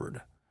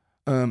forward?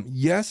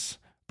 Yes,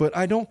 but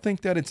I don't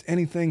think that it's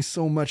anything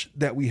so much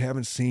that we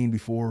haven't seen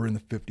before in the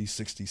 50s,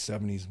 60s,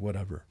 70s,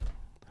 whatever.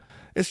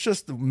 It's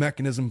just the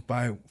mechanism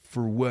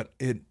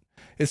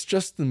it's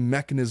just the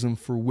mechanism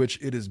for which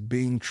it is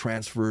being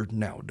transferred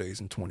nowadays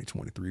in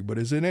 2023. But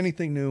is it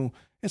anything new?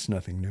 It's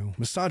nothing new.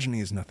 Misogyny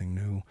is nothing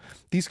new.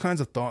 These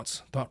kinds of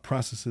thought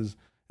processes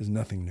is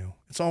nothing new.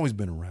 It's always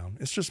been around.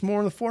 It's just more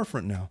in the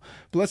forefront now.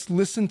 But let's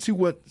listen to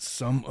what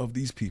some of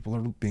these people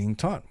are being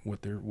taught,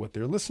 what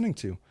they're listening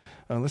to.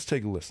 Let's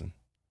take a listen.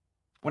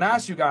 When I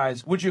asked you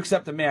guys, would you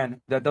accept a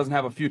man that doesn't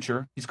have a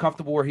future? He's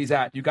comfortable where he's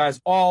at. You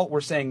guys all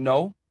were saying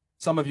no.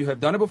 Some of you have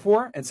done it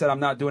before and said,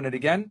 I'm not doing it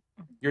again.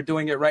 You're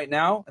doing it right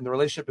now, and the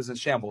relationship is in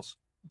shambles.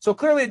 So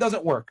clearly it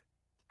doesn't work.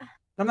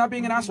 I'm not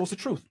being an asshole. It's the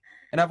truth.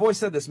 And I've always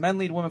said this. Men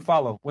lead, women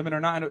follow. Women are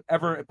not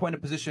ever put in a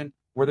position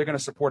where they're going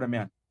to support a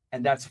man.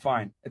 And that's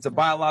fine. It's a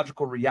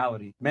biological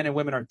reality. Men and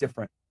women are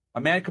different. A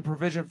man can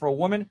provision for a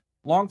woman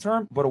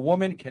long-term, but a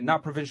woman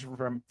cannot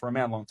provision for a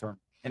man long-term.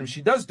 And if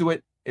she does do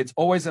it, it's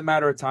always a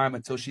matter of time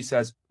until she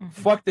says,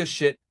 fuck this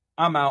shit.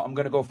 I'm out. I'm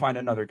going to go find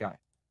another guy.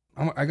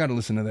 I got to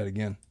listen to that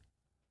again.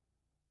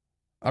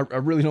 I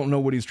really don't know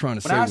what he's trying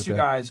to say. When I asked you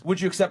guys,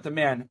 would you accept a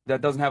man that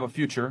doesn't have a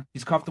future?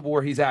 He's comfortable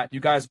where he's at. You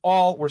guys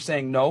all were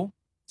saying no.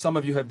 Some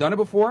of you have done it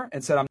before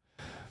and said,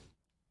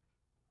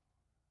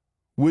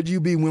 Would you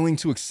be willing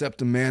to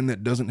accept a man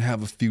that doesn't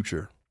have a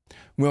future?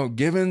 Well,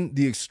 given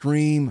the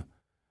extreme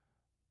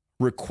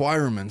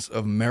requirements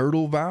of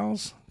marital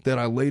vows that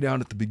I laid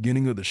out at the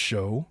beginning of the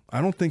show, I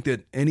don't think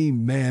that any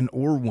man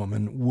or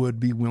woman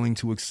would be willing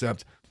to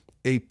accept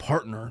a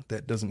partner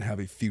that doesn't have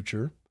a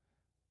future.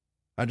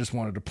 I just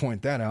wanted to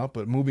point that out,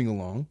 but moving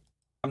along.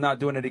 I'm not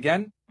doing it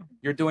again.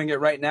 You're doing it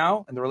right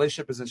now, and the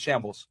relationship is in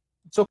shambles.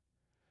 So,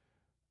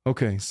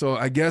 okay, so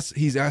I guess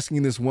he's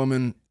asking this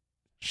woman,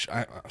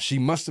 She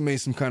must have made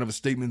some kind of a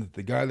statement that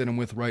the guy that I'm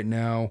with right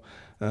now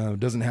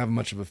doesn't have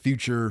much of a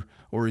future,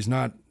 or he's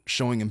not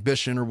showing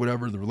ambition or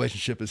whatever. The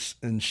relationship is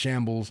in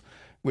shambles,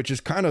 which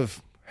is kind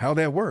of how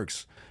that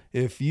works.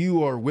 If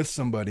you are with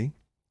somebody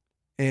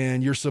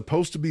and you're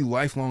supposed to be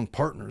lifelong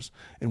partners,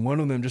 and one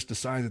of them just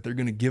decides that they're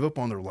going to give up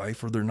on their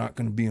life, or they're not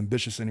going to be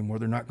ambitious anymore,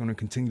 they're not going to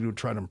continue to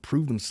try to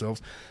improve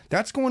themselves,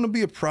 that's going to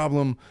be a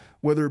problem,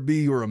 whether it be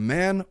you're a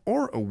man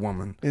or a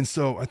woman. And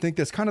so I think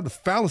that's kind of the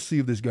fallacy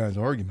of this guy's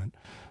argument.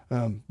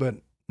 But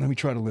let me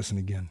try to listen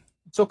again.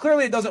 So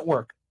clearly it doesn't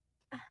work.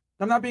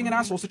 I'm not being an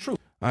asshole. It's the truth.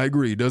 I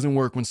agree. It doesn't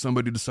work when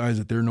somebody decides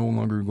that they're no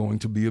longer going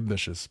to be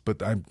ambitious,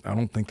 but I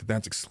don't think that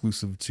that's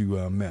exclusive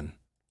to men.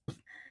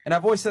 And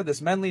I've always said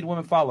this: men lead,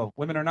 women follow.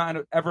 Women are not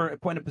ever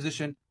put in a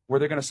position where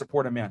they're going to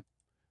support a man.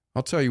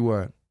 I'll tell you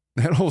what,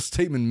 that whole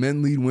statement,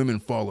 men lead, women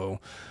follow,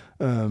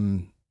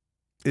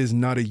 is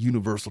not a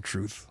universal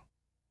truth.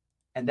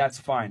 And that's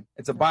fine.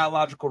 It's a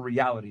biological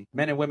reality.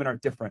 Men and women are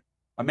different.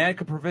 A man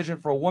can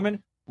provision for a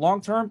woman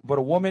long-term, but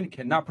a woman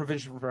cannot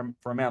provision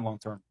for a man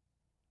long-term.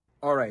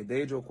 All right,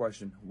 the age-old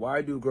question.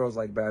 Why do girls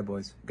like bad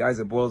boys? Guys,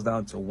 it boils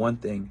down to one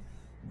thing.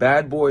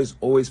 Bad boys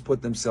always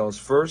put themselves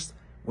first,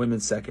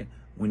 women second.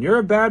 When you're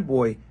a bad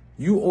boy,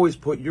 you always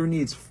put your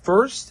needs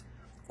first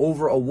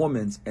over a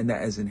woman's, and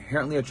that is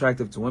inherently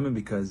attractive to women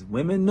because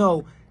women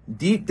know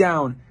deep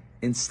down,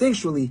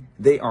 instinctually,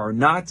 they are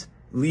not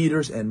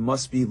leaders and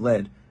must be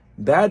led.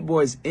 Bad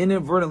boys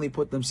inadvertently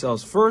put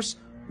themselves first,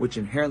 which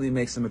inherently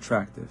makes them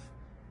attractive.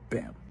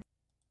 Bam.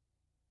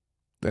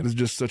 That is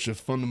just such a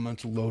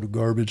fundamental load of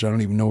garbage. I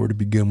don't even know where to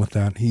begin with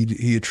that.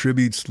 He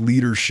attributes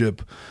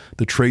leadership,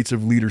 the traits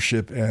of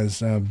leadership,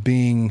 as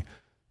being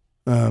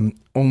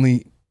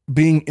only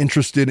being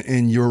interested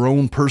in your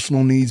own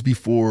personal needs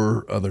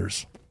before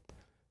others.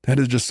 That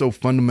is just so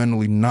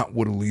fundamentally not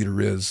what a leader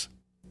is.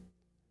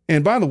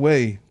 And by the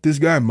way, this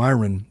guy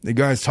Myron, the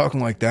guy's talking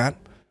like that.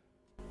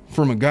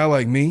 From a guy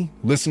like me,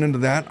 listening to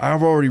that,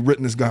 I've already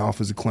written this guy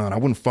off as a clown. I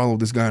wouldn't follow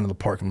this guy into the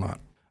parking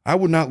lot. I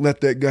would not let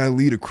that guy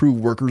lead a crew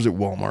of workers at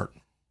Walmart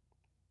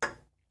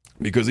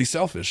because he's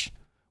selfish.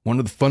 One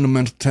of the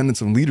fundamental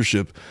tenets of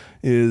leadership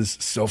is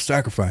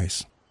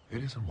self-sacrifice.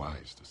 It isn't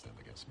wise to stand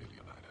against me,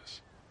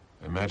 Leonidas.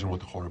 Imagine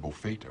what horrible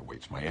fate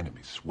awaits my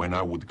enemies when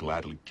I would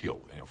gladly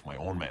kill any of my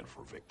own men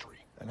for victory.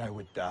 And I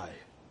would die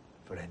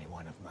for any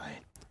one of mine.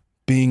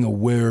 Being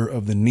aware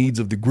of the needs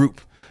of the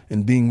group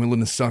and being willing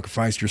to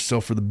sacrifice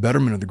yourself for the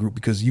betterment of the group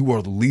because you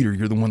are the leader.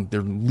 You're the one that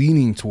they're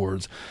leaning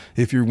towards.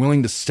 If you're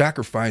willing to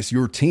sacrifice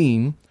your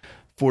team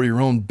for your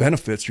own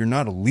benefits, you're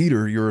not a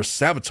leader. You're a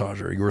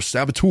sabotager. You're a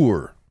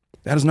saboteur.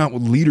 That is not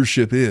what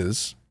leadership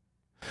is.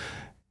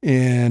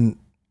 And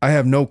I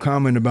have no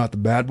comment about the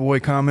bad boy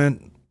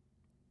comment.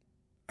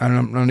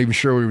 I'm not even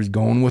sure where he was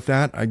going with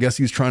that. I guess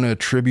he's trying to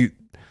attribute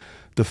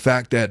the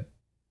fact that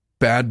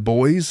bad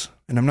boys,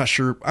 and I'm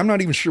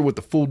not even sure what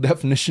the full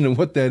definition of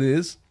what that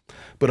is.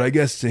 But I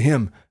guess to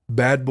him,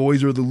 bad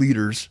boys are the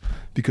leaders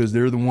because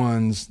they're the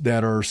ones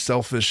that are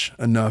selfish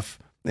enough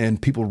and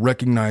people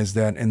recognize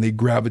that and they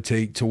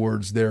gravitate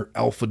towards their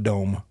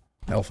alphaness.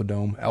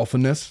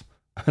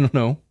 I don't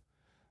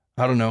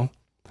know.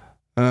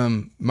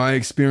 My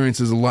experience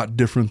is a lot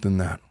different than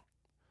that.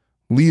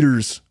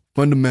 Leaders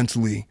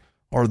fundamentally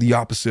are the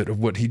opposite of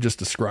what he just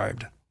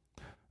described.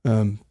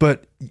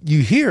 But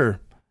you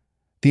hear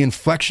the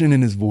inflection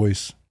in his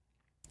voice.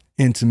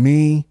 And to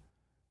me,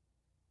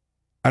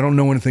 I don't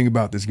know anything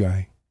about this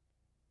guy,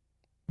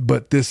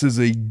 but this is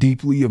a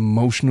deeply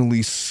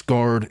emotionally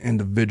scarred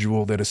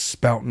individual that is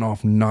spouting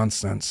off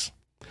nonsense.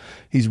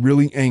 He's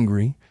really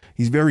angry.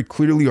 He's very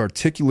clearly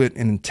articulate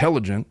and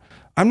intelligent.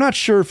 I'm not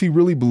sure if he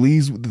really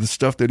believes the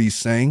stuff that he's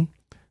saying.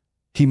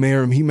 He may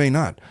or he may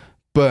not.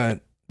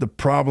 But the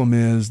problem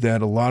is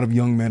that a lot of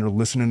young men are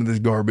listening to this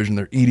garbage and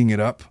they're eating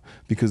it up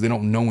because they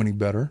don't know any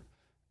better.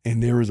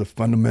 And there is a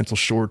fundamental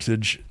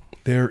shortage.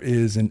 There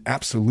is an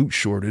absolute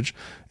shortage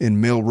in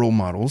male role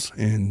models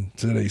in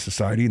today's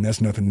society, and that's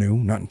nothing new,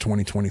 not in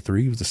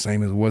 2023. It was the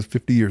same as it was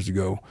 50 years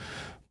ago.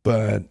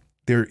 But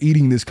they're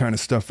eating this kind of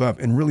stuff up,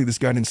 and really this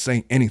guy didn't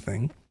say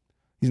anything.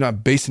 He's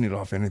not basing it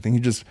off anything.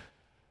 He's just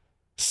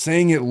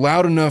saying it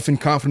loud enough and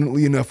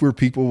confidently enough where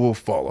people will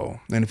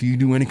follow. And if you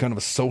do any kind of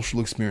a social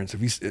experience,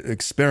 if you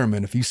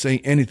experiment, if you say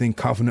anything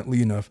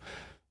confidently enough,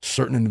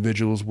 certain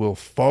individuals will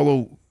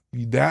follow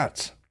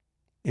that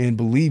and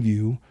believe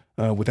you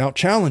without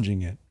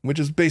challenging it, which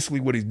is basically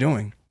what he's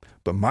doing.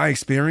 But my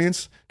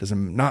experience does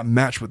not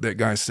match what that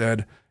guy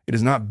said. It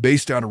is not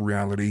based out of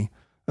reality.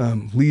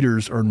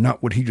 Leaders are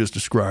not what he just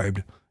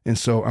described. And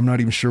so I'm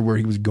not even sure where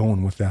he was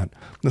going with that.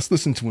 Let's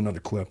listen to another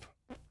clip.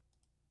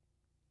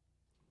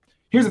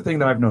 Here's the thing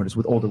that I've noticed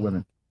with older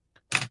women.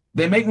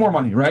 They make more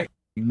money, right?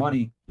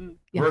 Money.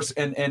 Yeah. Versus,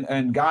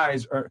 and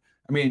guys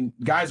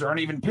aren't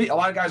even, a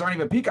lot of guys aren't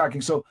even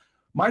peacocking. So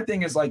my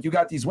thing is like, you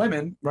got these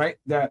women, right,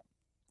 that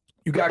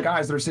you got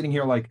guys that are sitting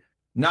here like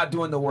not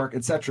doing the work,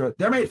 etc.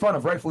 They're made fun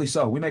of, rightfully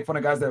so. We make fun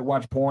of guys that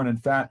watch porn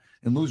and fat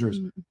and losers,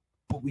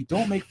 but we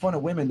don't make fun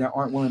of women that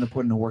aren't willing to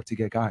put in the work to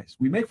get guys.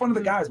 We make fun of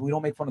the guys, but we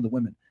don't make fun of the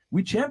women.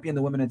 We champion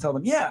the women and tell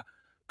them, yeah,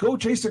 Go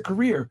chase a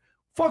career.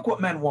 Fuck what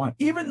men want.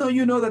 Even though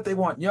you know that they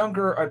want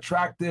younger,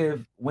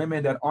 attractive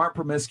women that aren't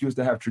promiscuous,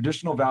 that have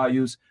traditional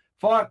values.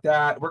 Fuck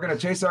that. We're going to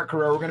chase our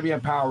career. We're going to be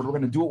empowered. We're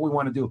going to do what we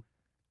want to do.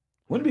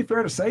 Wouldn't it be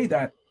fair to say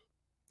that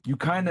you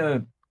kind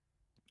of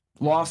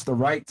lost the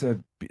right to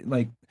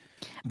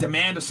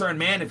demand a certain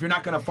man if you're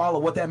not going to follow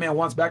what that man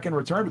wants back in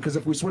return? Because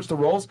if we switch the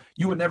roles,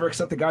 you would never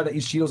accept the guy that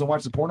eats Cheetos and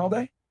watches porn all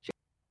day?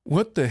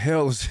 What the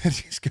hell is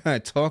this guy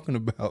talking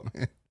about,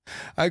 man?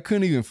 I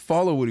couldn't even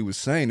follow what he was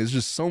saying. It's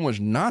just so much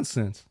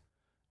nonsense.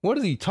 What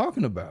is he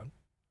talking about?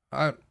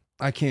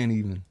 I can't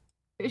even.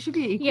 It should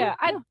be equal. Yeah,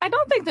 I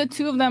don't think the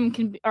two of them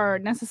are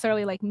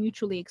necessarily like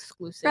mutually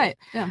exclusive. Right.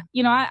 Yeah.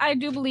 I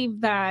do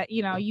believe that,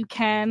 you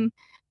can,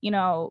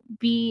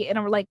 be in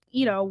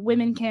a,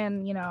 women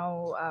can,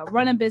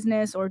 run a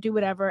business or do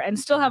whatever and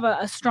still have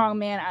a strong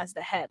man as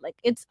the head. Like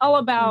it's all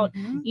about,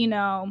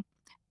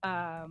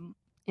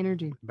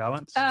 energy.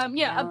 Balance?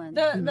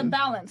 The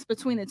balance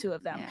between the two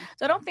of them. Yeah.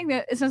 So I don't think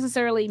that it's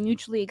necessarily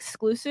mutually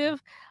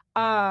exclusive.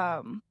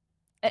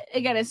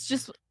 Again, it's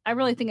just, I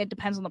really think it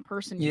depends on the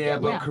person.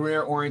 But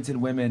career-oriented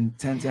women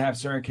tend to have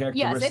certain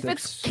characteristics. Yes, if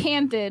it's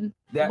candid,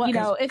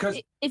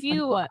 if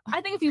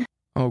you.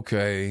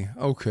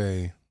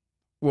 Okay.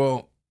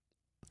 Well,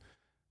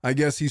 I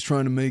guess he's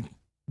trying to make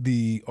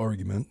the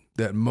argument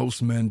that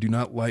most men do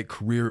not like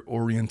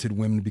career-oriented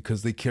women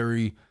because they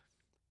carry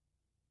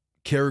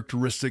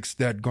characteristics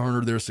that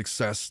garner their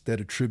success that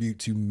attribute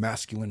to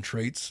masculine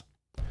traits,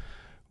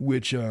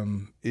 which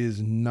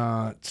is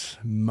not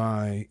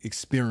my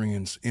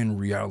experience in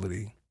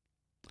reality.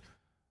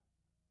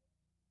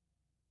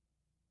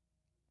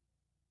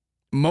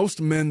 Most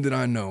men that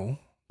I know,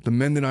 the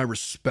men that I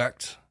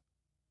respect,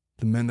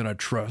 the men that I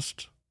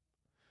trust,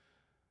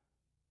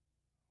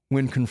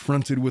 when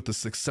confronted with a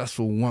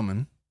successful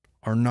woman,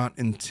 are not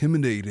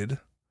intimidated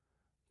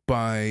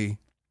by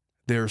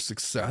their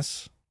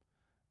success.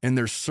 And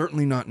they're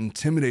certainly not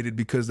intimidated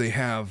because they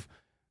have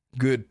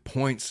good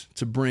points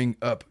to bring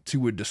up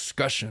to a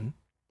discussion.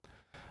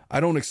 I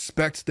don't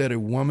expect that a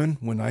woman,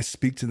 when I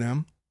speak to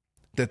them,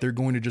 that they're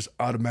going to just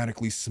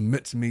automatically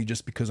submit to me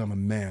just because I'm a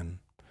man.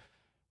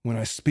 When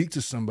I speak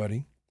to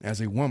somebody as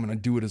a woman, I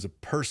do it as a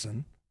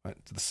person, right?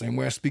 The same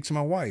way I speak to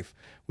my wife,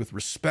 with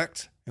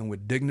respect and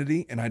with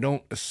dignity. And I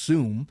don't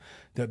assume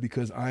that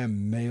because I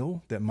am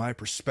male, that my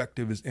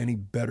perspective is any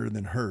better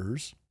than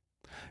hers.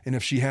 And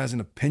if she has an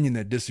opinion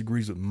that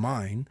disagrees with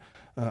mine,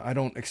 I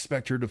don't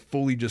expect her to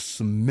fully just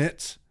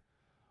submit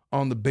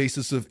on the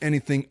basis of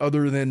anything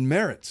other than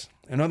merit.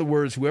 In other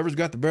words, whoever's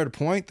got the better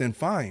point, then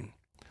fine.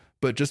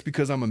 But just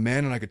because I'm a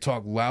man and I could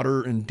talk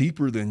louder and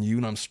deeper than you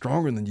and I'm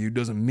stronger than you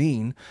doesn't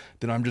mean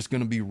that I'm just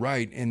going to be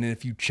right. And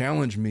if you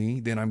challenge me,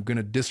 then I'm going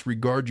to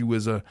disregard you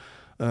as a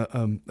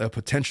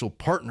potential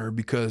partner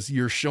because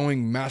you're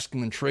showing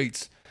masculine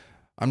traits.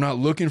 I'm not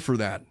looking for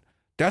that.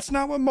 That's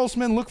not what most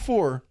men look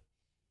for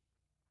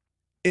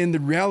in the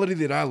reality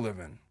that I live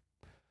in.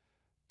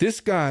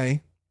 This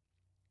guy,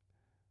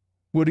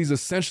 what he's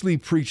essentially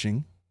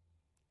preaching,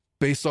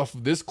 based off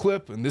of this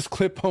clip and this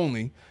clip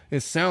only,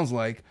 it sounds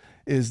like,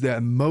 is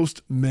that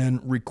most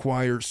men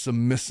require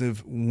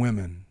submissive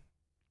women.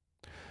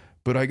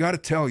 But I got to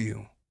tell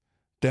you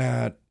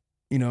that,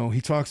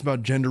 he talks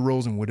about gender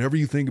roles and whatever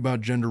you think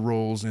about gender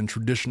roles and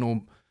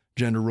traditional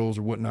gender roles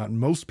or whatnot.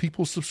 Most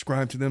people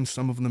subscribe to them.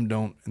 Some of them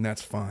don't, and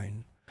that's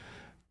fine.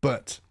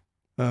 But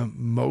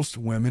most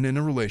women in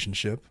a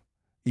relationship,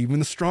 even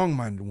the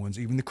strong-minded ones,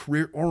 even the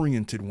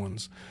career-oriented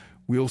ones,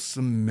 will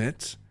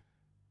submit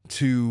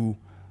to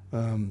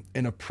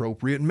an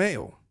appropriate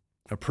male.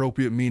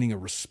 Appropriate meaning a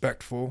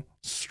respectful,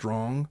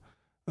 strong,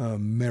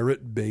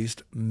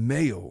 merit-based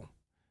male.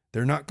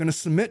 They're not going to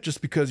submit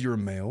just because you're a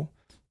male,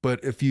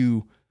 but if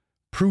you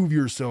prove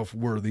yourself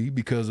worthy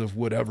because of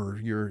whatever,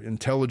 you're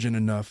intelligent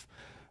enough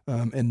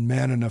and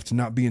man enough to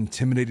not be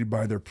intimidated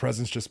by their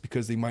presence just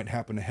because they might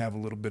happen to have a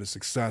little bit of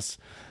success,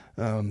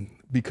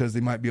 because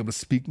they might be able to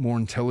speak more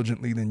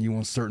intelligently than you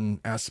on certain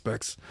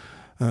aspects.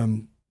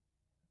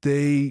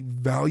 They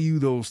value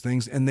those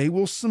things and they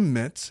will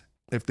submit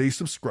if they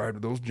subscribe to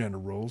those gender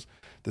roles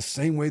the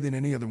same way that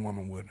any other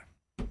woman would.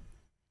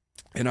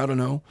 And I don't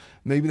know,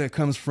 maybe that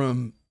comes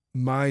from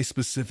my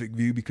specific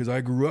view because I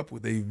grew up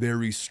with a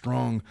very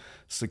strong,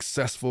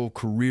 successful,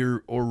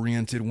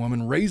 career-oriented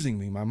woman raising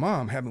me. My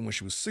mom had me when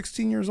she was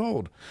 16 years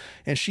old,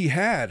 and she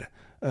had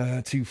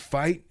to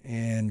fight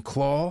and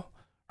claw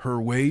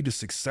her way to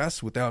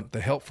success without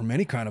the help from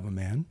any kind of a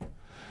man.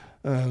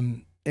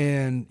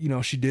 And,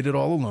 she did it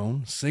all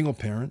alone, single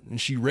parent, and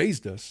she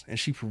raised us and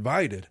she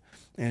provided.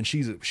 And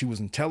she was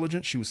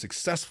intelligent, she was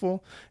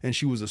successful, and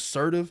she was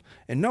assertive.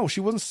 And no,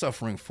 she wasn't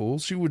suffering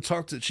fools. She would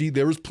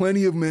there was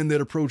plenty of men that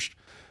approached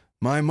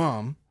my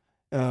mom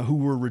who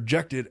were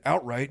rejected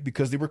outright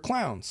because they were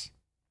clowns.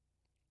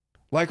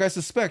 Like I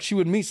suspect she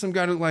would meet some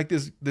guy like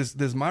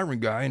this Myron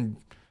guy and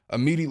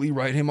immediately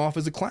write him off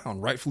as a clown,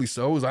 rightfully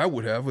so, as I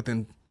would have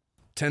within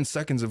 10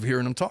 seconds of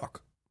hearing him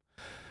talk.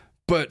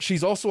 But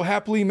she's also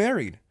happily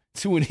married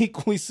to an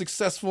equally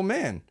successful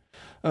man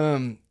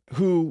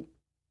who,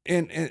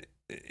 and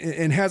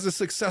and has a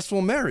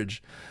successful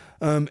marriage,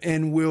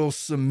 and will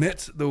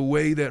submit the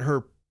way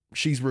that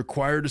she's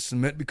required to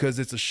submit because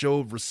it's a show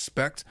of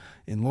respect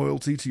and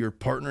loyalty to your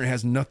partner. It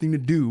has nothing to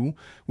do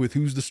with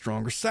who's the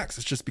stronger sex.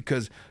 It's just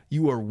because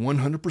you are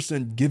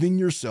 100% giving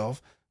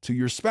yourself to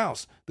your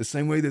spouse the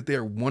same way that they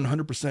are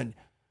 100%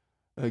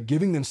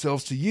 giving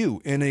themselves to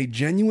you. And a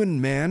genuine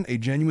man, a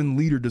genuine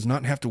leader does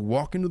not have to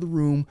walk into the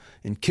room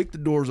and kick the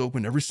doors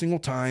open every single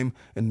time,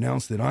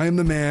 announce that I am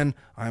the man,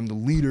 I am the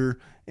leader,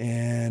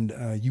 and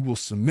you will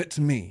submit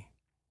to me.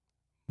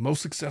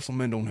 Most successful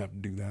men don't have to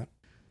do that.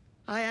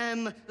 I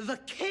am the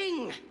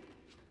king.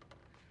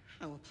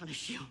 I will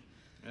punish you.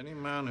 Any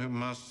man who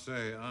must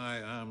say, I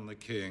am the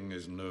king,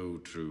 is no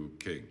true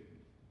king.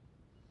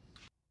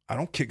 I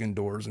don't kick in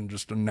doors and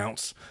just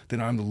announce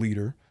that I'm the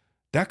leader.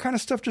 That kind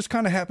of stuff just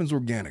kind of happens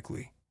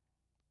organically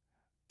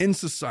in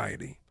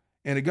society.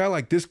 And a guy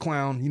like this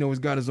clown, he's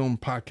got his own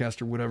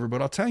podcast or whatever,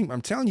 but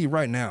I'm telling you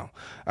right now,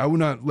 I would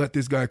not let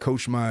this guy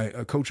coach a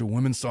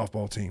women's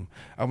softball team.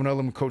 I would not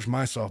let him coach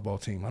my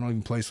softball team. I don't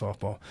even play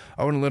softball.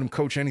 I wouldn't let him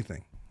coach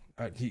anything.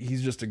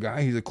 He's just a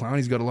guy. He's a clown.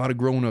 He's got a lot of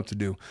growing up to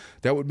do.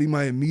 That would be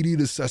my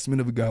immediate assessment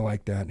of a guy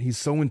like that. He's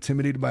so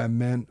intimidated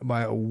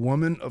by a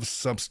woman of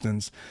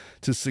substance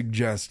to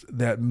suggest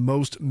that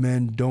most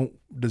men don't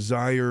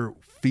desire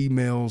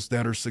females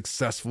that are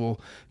successful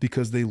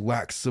because they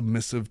lack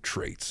submissive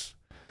traits.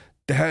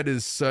 That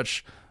is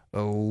such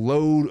a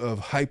load of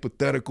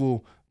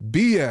hypothetical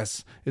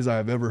BS as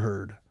I've ever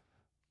heard.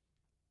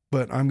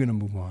 But I'm going to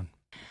move on.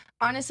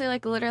 Honestly,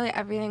 like literally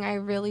everything, I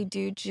really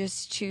do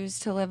just choose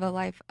to live a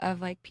life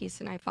of like peace,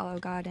 and I follow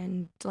God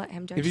and let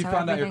him judge. If you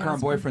found out your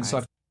current boyfriend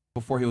sucked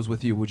before he was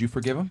with you, would you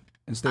forgive him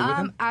and stay with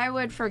him? I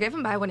would forgive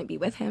him, but I wouldn't be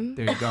with him.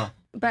 There you go.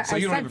 But so I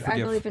you don't said even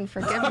forgive. I believe in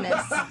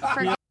forgiveness.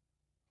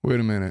 Wait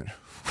a minute.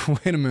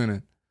 Wait a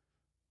minute.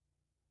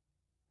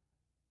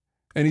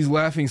 And he's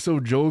laughing so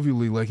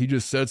jovially like he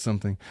just said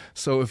something.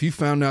 So if you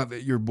found out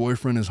that your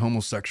boyfriend is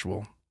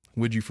homosexual,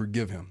 would you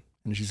forgive him?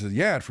 And she says,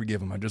 yeah, I'd forgive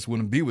him. I just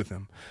wouldn't be with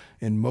him.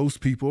 And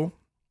most people,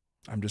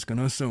 I'm just going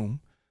to assume,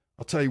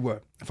 I'll tell you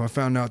what, if I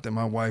found out that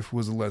my wife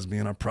was a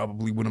lesbian, I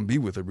probably wouldn't be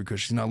with her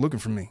because she's not looking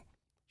for me.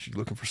 She's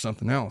looking for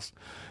something else.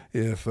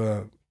 If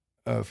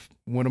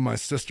one of my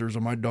sisters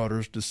or my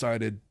daughters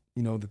decided,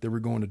 that they were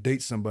going to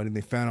date somebody and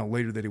they found out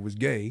later that it was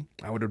gay,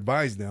 I would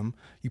advise them,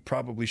 you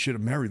probably should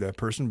have married that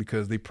person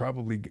because they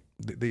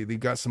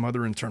got some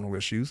other internal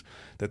issues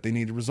that they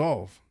need to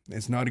resolve.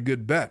 It's not a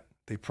good bet.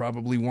 They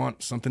probably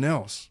want something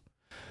else.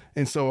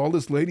 And so all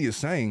this lady is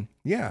saying,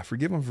 yeah,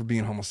 forgive him for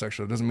being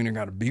homosexual. It doesn't mean I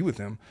got to be with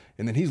him.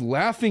 And then he's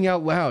laughing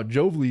out loud,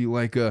 jovially,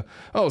 like,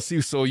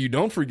 so you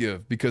don't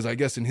forgive. Because I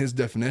guess in his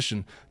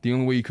definition, the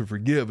only way you can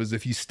forgive is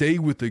if you stay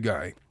with the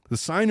guy. The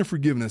sign of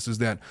forgiveness is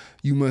that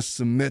you must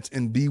submit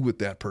and be with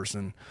that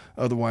person.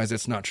 Otherwise,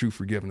 that's not true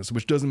forgiveness,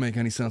 which doesn't make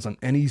any sense on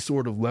any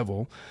sort of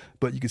level.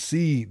 But you can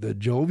see the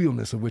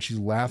jovialness of which he's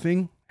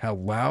laughing, how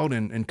loud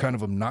and kind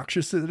of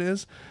obnoxious it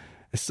is,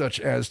 such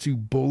as to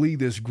bully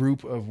this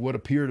group of what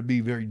appear to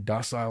be very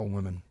docile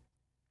women.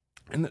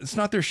 And it's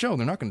not their show.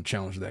 They're not going to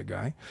challenge that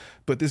guy.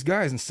 But this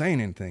guy isn't saying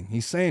anything.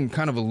 He's saying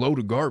kind of a load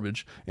of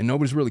garbage, and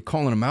nobody's really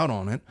calling him out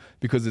on it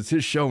because it's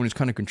his show and he's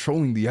kind of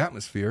controlling the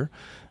atmosphere.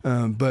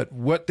 But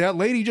what that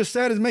lady just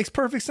said makes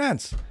perfect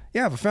sense.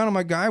 Yeah, if I found out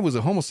my guy was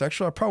a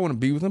homosexual, I probably wouldn't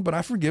be with him, but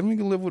I forgive him. He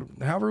can live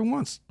with however he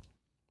wants,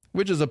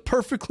 which is a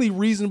perfectly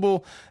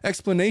reasonable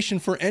explanation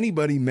for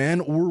anybody,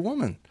 man or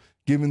woman,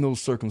 given those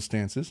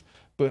circumstances.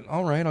 But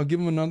all right, I'll give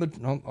him another.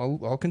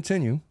 I'll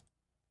continue.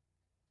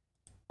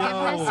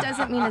 Forgiveness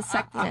doesn't mean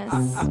acceptance.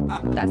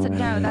 That's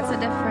a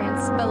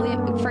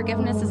difference.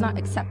 Forgiveness is not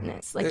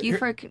acceptance. Like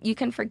you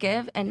can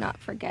forgive and not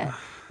forget.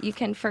 You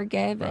can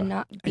forgive and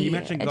not be. And you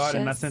mentioned God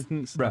in that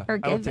sentence. I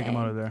would take him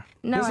out of there.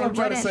 No, this is what I'm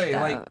trying to say.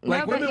 Like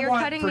but women you're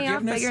want cutting me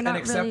off, but forgiveness you're and not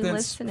really acceptance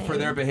listening. for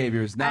their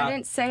behaviors. Not I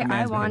didn't say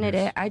I wanted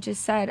it. I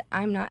just said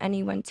I'm not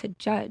anyone to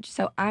judge.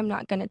 So I'm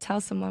not going to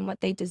tell someone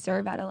what they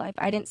deserve out of life.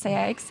 I didn't say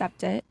I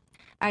accept it.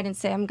 I didn't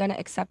say I'm going to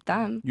accept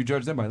them. You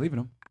judge them by leaving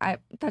them.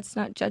 That's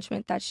not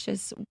judgment. That's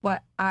just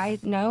what I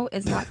know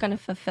is not going to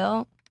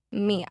fulfill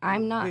me.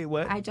 I'm not. Wait,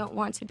 what? I don't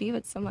want to be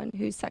with someone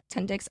who sucked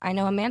 10 dicks. I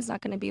know a man's not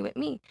going to be with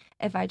me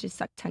if I just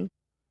suck 10.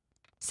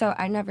 So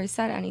I never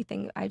said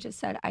anything. I just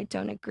said I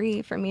don't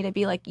agree for me to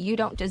be like, you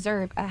don't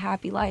deserve a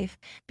happy life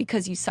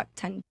because you suck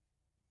 10.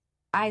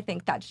 I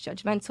think that's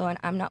judgmental, and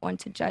I'm not one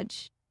to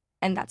judge.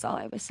 And that's all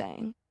I was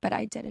saying. But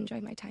I did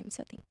enjoy my time,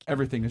 so thank you.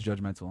 Everything is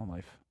judgmental in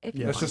life.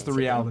 That's just the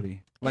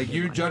reality. Like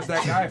you judge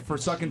that guy for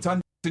sucking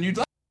tons, and you.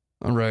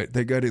 All right,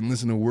 that guy didn't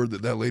listen to a word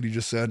that lady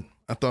just said.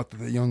 I thought that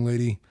the young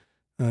lady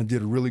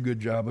did a really good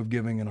job of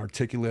giving an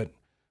articulate,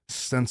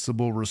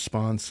 sensible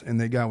response, and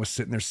that guy was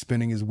sitting there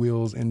spinning his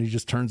wheels, and he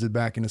just turns it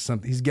back into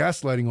something. He's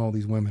gaslighting all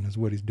these women is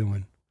what he's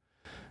doing.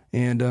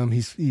 And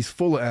he's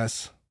full of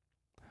S.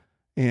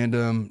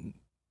 And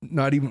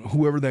not even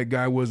whoever that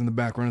guy was in the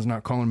background is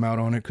not calling him out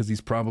on it because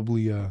he's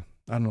probably, I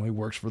don't know, he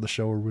works for the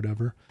show or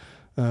whatever.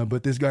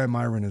 But this guy,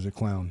 Myron, is a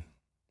clown.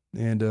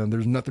 And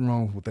there's nothing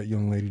wrong with what that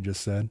young lady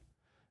just said.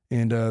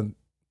 And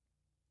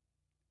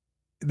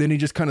then he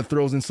just kind of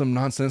throws in some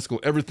nonsensical,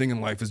 everything in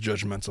life is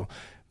judgmental.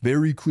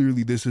 Very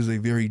clearly, this is a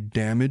very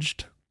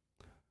damaged,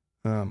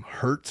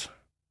 hurt,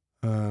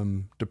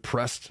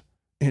 depressed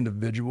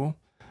individual.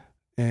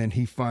 And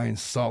he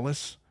finds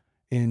solace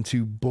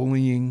into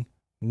bullying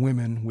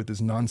women with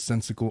his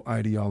nonsensical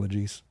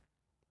ideologies.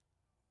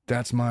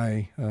 That's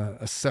my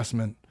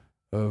assessment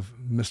of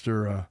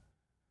Mr.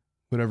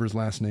 Whatever his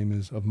last name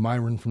is, of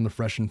Myron from the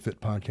Fresh and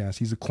Fit podcast.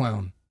 He's a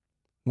clown,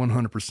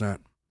 100%.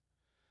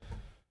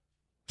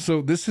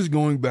 So this is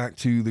going back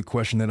to the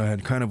question that I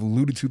had kind of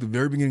alluded to at the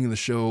very beginning of the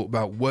show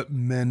about what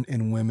men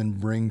and women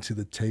bring to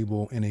the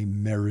table in a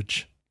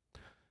marriage.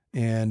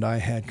 And I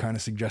had kind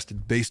of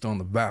suggested, based on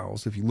the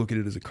vows, if you look at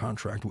it as a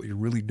contract, what you're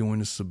really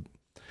doing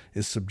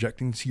is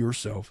subjecting to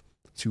yourself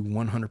to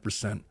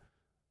 100%.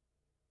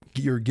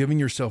 You're giving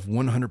yourself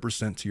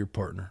 100% to your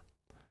partner.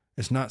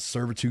 It's not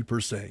servitude per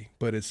se,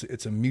 but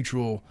it's a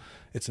mutual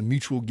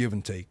give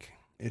and take.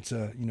 It's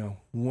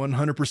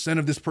 100%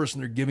 of this person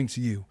they're giving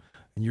to you,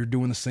 and you're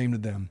doing the same to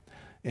them.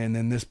 And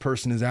then this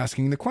person is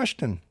asking the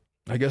question.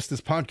 I guess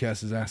this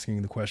podcast is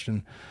asking the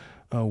question,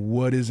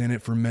 what is in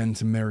it for men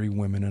to marry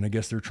women? And I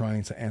guess they're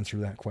trying to answer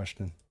that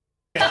question.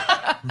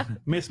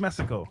 Miss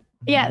Mexico.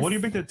 Yes. What do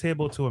you bring to the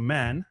table to a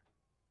man,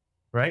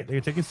 right, that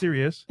you're taking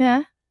serious?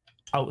 Yeah.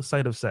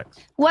 Outside of sex.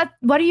 What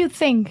do you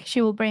think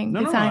she will bring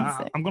besides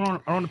sex? I'm going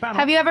on the panel.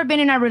 Have you ever been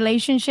in a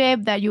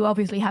relationship that you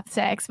obviously have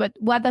sex, but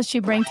what does she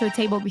bring to the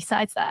table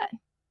besides that?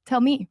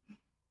 Tell me.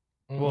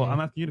 Well, I'm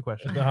asking you the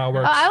question. How it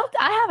works.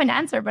 I have an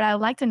answer, but I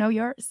would like to know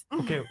yours.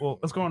 Okay, well,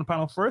 let's go on the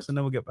panel first, and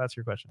then we'll get back to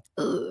your question.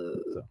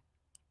 So.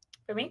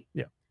 For me?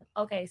 Yeah.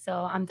 Okay, so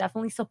I'm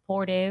definitely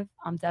supportive.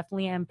 I'm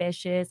definitely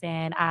ambitious,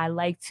 and I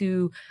like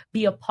to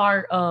be a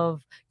part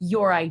of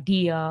your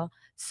idea.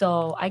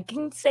 So I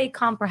can say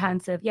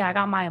comprehensive. Yeah, I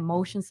got my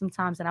emotions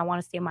sometimes, and I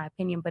want to say my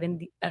opinion. But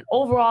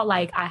overall,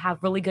 like, I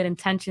have really good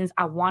intentions.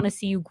 I want to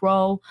see you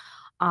grow,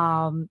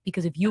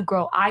 because if you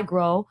grow, I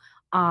grow.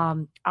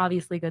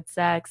 Obviously, good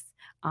sex,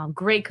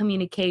 great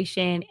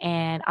communication,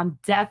 and I'm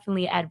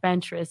definitely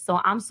adventurous. So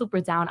I'm super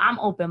down. I'm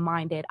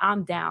open-minded.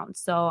 I'm down.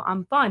 So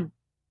I'm fun.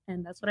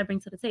 And that's what I bring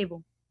to the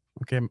table.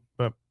 Okay,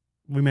 but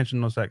we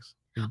mentioned no sex.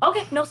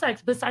 Okay, no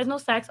sex. Besides no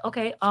sex,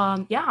 okay.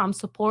 Yeah, I'm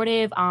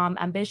supportive. I'm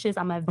ambitious.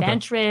 I'm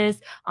adventurous.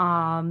 Okay.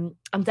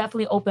 I'm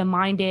definitely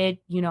open-minded,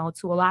 to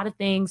a lot of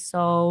things.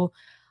 So,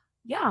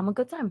 yeah, I'm a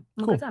good time.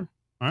 I'm cool. A good time.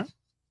 All right.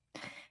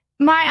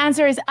 My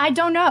answer is I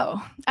don't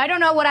know. I don't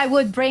know what I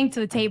would bring to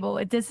the table.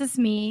 If this is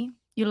me,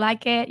 you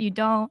like it, you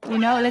don't,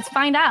 let's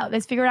find out.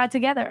 Let's figure it out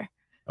together.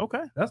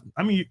 Okay.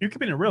 You're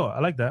keeping it real. I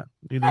like that.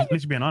 At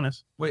least you're being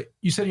honest. Wait,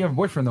 you said you have a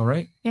boyfriend though,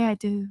 right? Yeah, I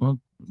do. Well,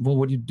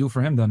 what do you do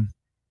for him then?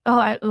 Oh,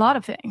 a lot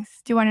of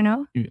things. Do you want to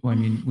know?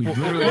 We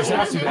literally just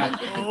asked you that.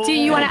 Do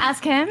you want to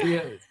ask him?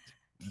 Yeah.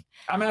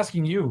 I'm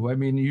asking you.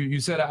 You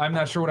said, I'm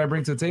not sure what I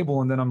bring to the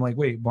table. And then I'm like,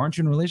 wait, aren't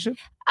you in a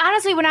relationship?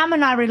 Honestly, when I'm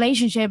in a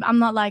relationship, I'm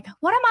not like,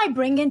 what am I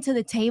bringing to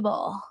the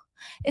table?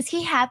 Is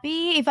he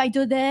happy if I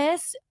do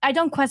this? I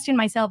don't question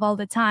myself all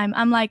the time.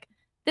 I'm like,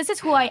 this is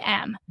who I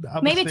am.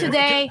 Maybe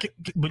today.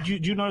 But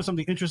you notice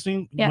something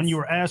interesting? Yes. When you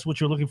were asked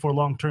what you're looking for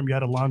long term, you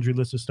had a laundry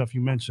list of stuff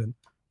you mentioned.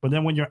 But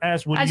then when you're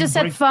asked, I just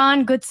said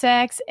fun, good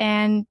sex,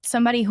 and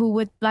somebody who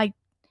would like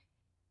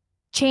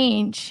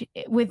change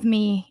with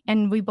me,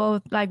 and we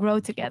both like grow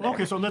together.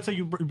 Okay, so let's say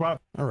you brought.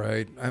 All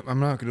right,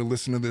 I'm not going to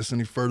listen to this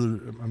any further.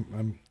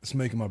 It's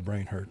making my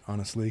brain hurt,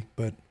 honestly.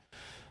 But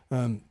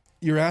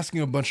you're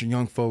asking a bunch of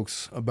young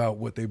folks about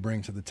what they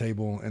bring to the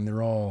table, and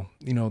they're all,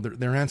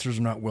 their answers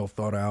are not well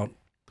thought out,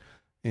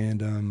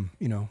 and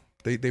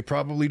They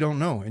probably don't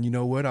know. And you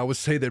know what? I would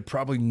say that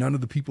probably none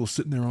of the people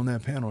sitting there on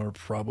that panel are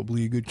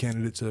probably a good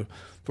candidate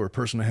for a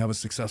person to have a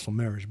successful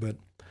marriage. But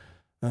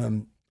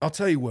I'll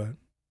tell you what,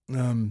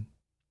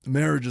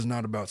 marriage is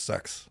not about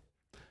sex.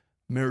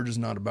 Marriage is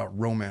not about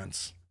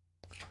romance.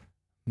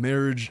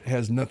 Marriage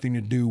has nothing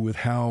to do with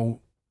how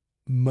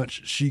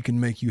much she can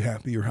make you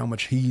happy or how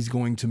much he's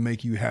going to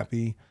make you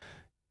happy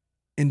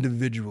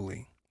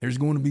individually. There's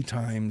going to be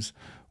times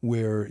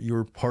where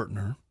your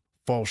partner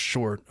falls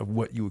short of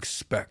what you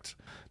expect.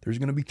 There's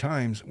going to be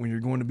times when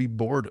you're going to be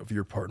bored of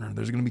your partner.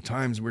 There's going to be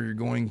times where you're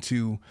going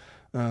to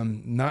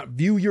not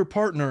view your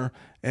partner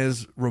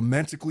as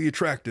romantically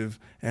attractive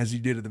as you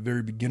did at the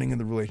very beginning of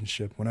the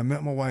relationship. When I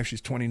met my wife,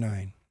 she's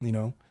 29,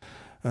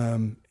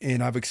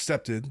 and I've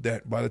accepted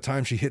that by the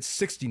time she hits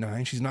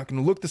 69, she's not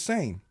going to look the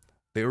same.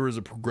 There is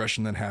a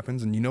progression that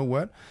happens, and you know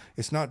what?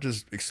 It's not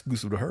just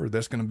exclusive to her.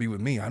 That's going to be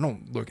with me. I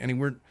don't look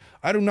anywhere.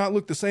 I do not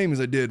look the same as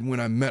I did when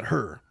I met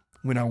her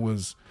when I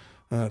was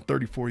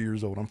 34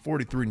 years old. I'm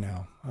 43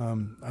 now.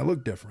 I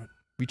look different.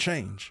 We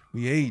change,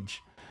 we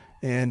age,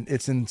 and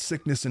it's in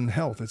sickness and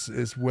health.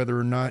 It's whether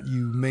or not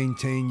you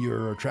maintain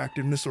your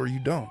attractiveness or you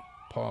don't.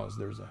 Pause,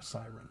 there's a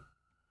siren.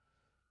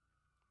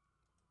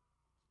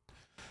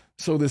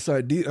 So this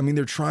idea,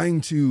 they're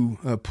trying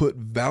to put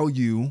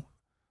value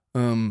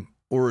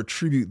or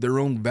attribute their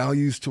own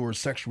values towards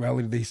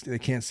sexuality. They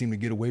can't seem to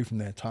get away from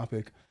that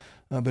topic.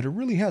 But it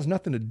really has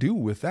nothing to do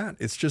with that.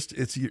 It's just,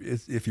 it's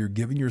if you're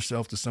giving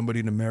yourself to somebody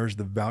in a marriage,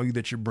 the value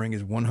that you bring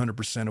is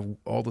 100% of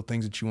all the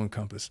things that you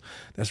encompass.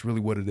 That's really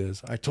what it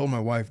is. I told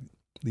my wife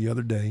the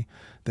other day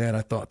that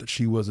I thought that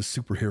she was a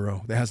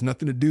superhero. That has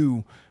nothing to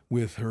do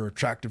with her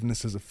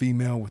attractiveness as a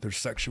female, with her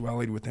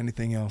sexuality, with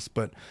anything else.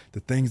 But the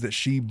things that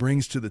she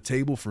brings to the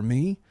table for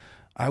me,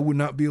 I would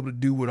not be able to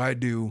do what I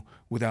do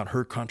without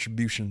her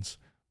contributions.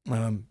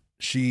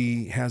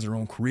 She has her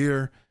own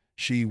career.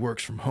 She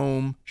works from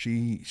home.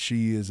 She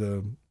is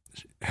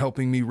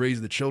helping me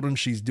raise the children.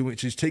 She's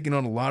taking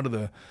on a lot of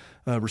the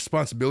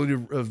responsibility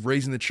of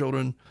raising the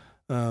children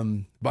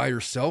by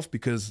herself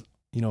because,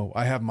 you know,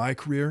 I have my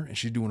career and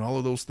she's doing all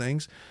of those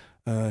things.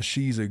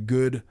 She's a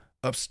good,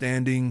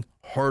 upstanding,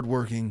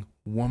 hardworking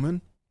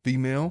woman,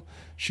 female.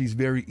 She's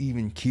very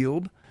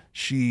even-keeled.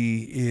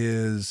 She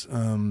is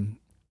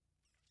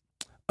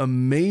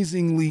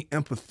amazingly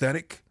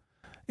empathetic.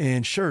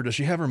 And sure, does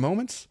she have her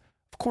moments?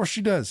 Of course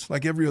she does,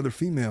 like every other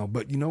female.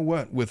 But you know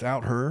what?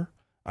 Without her,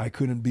 I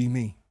couldn't be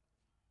me.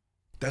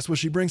 That's what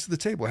she brings to the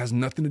table. It has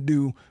nothing to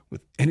do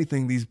with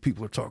anything these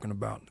people are talking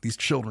about, these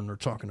children are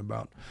talking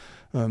about.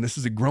 This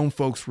is a grown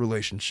folks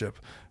relationship.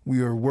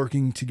 We are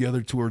working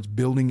together towards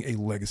building a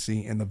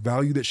legacy, and the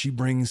value that she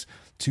brings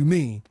to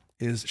me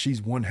is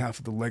she's one half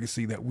of the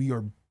legacy that we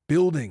are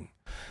building.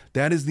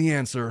 That is the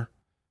answer,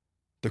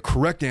 the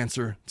correct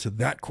answer to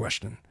that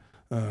question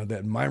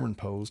that Myron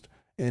posed,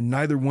 and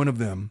neither one of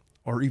them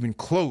are even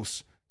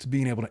close to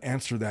being able to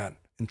answer that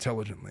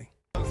intelligently.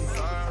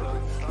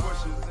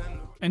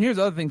 And here's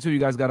the other thing, too, you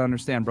guys got to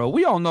understand, bro.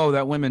 We all know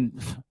that women...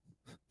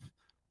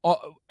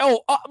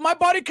 my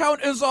body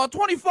count is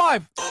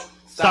 25.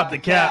 Stop the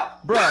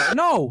cap. Bro,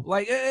 no.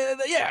 Like,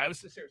 yeah,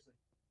 seriously.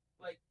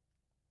 Like,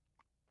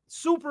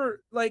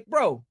 super, like,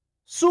 bro,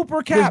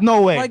 super cap. There's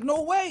no way. Like,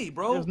 no way,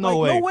 bro. There's no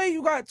way. No way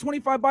you got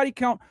 25 body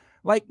count.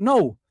 Like,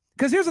 no.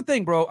 Because here's the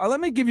thing, bro. Let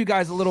me give you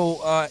guys a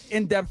little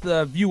in-depth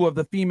view of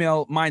the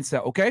female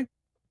mindset, okay?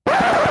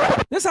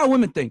 This is how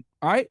women think,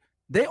 all right?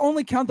 They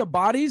only count the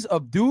bodies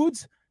of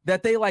dudes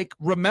that they, like,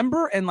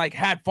 remember and, like,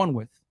 had fun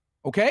with,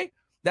 okay?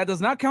 That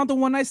does not count the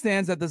one-night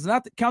stands. That does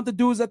not count the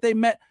dudes that they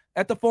met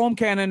at the foam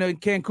cannon in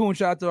Cancun.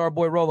 Shout out to our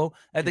boy Rolo.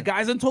 And the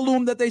guys in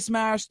Tulum that they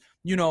smashed,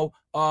 you know,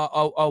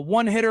 a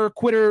one-hitter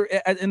quitter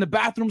in the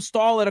bathroom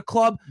stall at a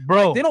club.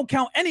 Bro. Like, they don't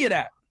count any of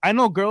that. I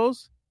know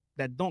girls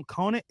that don't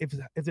count it if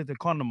it's a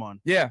condom on.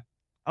 Yeah.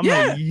 I'm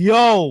like,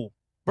 yo.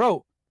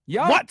 Bro,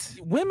 y'all, what?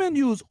 Women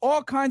use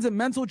all kinds of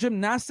mental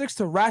gymnastics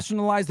to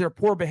rationalize their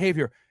poor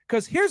behavior.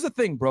 Because here's the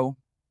thing, bro.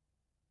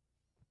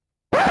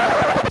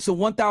 So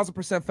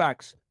 1,000%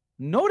 facts.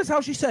 Notice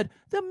how she said,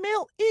 the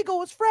male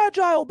ego is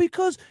fragile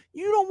because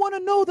you don't want to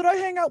know that I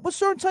hang out with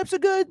certain types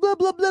of guys, blah,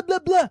 blah, blah, blah,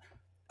 blah.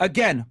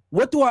 Again,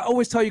 what do I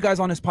always tell you guys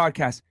on this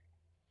podcast?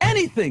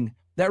 Anything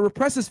that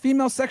represses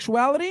female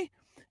sexuality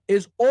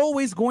is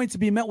always going to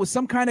be met with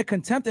some kind of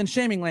contempt and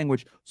shaming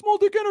language. Small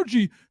dick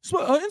energy,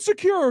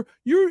 insecure,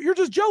 you're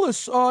just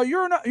jealous,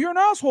 you're an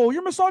asshole,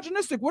 you're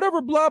misogynistic,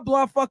 whatever, blah,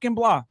 blah, fucking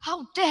blah.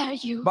 How dare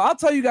you? But I'll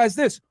tell you guys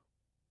this.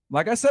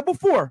 Like I said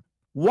before,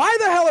 why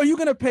the hell are you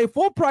going to pay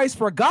full price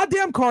for a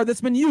goddamn car that's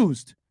been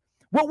used?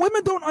 What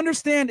women don't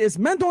understand is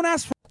men don't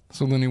ask for...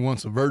 So then he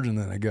wants a virgin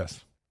then, I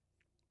guess.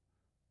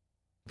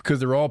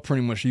 Because they're all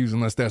pretty much used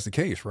unless that's the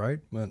case, right?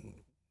 But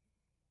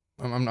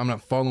I'm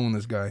not following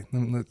this guy.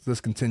 Let's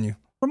continue.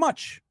 For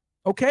much,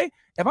 okay?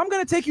 If I'm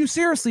going to take you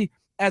seriously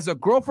as a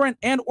girlfriend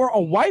and or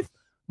a wife,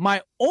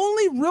 my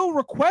only real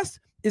request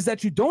is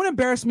that you don't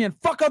embarrass me and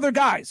fuck other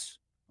guys,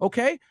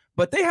 okay?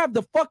 But they have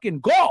the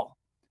fucking gall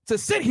to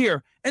sit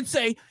here and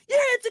say, yeah,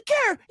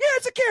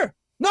 insecure.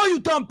 No, you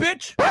dumb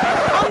bitch.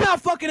 I'm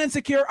not fucking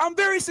insecure. I'm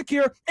very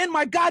secure in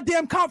my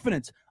goddamn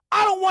confidence.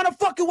 I don't want to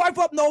fucking wife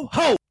up no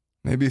hoe.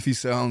 Maybe if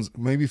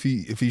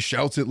he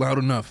shouts it loud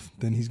enough,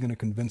 then he's going to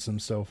convince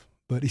himself.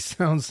 But he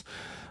sounds,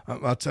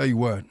 I'll tell you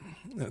what,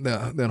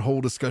 that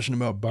whole discussion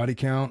about body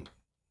count,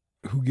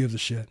 who gives a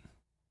shit?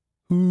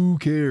 Who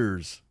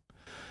cares?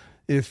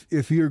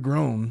 If you're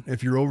grown,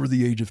 if you're over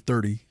the age of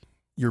 30,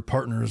 your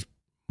partner is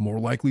more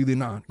likely than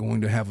not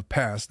going to have a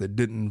past that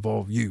didn't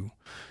involve you.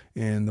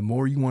 And the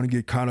more you want to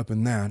get caught up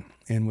in that,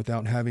 and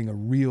without having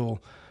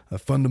a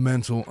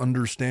fundamental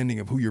understanding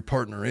of who your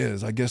partner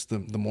is, I guess the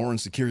more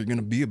insecure you're going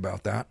to be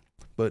about that.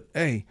 But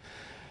hey,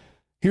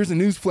 here's a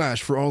news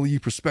flash for all of you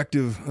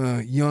prospective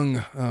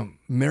young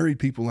married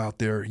people out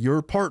there.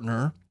 Your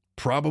partner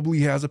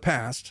probably has a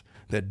past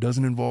that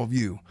doesn't involve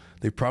you.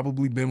 They've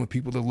probably been with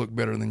people that look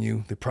better than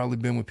you. They've probably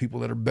been with people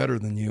that are better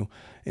than you.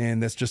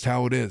 And that's just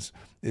how it is.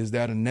 Is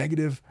that a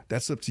negative?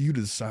 That's up to you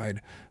to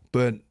decide.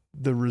 But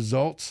the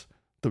results,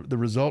 the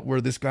result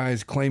where this guy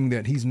is claiming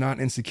that he's not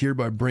insecure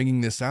by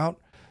bringing this out,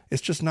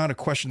 it's just not a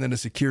question that a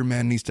secure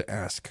man needs to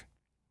ask.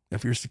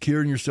 If you're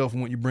secure in yourself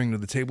and what you bring to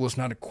the table, it's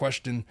not a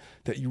question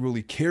that you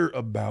really care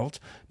about,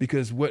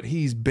 because what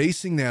he's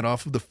basing that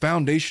off of, the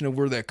foundation of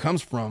where that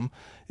comes from,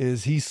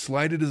 is he's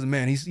slighted as a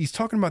man. He's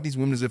talking about these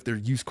women as if they're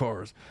used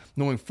cars,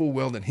 knowing full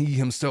well that he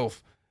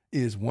himself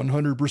is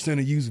 100%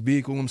 a used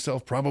vehicle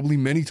himself, probably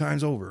many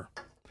times over.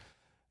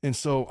 And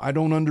so I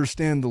don't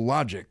understand the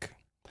logic.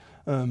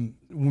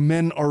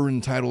 Men are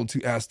entitled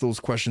to ask those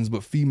questions,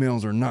 but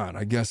females are not,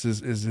 I guess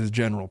is his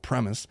general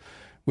premise,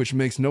 which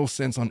makes no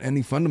sense on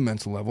any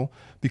fundamental level,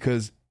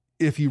 because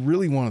if you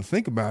really want to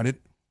think about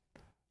it,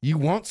 you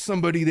want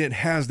somebody that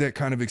has that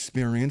kind of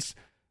experience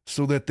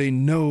so that they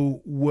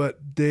know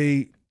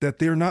that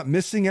they're not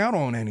missing out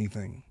on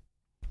anything.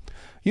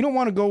 You don't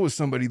want to go with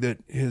somebody that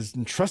has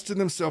entrusted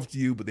themselves to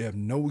you, but they have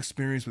no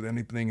experience with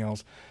anything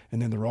else.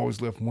 And then they're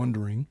always left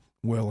wondering,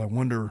 well, I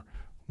wonder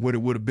what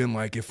it would have been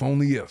like if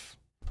only if.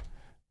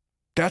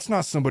 That's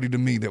not somebody to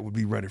me that would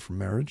be ready for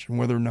marriage. And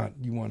whether or not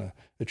you want to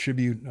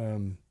attribute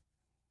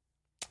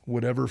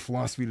whatever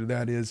philosophy to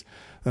that is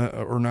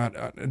or not,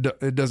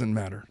 it doesn't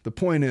matter. The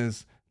point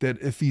is that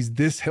if he's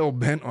this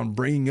hell-bent on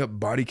bringing up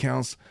body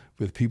counts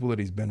with people that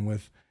he's been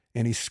with,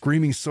 and he's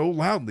screaming so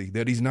loudly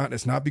that it's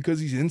not because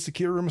he's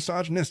insecure or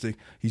misogynistic.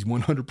 He's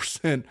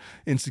 100%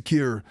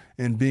 insecure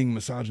and being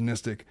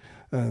misogynistic.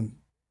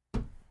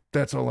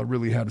 That's all I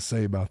really had to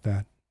say about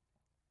that.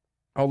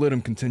 I'll let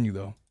him continue,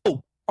 though.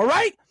 All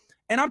right?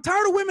 And I'm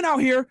tired of women out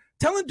here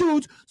telling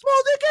dudes,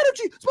 small dick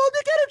energy,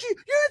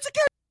 you're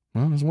insecure.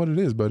 Well, that's what it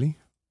is, buddy.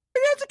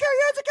 You're insecure,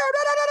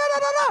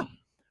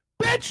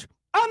 Bitch,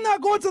 I'm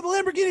not going to the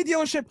Lamborghini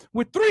dealership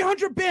with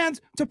 300 bands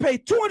to pay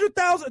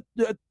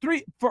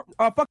 $200,000 for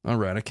fuck. All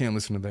right, I can't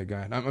listen to that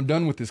guy. I'm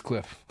done with this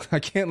clip. I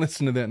can't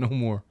listen to that no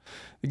more.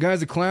 The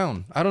guy's a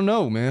clown. I don't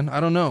know, man.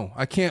 I don't know.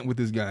 I can't with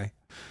this guy.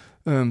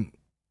 I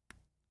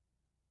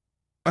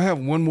have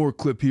one more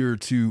clip here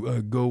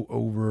to go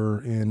over,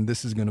 and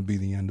this is going to be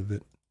the end of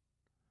it.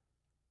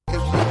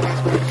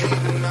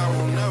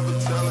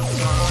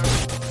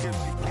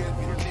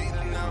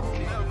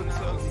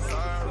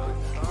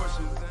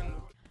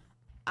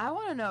 I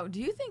want to know,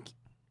 do you think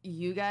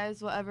you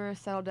guys will ever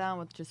settle down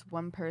with just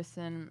one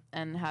person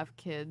and have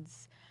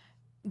kids?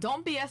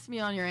 Don't BS me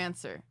on your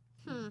answer.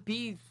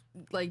 Be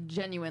like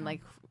genuine,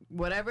 like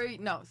whatever.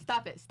 No,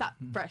 stop it. Stop.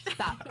 Fresh.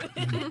 Stop. Stop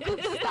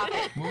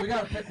it. Well, we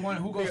gotta pick one.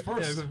 Who goes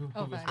first?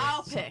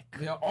 I'll pick.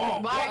 Yeah.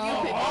 Why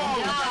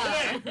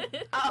are you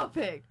picking? I'll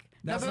pick.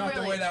 That's not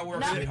the way that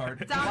works,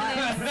 sweetheart.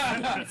 Dominance.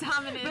 But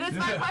it's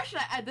my question.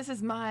 This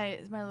is my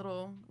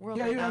little world.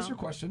 Yeah, right you now. ask your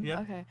question.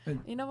 Yeah. Okay.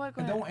 You know what?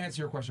 Go And ahead. don't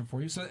answer your question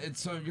for you. So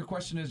your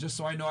question is, just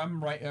so I know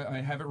I'm right.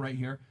 I have it right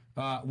here.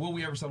 Will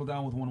we ever settle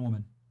down with one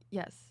woman?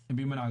 Yes. And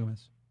be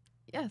monogamous?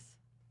 Yes.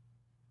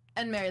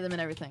 And marry them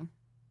and everything.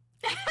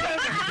 You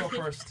go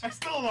first. I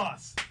still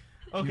lost.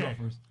 Okay. You go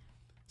first.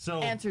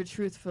 So answer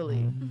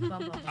truthfully.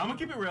 I'm gonna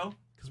keep it real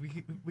because we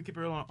keep it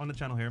real on the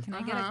channel here. Can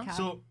I get a cow?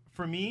 So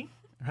for me,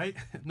 right?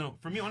 No,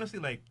 for me, honestly,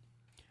 like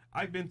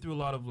I've been through a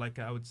lot of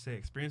I would say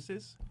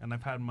experiences, and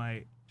I've had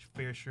my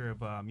fair share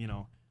of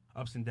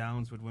ups and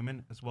downs with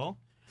women as well.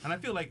 And I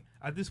feel like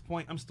at this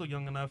point, I'm still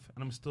young enough,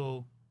 and I'm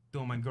still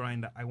doing my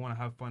grind. That I want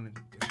to have fun and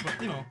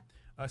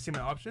see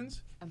my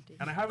options.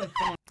 And I haven't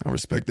found. I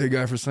respect that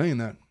guy for saying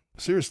that.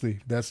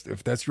 Seriously,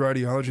 if that's your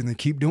ideology, then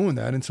keep doing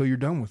that until you're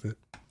done with it.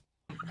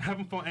 I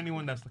haven't found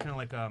anyone that's kind of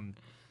like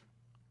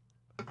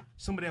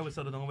somebody I would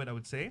settle down with, I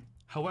would say.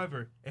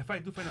 However, if I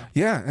do find out...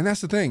 Yeah, and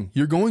that's the thing.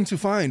 You're going to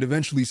find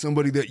eventually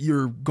somebody that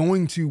you're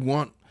going to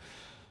want.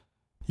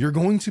 You're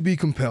going to be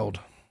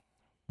compelled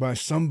by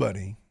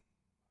somebody,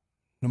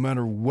 no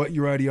matter what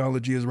your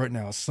ideology is right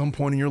now, at some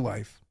point in your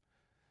life,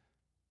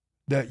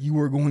 that you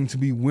are going to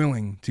be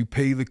willing to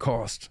pay the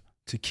cost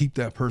to keep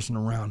that person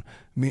around.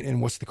 I mean,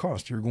 and what's the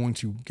cost? You're going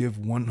to give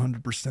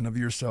 100% of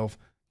yourself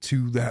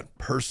to that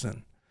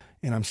person.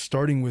 And I'm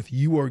starting with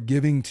you are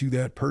giving to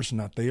that person,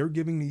 not they are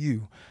giving to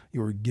you.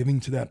 You are giving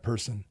to that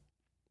person.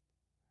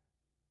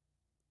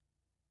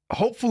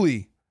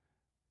 Hopefully,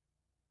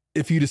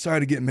 if you decide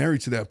to get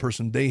married to that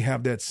person, they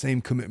have that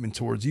same commitment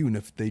towards you. And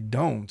if they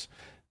don't,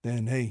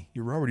 then, hey,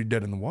 you're already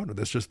dead in the water.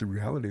 That's just the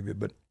reality of it.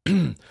 But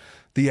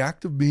the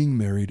act of being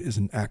married is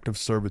an act of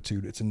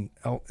servitude. It's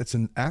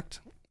an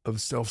act of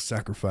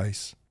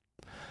self-sacrifice.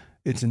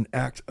 It's an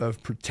act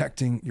of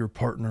protecting your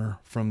partner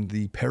from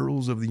the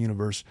perils of the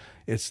universe.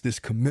 It's this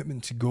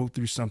commitment to go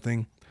through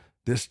something,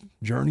 this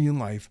journey in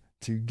life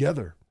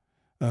together,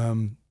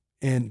 and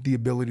the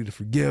ability to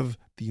forgive,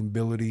 the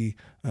ability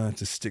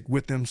to stick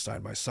with them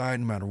side by side,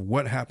 no matter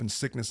what happens,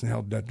 sickness and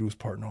health, death do us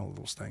part, and all of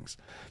those things.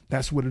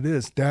 That's what it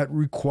is. That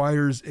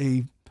requires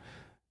a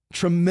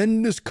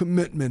tremendous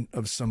commitment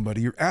of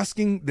somebody. You're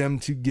asking them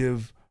to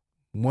give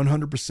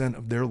 100%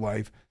 of their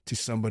life to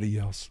somebody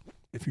else.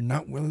 If you're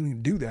not willing to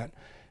do that,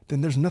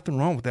 then there's nothing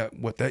wrong with that,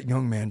 what that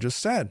young man just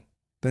said.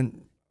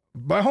 Then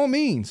by all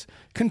means,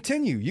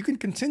 continue. You can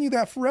continue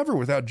that forever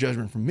without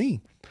judgment from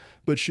me.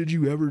 But should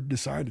you ever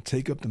decide to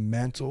take up the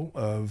mantle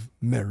of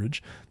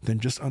marriage,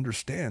 then just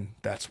understand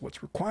that's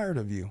what's required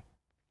of you.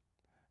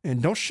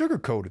 And don't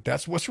sugarcoat it.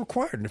 That's what's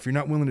required. And if you're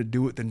not willing to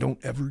do it, then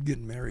don't ever get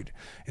married.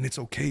 And it's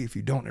okay if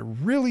you don't. It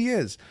really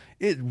is.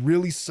 It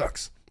really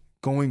sucks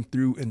going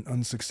through an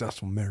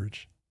unsuccessful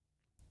marriage.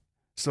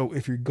 So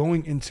if you're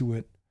going into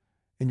it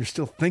and you're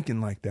still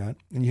thinking like that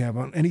and you have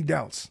any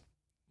doubts,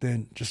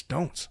 then just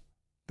don't.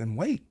 Then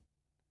wait.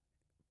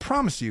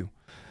 Promise you,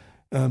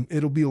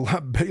 you'll be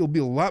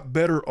a lot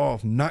better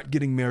off not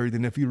getting married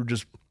than if you were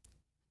just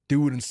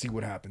do it and see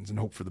what happens and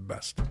hope for the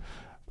best.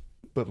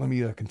 But let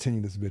me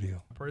continue this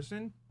video.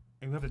 Person,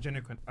 and we have a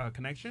gender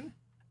connection.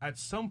 At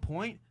some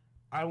point,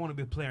 I don't want to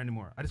be a player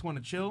anymore. I just want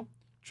to chill,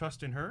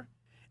 trust in her.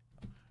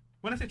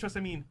 When I say trust, I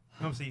mean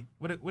obviously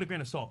with a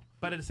grain of salt.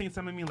 But at the same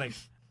time, I mean like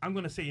I'm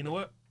gonna say, you know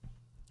what?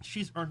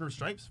 She's earned her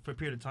stripes for a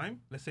period of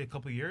time. Let's say a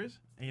couple of years,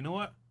 and you know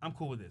what? I'm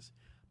cool with this.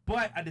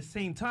 But at the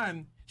same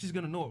time, she's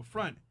gonna know up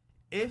front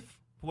if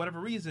for whatever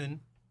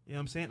reason, you know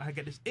what I'm saying, I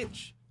get this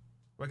itch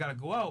where I gotta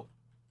go out,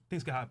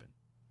 things could happen.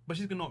 But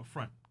she's gonna know up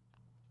front.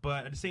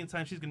 But at the same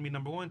time, she's gonna be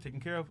number one, taken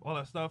care of, all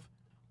that stuff.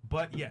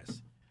 But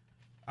yes,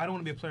 I don't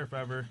want to be a player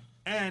forever,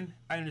 and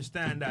I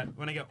understand that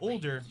when I get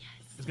older,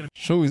 it's gonna.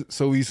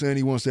 So he's saying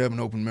he wants to have an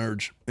open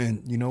marriage,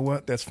 and you know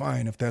what? That's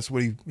fine if that's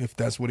what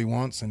he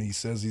wants, and he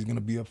says he's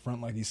gonna be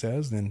upfront like he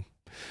says. Then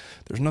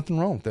there's nothing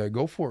wrong with that.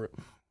 Go for it.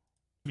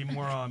 Be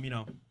more,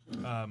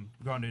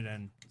 grounded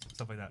and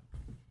stuff like that.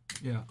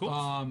 Yeah.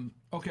 Cool.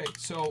 Okay,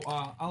 so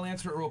I'll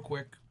answer it real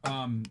quick.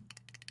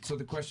 So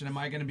the question, am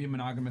I going to be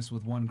monogamous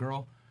with one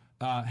girl?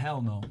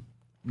 Hell no.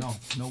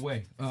 No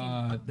way.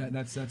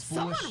 That's foolish.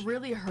 Someone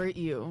really hurt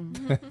you.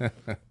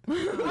 Or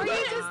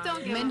you just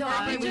don't give Men don't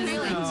have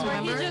feelings. Or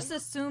he just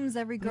assumes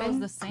every girl's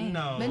the same.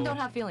 No. Men don't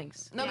have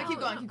feelings. No, but keep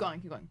going.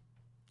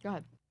 Go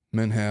ahead.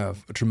 Men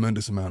have a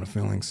tremendous amount of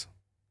feelings.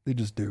 They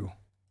just do.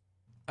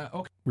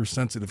 Okay. We're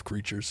sensitive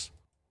creatures.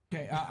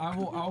 Okay,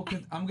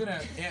 I'm gonna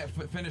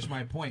finish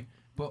my point.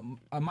 But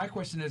my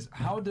question is,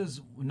 how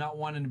does not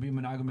wanting to be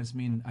monogamous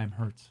mean I'm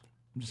hurt?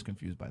 I'm just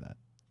confused by that.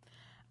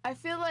 I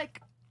feel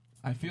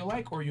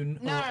like, or you,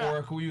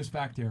 or can we use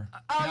fact here?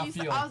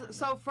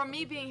 So from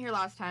me being here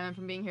last time and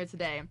from being here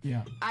today,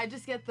 Yeah. I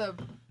just get the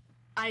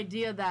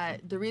idea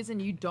that the reason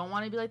you don't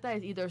want to be like that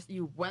is either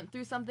you went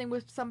through something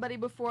with somebody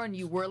before and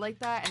you were like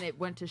that and it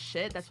went to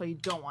shit. That's why you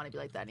don't want to be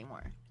like that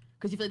anymore.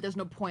 Because you feel like there's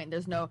no point.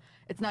 It's not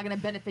going to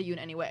benefit you in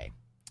any way.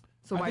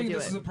 So why do it? I think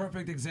this is a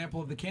perfect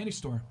example of the candy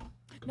store.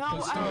 No, I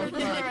heard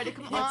this already.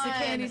 Come on. It's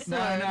a candy store.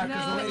 No,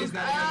 because the ladies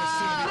got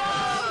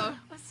to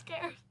I'm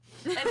scared.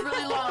 It's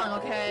really long,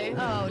 okay?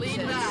 Oh, lean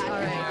shit. back. All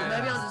right,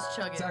 maybe I'll just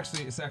chug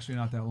it. It's actually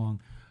not that long.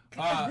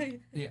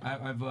 Yeah,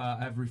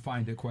 I've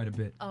refined it quite a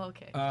bit. Oh,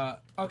 okay.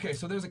 Okay,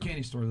 so there's a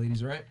candy store,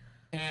 ladies, right?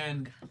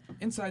 And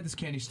inside this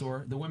candy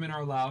store, the women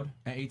are allowed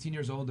at 18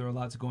 years old. They're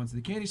allowed to go into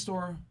the candy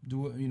store,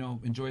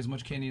 enjoy as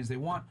much candy as they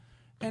want.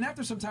 And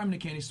after some time in the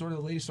candy store, the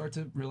ladies start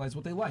to realize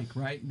what they like,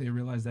 right? They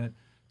realize that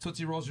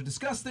Tootsie Rolls are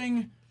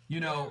disgusting.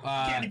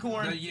 Candy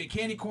corn.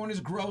 Candy corn is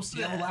gross.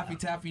 Yellow Laffy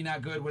Taffy,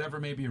 not good. Whatever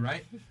it may be,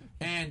 right?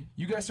 And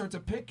you guys start to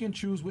pick and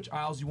choose which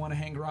aisles you want to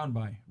hang around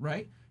by,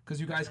 right?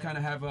 Because you guys kind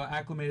of have an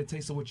acclimated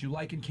taste of what you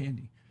like in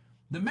candy.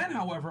 The men,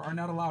 however, are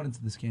not allowed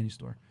into this candy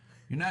store.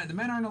 The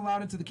men aren't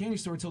allowed into the candy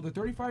store until they're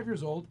 35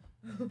 years old,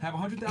 have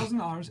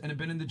 $100,000, and have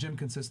been in the gym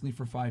consistently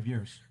for 5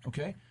 years.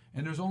 Okay?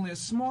 And there's only a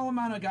small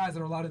amount of guys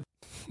that are allowed to.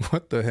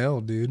 What the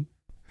hell, dude?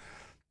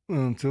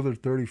 Until they're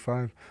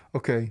 35.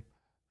 Okay,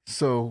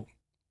 so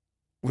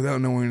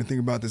without knowing anything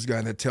about this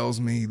guy, that tells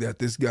me that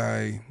this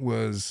guy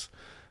was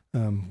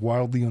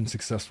wildly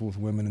unsuccessful with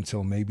women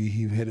until maybe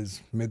he hit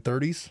his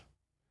mid-30s.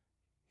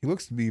 He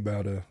looks to be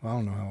about I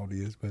don't know how old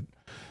he is, but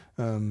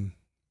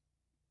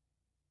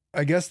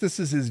I guess this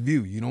is his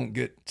view. You don't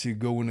get to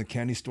go in a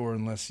candy store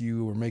unless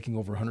you are making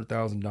over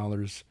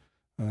 $100,000.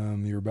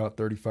 You're about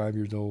 35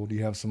 years old.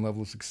 You have some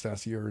level of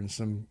success. You're in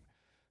some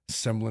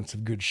semblance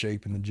of good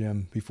shape in the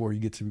gym before you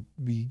get to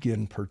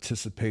begin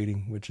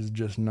participating, which is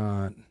just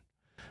not.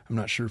 I'm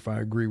not sure if I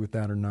agree with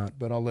that or not,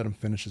 but I'll let him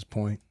finish his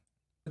point.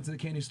 Into the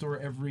candy store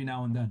every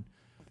now and then.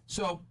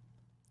 So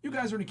you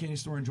guys are in a candy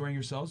store enjoying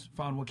yourselves,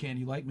 found what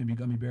candy you like, maybe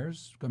gummy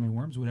bears, gummy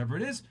worms, whatever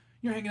it is.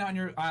 You're hanging out in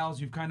your aisles,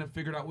 you've kind of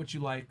figured out what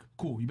you like.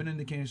 Cool, you've been in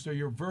the candy store,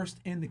 you're versed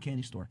in the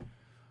candy store.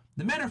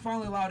 The men are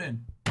finally allowed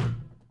in.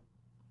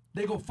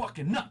 They go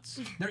fucking nuts.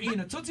 They're eating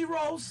the Tootsie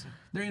Rolls,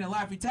 they're eating the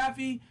Laffy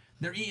Taffy,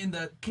 they're eating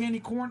the candy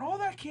corn, all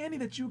that candy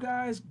that you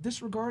guys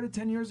disregarded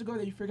 10 years ago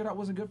that you figured out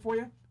wasn't good for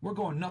you. We're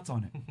going nuts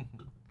on it.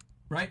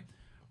 Right?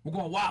 We're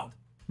going wild.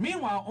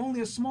 Meanwhile,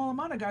 only a small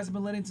amount of guys have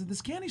been let into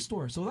this candy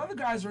store. So the other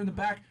guys are in the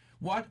back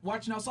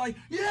watching outside.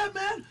 Yeah,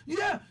 man.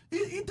 Yeah.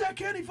 Eat that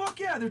candy. Fuck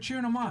yeah. They're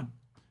cheering them on.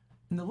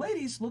 And the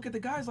ladies look at the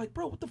guys like,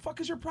 bro, what the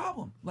fuck is your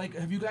problem? Like,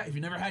 have you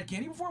never had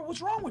candy before?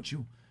 What's wrong with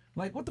you?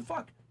 Like, what the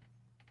fuck?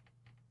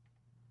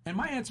 And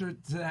my answer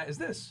to that is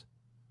this.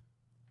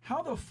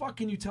 How the fuck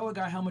can you tell a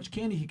guy how much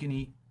candy he can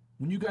eat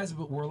when you guys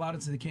were allowed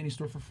into the candy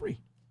store for free?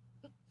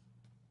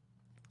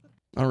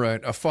 All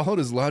right. I followed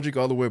his logic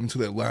all the way up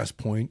until that last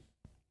point,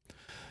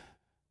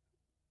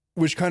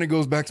 which kind of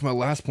goes back to my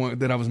last point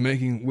that I was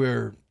making,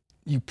 where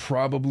you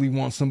probably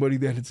want somebody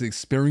that has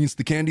experienced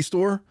the candy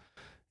store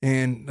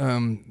and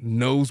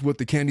knows what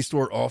the candy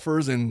store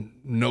offers and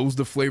knows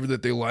the flavor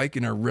that they like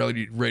and are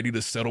ready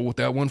to settle with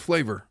that one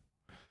flavor.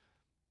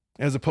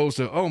 as opposed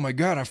to, oh my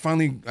God,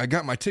 I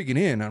got my ticket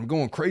in. I'm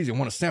going crazy. I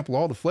want to sample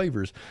all the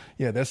flavors.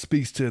 Yeah, that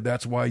speaks to,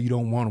 that's why you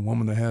don't want a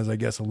woman that has, I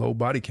guess, a low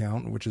body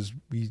count, which is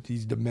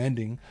he's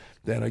demanding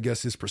that, I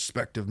guess, his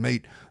prospective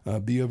mate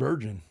be a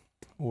virgin,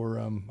 or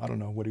I don't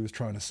know what he was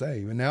trying to say.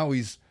 And now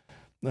he's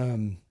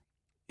kind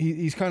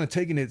of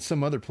taking it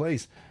some other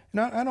place.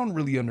 And I don't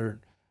really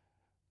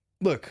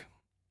look.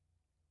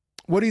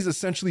 What he's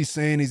essentially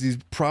saying is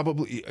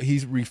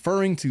he's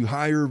referring to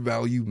higher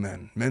value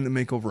men that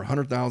make over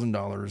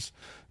 $100,000.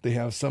 They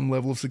have some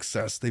level of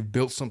success. They've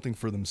built something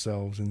for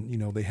themselves,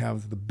 and they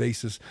have the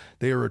basis.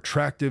 They are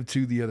attractive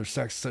to the other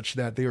sex such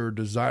that they are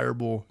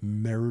desirable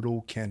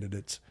marital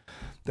candidates.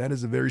 That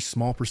is a very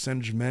small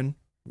percentage of men,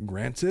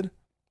 granted,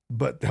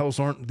 but those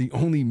aren't the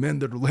only men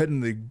that are led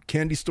in the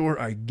candy store.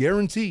 I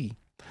guarantee.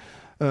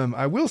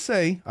 I will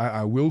say.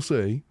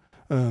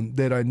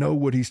 That I know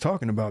what he's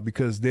talking about,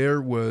 because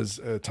there was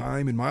a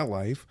time in my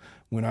life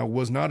when I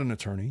was not an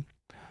attorney,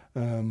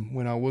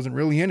 when I wasn't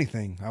really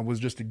anything. I was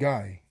just a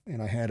guy,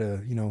 and I had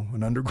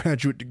an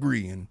undergraduate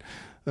degree, and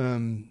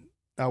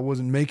I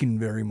wasn't making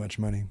very much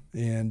money,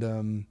 and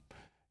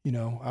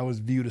I was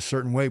viewed a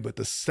certain way. But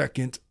the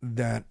second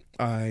that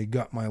I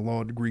got my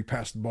law degree,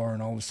 passed the bar,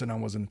 and all of a sudden I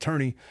was an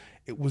attorney,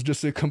 it was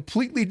just a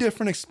completely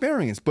different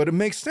experience. But it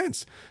makes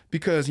sense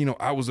because,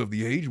 I was of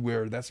the age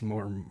where that's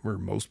more where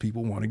most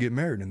people want to get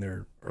married, in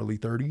their early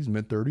 30s,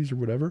 mid 30s, or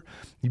whatever.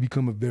 You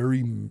become a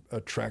very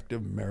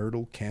attractive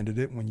marital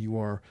candidate when you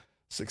are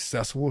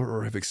successful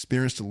or have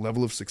experienced a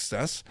level of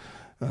success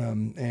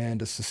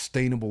and a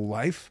sustainable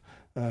life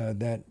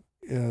that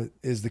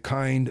is the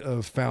kind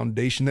of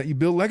foundation that you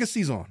build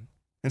legacies on.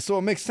 And so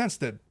it makes sense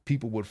that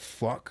people would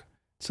flock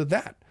to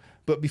that.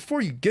 But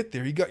before you get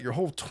there, you got your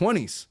whole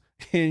 20s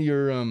and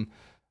your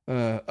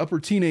upper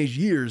teenage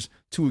years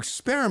to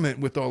experiment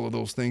with all of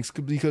those things,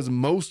 because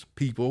most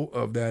people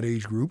of that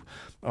age group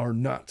are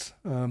not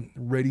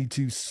ready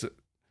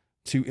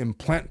to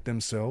implant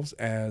themselves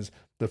as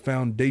the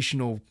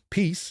foundational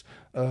piece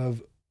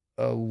of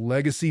a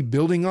legacy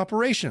building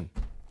operation.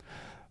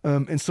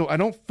 And so I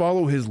don't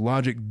follow his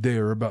logic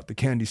there about the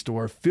candy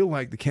store. I feel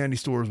like the candy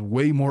store is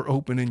way more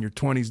open in your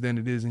 20s than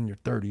it is in your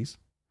 30s.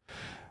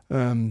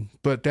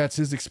 But that's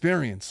his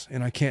experience,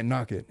 and I can't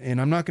knock it.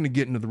 And I'm not going to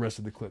get into the rest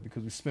of the clip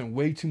because we spent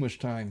way too much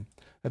time.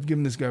 I've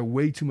given this guy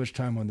way too much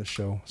time on this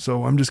show.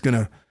 So I'm just going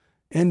to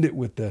end it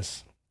with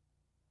this.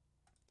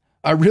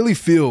 I really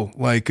feel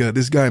like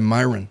this guy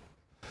Myron,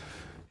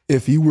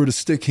 if you were to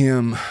stick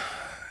him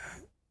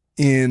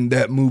in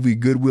that movie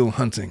Good Will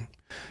Hunting,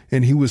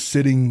 and he was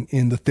sitting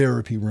in the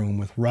therapy room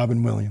with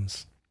Robin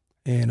Williams,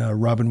 and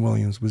Robin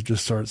Williams was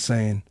just start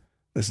saying,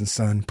 listen,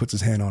 son, puts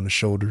his hand on his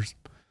shoulders.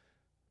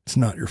 It's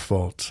not your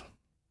fault.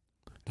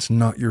 It's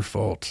not your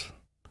fault.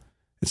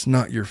 It's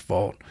not your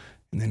fault.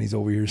 And then he's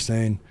over here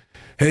saying,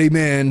 hey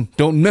man,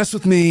 don't mess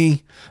with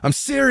me. I'm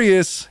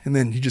serious. And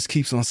then he just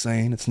keeps on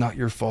saying, it's not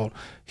your fault.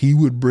 He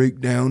would break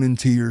down in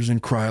tears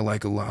and cry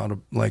like a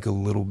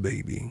little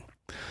baby.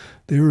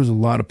 There is a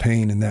lot of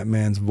pain in that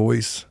man's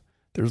voice.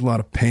 There's a lot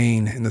of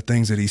pain in the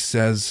things that he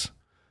says.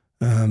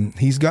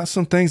 He's got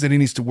some things that he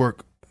needs to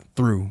work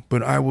through.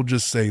 But I will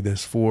just say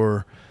this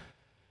for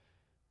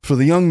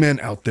the young men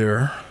out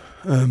there,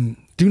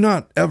 do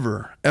not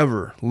ever,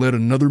 ever let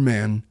another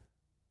man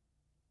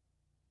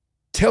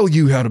tell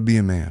you how to be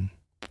a man.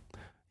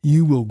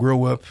 You will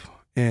grow up,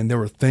 and there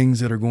are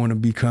things that are going to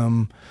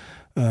become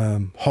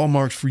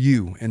hallmarks for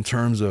you in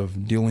terms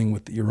of dealing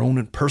with your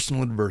own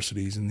personal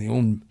adversities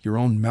and your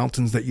own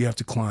mountains that you have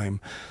to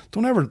climb.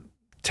 Don't ever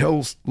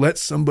let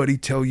somebody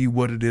tell you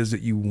what it is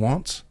that you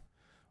want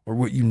or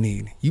what you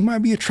need. You might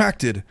be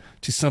attracted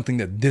to something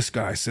that this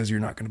guy says you're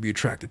not going to be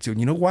attracted to. And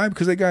you know why?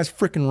 Because that guy's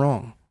freaking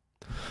wrong.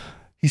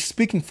 He's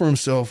speaking for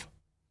himself.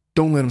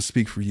 Don't let him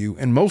speak for you.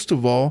 And most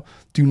of all,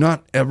 do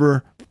not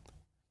ever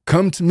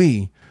come to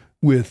me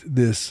with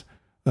this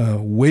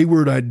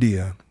wayward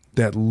idea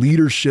that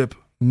leadership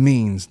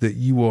means that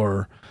you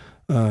are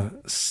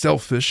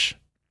selfish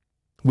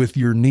with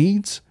your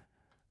needs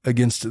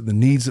against the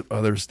needs of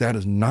others. That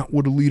is not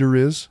what a leader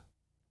is.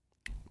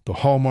 The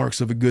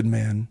hallmarks of a good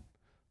man,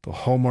 the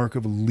hallmark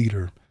of a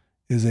leader,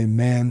 is a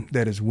man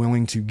that is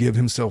willing to give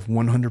himself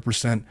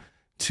 100%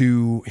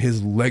 to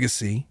his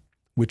legacy,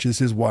 which is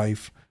his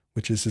wife,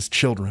 which is his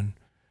children.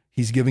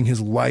 He's giving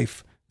his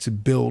life to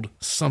build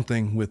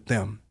something with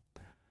them.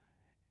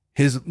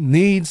 His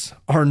needs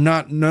are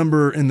not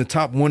number in the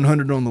top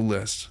 100 on the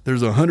list.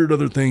 There's 100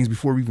 other things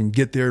before we even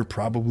get there,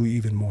 probably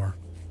even more.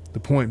 The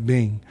point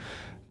being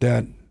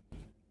that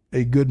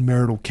a good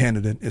marital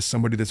candidate is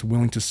somebody that's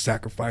willing to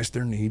sacrifice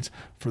their needs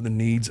for the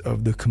needs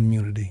of the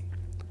community,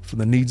 for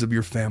the needs of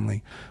your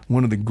family.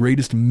 One of the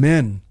greatest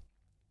men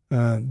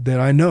that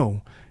I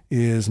know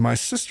is my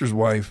sister's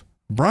wife,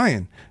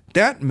 Brian.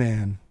 That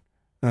man,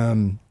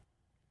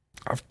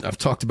 I've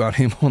talked about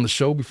him on the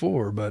show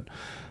before, but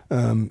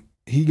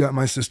he got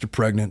my sister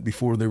pregnant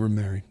before they were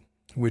married,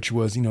 which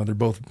was, they're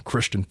both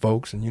Christian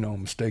folks and,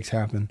 mistakes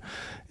happen.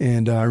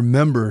 And I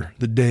remember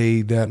the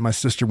day that my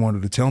sister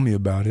wanted to tell me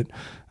about it.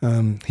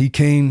 He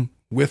came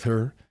with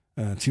her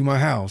to my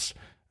house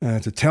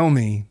to tell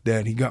me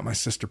that he got my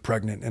sister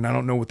pregnant. And I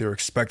don't know what they were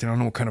expecting. I don't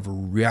know what kind of a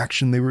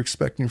reaction they were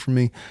expecting from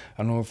me.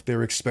 I don't know if they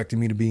were expecting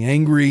me to be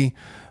angry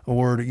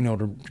or to,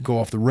 to go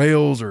off the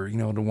rails or,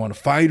 to want to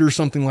fight or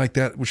something like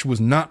that, which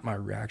was not my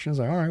reaction. I was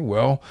like, all right,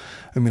 well,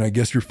 I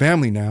guess you're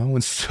family now.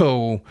 And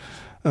so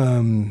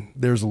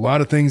there's a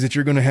lot of things that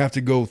you're going to have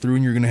to go through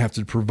and you're going to have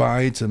to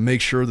provide to make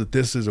sure that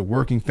this is a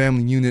working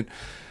family unit.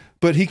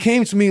 But he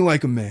came to me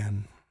like a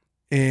man,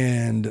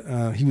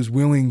 and he was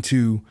willing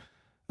to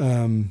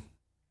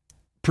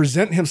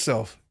present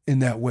himself in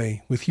that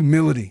way with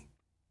humility,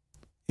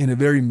 in a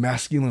very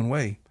masculine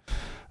way,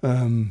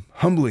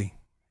 humbly.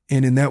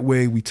 And in that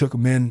way, we took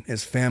him in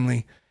as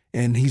family,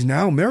 and he's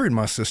now married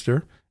my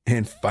sister,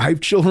 and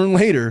 5 children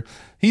later,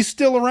 he's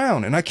still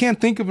around. And I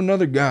can't think of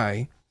another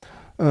guy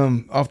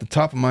off the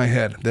top of my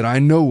head that I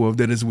know of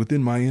that is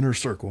within my inner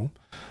circle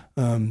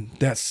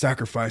that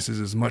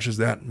sacrifices as much as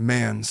that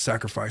man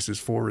sacrifices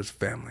for his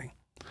family.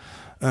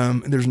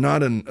 There's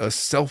not a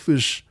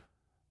selfish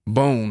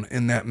bone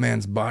in that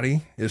man's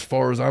body, as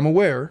far as I'm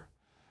aware.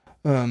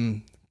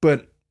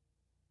 But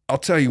I'll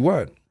tell you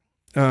what,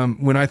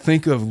 when I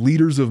think of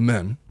leaders of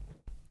men,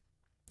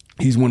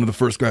 he's one of the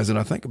first guys that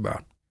I think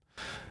about.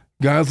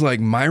 Guys like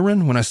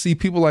Myron, when I see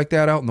people like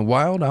that out in the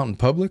wild, out in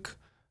public,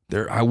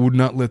 I would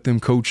not let them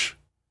coach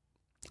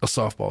a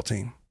softball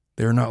team.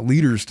 They're not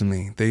leaders to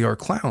me. They are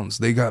clowns.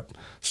 They got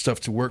stuff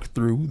to work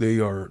through.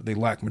 They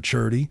lack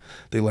maturity.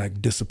 They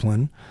lack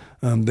discipline.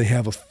 They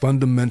have a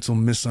fundamental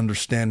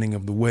misunderstanding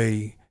of the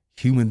way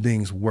human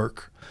beings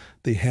work.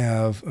 They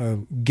have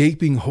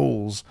gaping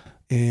holes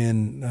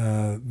in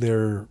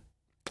their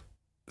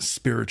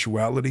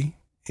spirituality,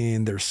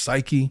 in their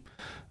psyche,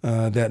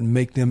 that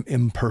make them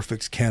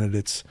imperfect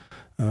candidates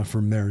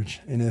for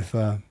marriage. And if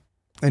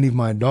any of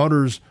my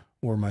daughters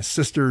or my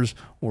sisters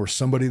or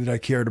somebody that I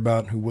cared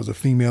about who was a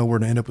female were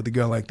to end up with a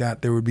guy like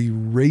that, there would be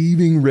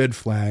raving red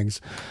flags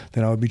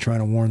that I would be trying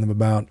to warn them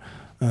about.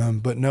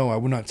 But no, I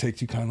would not take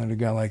too kindly to a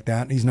guy like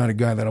that. He's not a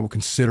guy that I would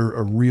consider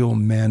a real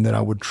man that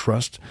I would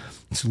trust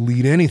to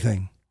lead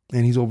anything.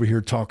 And he's over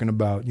here talking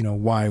about,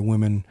 why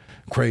women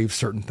crave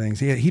certain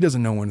things. He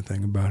doesn't know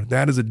anything about it.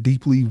 That is a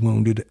deeply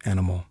wounded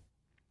animal.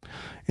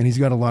 And he's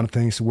got a lot of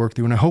things to work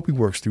through, and I hope he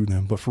works through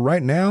them. But for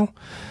right now,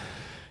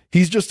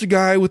 he's just a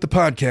guy with the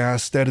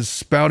podcast that is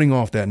spouting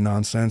off that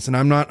nonsense. And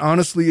I'm not,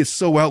 honestly, it's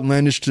so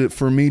outlandish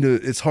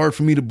it's hard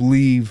for me to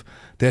believe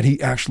that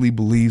he actually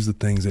believes the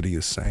things that he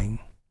is saying.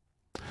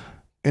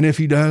 And if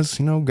he does,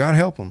 God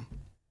help him.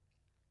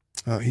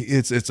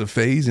 It's a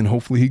phase, and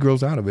hopefully he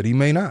grows out of it. He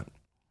may not.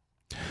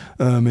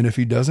 And if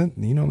he doesn't,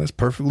 that's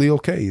perfectly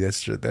okay.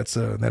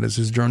 That is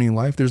his journey in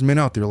life. There's men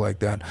out there like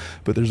that,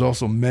 but there's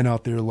also men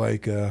out there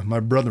like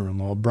my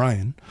brother-in-law,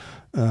 Brian,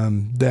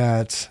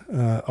 that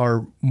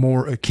are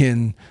more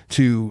akin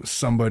to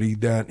somebody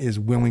that is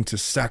willing to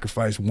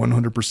sacrifice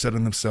 100%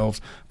 of themselves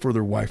for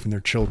their wife and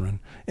their children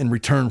in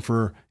return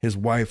for his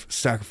wife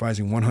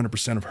sacrificing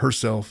 100% of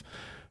herself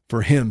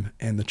for him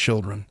and the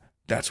children.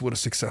 That's what a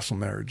successful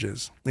marriage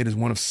is. It is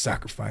one of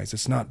sacrifice.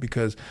 It's not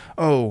because,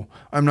 I'm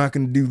not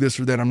going to do this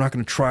or that. I'm not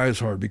going to try as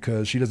hard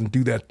because she doesn't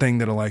do that thing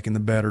that I like in the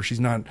bed, or she's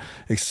not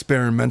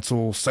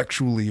experimental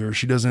sexually, or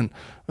she doesn't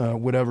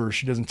whatever.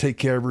 She doesn't take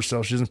care of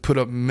herself. She doesn't put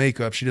up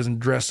makeup. She doesn't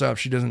dress up.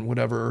 She doesn't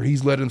whatever. Or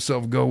he's let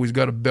himself go. He's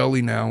got a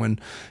belly now and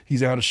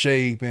he's out of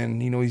shape,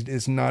 and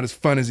it's not as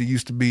fun as it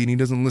used to be, and he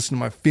doesn't listen to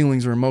my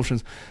feelings or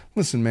emotions.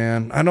 Listen,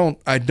 man, I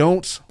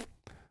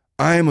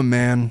am a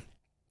man.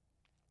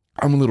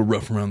 I'm a little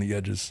rough around the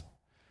edges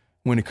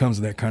when it comes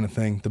to that kind of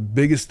thing. The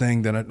biggest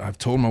thing that I've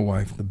told my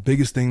wife, the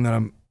biggest thing that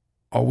I'm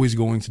always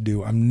going to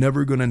do, I'm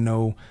never going to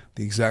know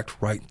the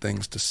exact right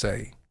things to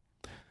say,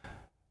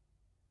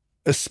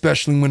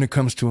 especially when it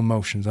comes to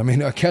emotions.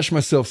 I catch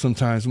myself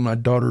sometimes when my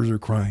daughters are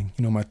crying,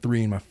 my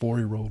 3 and my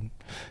 4-year-old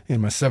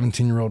and my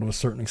 17-year-old to a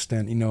certain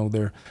extent,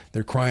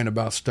 they're crying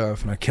about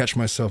stuff, and I catch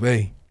myself,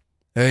 hey,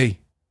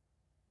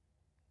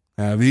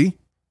 Abby,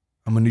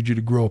 I'm going to need you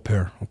to grow up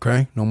here,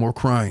 okay? No more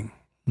crying.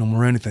 No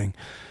more anything.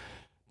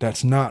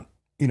 That's not,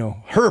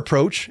 her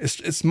approach.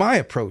 It's my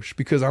approach,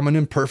 because I'm an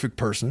imperfect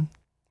person,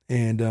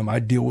 and I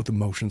deal with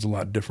emotions a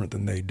lot different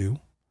than they do.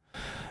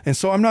 And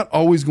so I'm not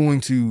always going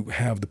to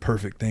have the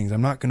perfect things.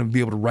 I'm not going to be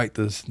able to write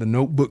the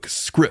notebook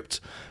script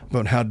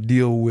about how to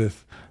deal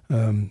with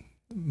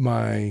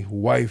my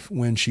wife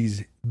when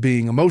she's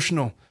being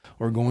emotional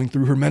or going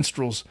through her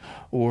menstruals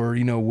or,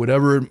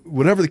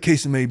 whatever the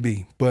case it may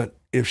be. But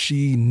if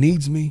she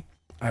needs me,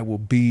 I will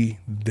be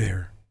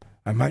there.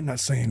 I might not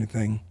say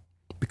anything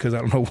because I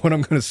don't know what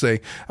I'm going to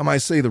say. I might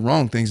say the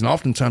wrong things, and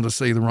oftentimes I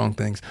say the wrong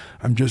things.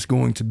 I'm just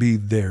going to be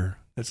there.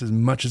 That's as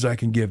much as I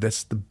can give.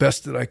 That's the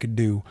best that I could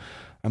do.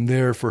 I'm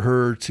there for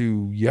her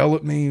to yell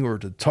at me or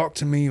to talk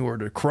to me or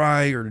to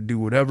cry or to do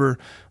whatever.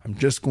 I'm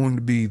just going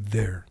to be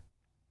there.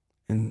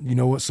 And you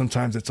know what?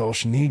 Sometimes that's all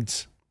she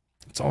needs.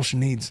 It's all she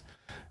needs.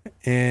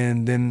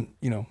 And then,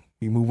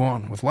 we move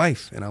on with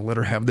life, and I let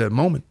her have that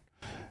moment.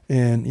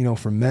 And,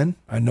 for men,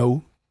 I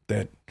know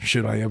that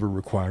should I ever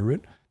require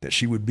it, that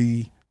she would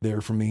be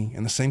there for me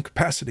in the same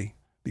capacity,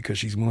 because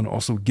she's willing to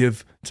also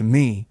give to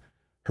me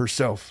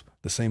herself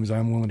the same as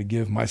I'm willing to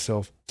give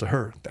myself to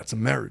her. That's a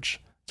marriage.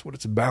 That's what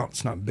it's about.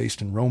 It's not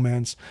based in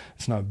romance.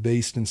 It's not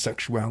based in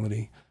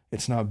sexuality.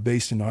 It's not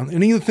based in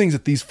any of the things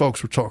that these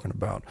folks were talking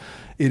about.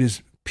 It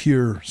is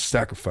pure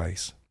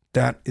sacrifice.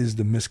 That is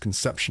the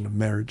misconception of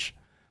marriage.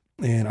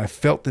 And I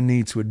felt the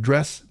need to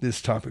address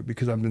this topic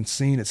because I've been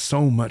seeing it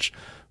so much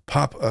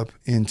pop up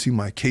into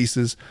my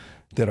cases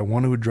that I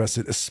want to address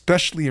it,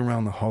 especially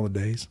around the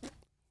holidays.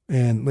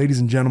 And ladies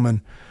and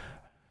gentlemen,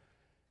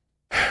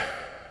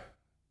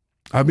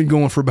 I've been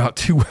going for about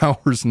 2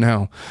 hours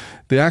now.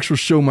 The actual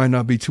show might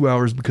not be 2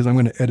 hours because I'm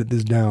going to edit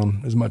this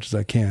down as much as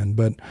I can.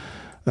 But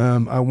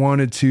I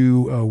wanted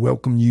to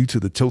welcome you to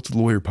the Tilted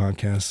Lawyer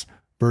Podcast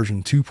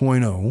version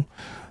 2.0.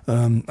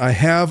 I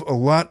have a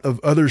lot of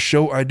other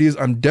show ideas.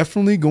 I'm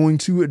definitely going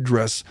to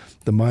address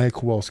the Maya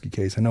Kowalski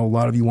case. I know a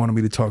lot of you wanted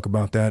me to talk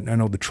about that. I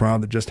know the trial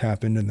that just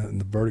happened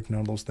and the verdict and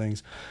all those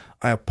things.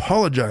 I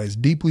apologize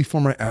deeply for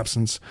my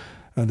absence.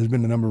 There's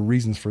been a number of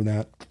reasons for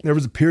that. There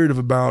was a period of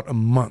about a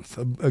month,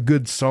 a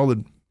good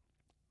solid,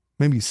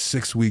 maybe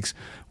 6 weeks,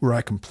 where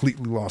I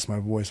completely lost my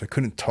voice. I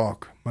couldn't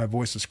talk. My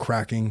voice was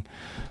cracking.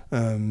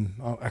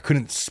 I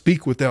couldn't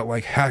speak without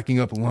like hacking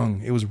up a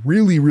lung. It was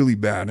really, really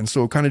bad. And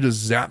so it kind of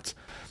just zapped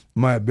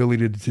my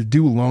ability to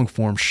do a long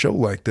form show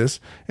like this.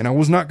 And I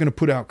was not going to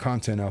put out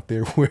content out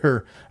there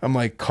where I'm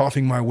like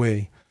coughing my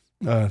way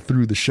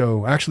through the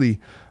show. I actually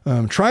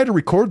tried to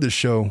record this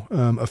show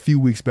a few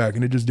weeks back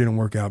and it just didn't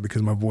work out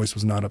because my voice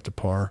was not up to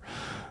par.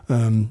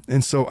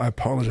 And so I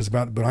apologize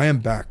about it, but I am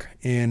back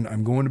and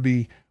I'm going to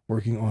be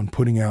working on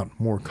putting out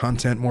more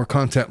content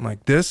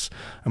like this.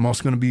 I'm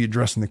also going to be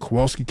addressing the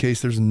Kowalski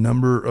case. There's a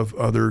number of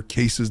other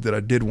cases that I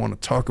did want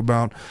to talk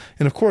about.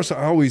 And of course,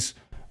 I always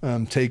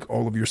take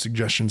all of your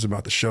suggestions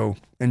about the show.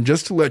 And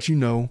just to let you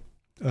know,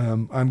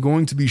 I'm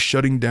going to be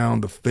shutting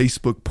down the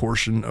Facebook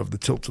portion of the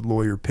Tilted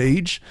Lawyer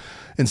page.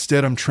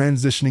 Instead, I'm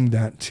transitioning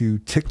that to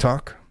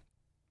TikTok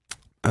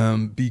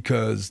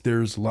because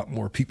there's a lot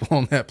more people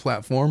on that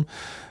platform.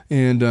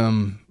 And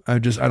I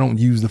don't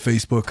use the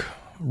Facebook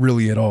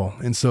really at all.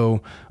 And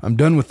so I'm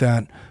done with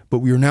that, but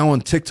we are now on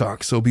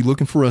TikTok. So be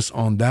looking for us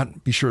on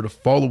that. Be sure to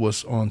follow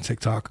us on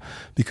TikTok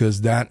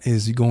because that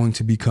is going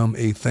to become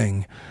a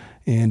thing.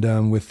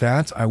 And with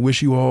that, I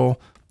wish you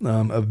all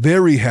a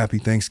very happy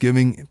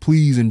Thanksgiving.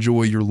 Please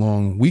enjoy your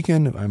long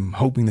weekend. I'm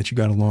hoping that you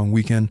got a long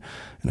weekend,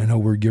 and I know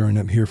we're gearing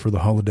up here for the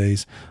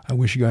holidays. I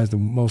wish you guys the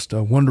most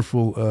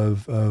wonderful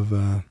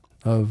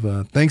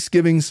of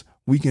Thanksgivings,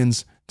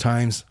 weekends,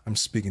 times. I'm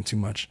speaking too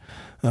much.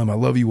 I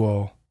love you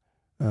all,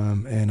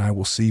 and I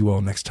will see you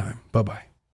all next time. Bye-bye.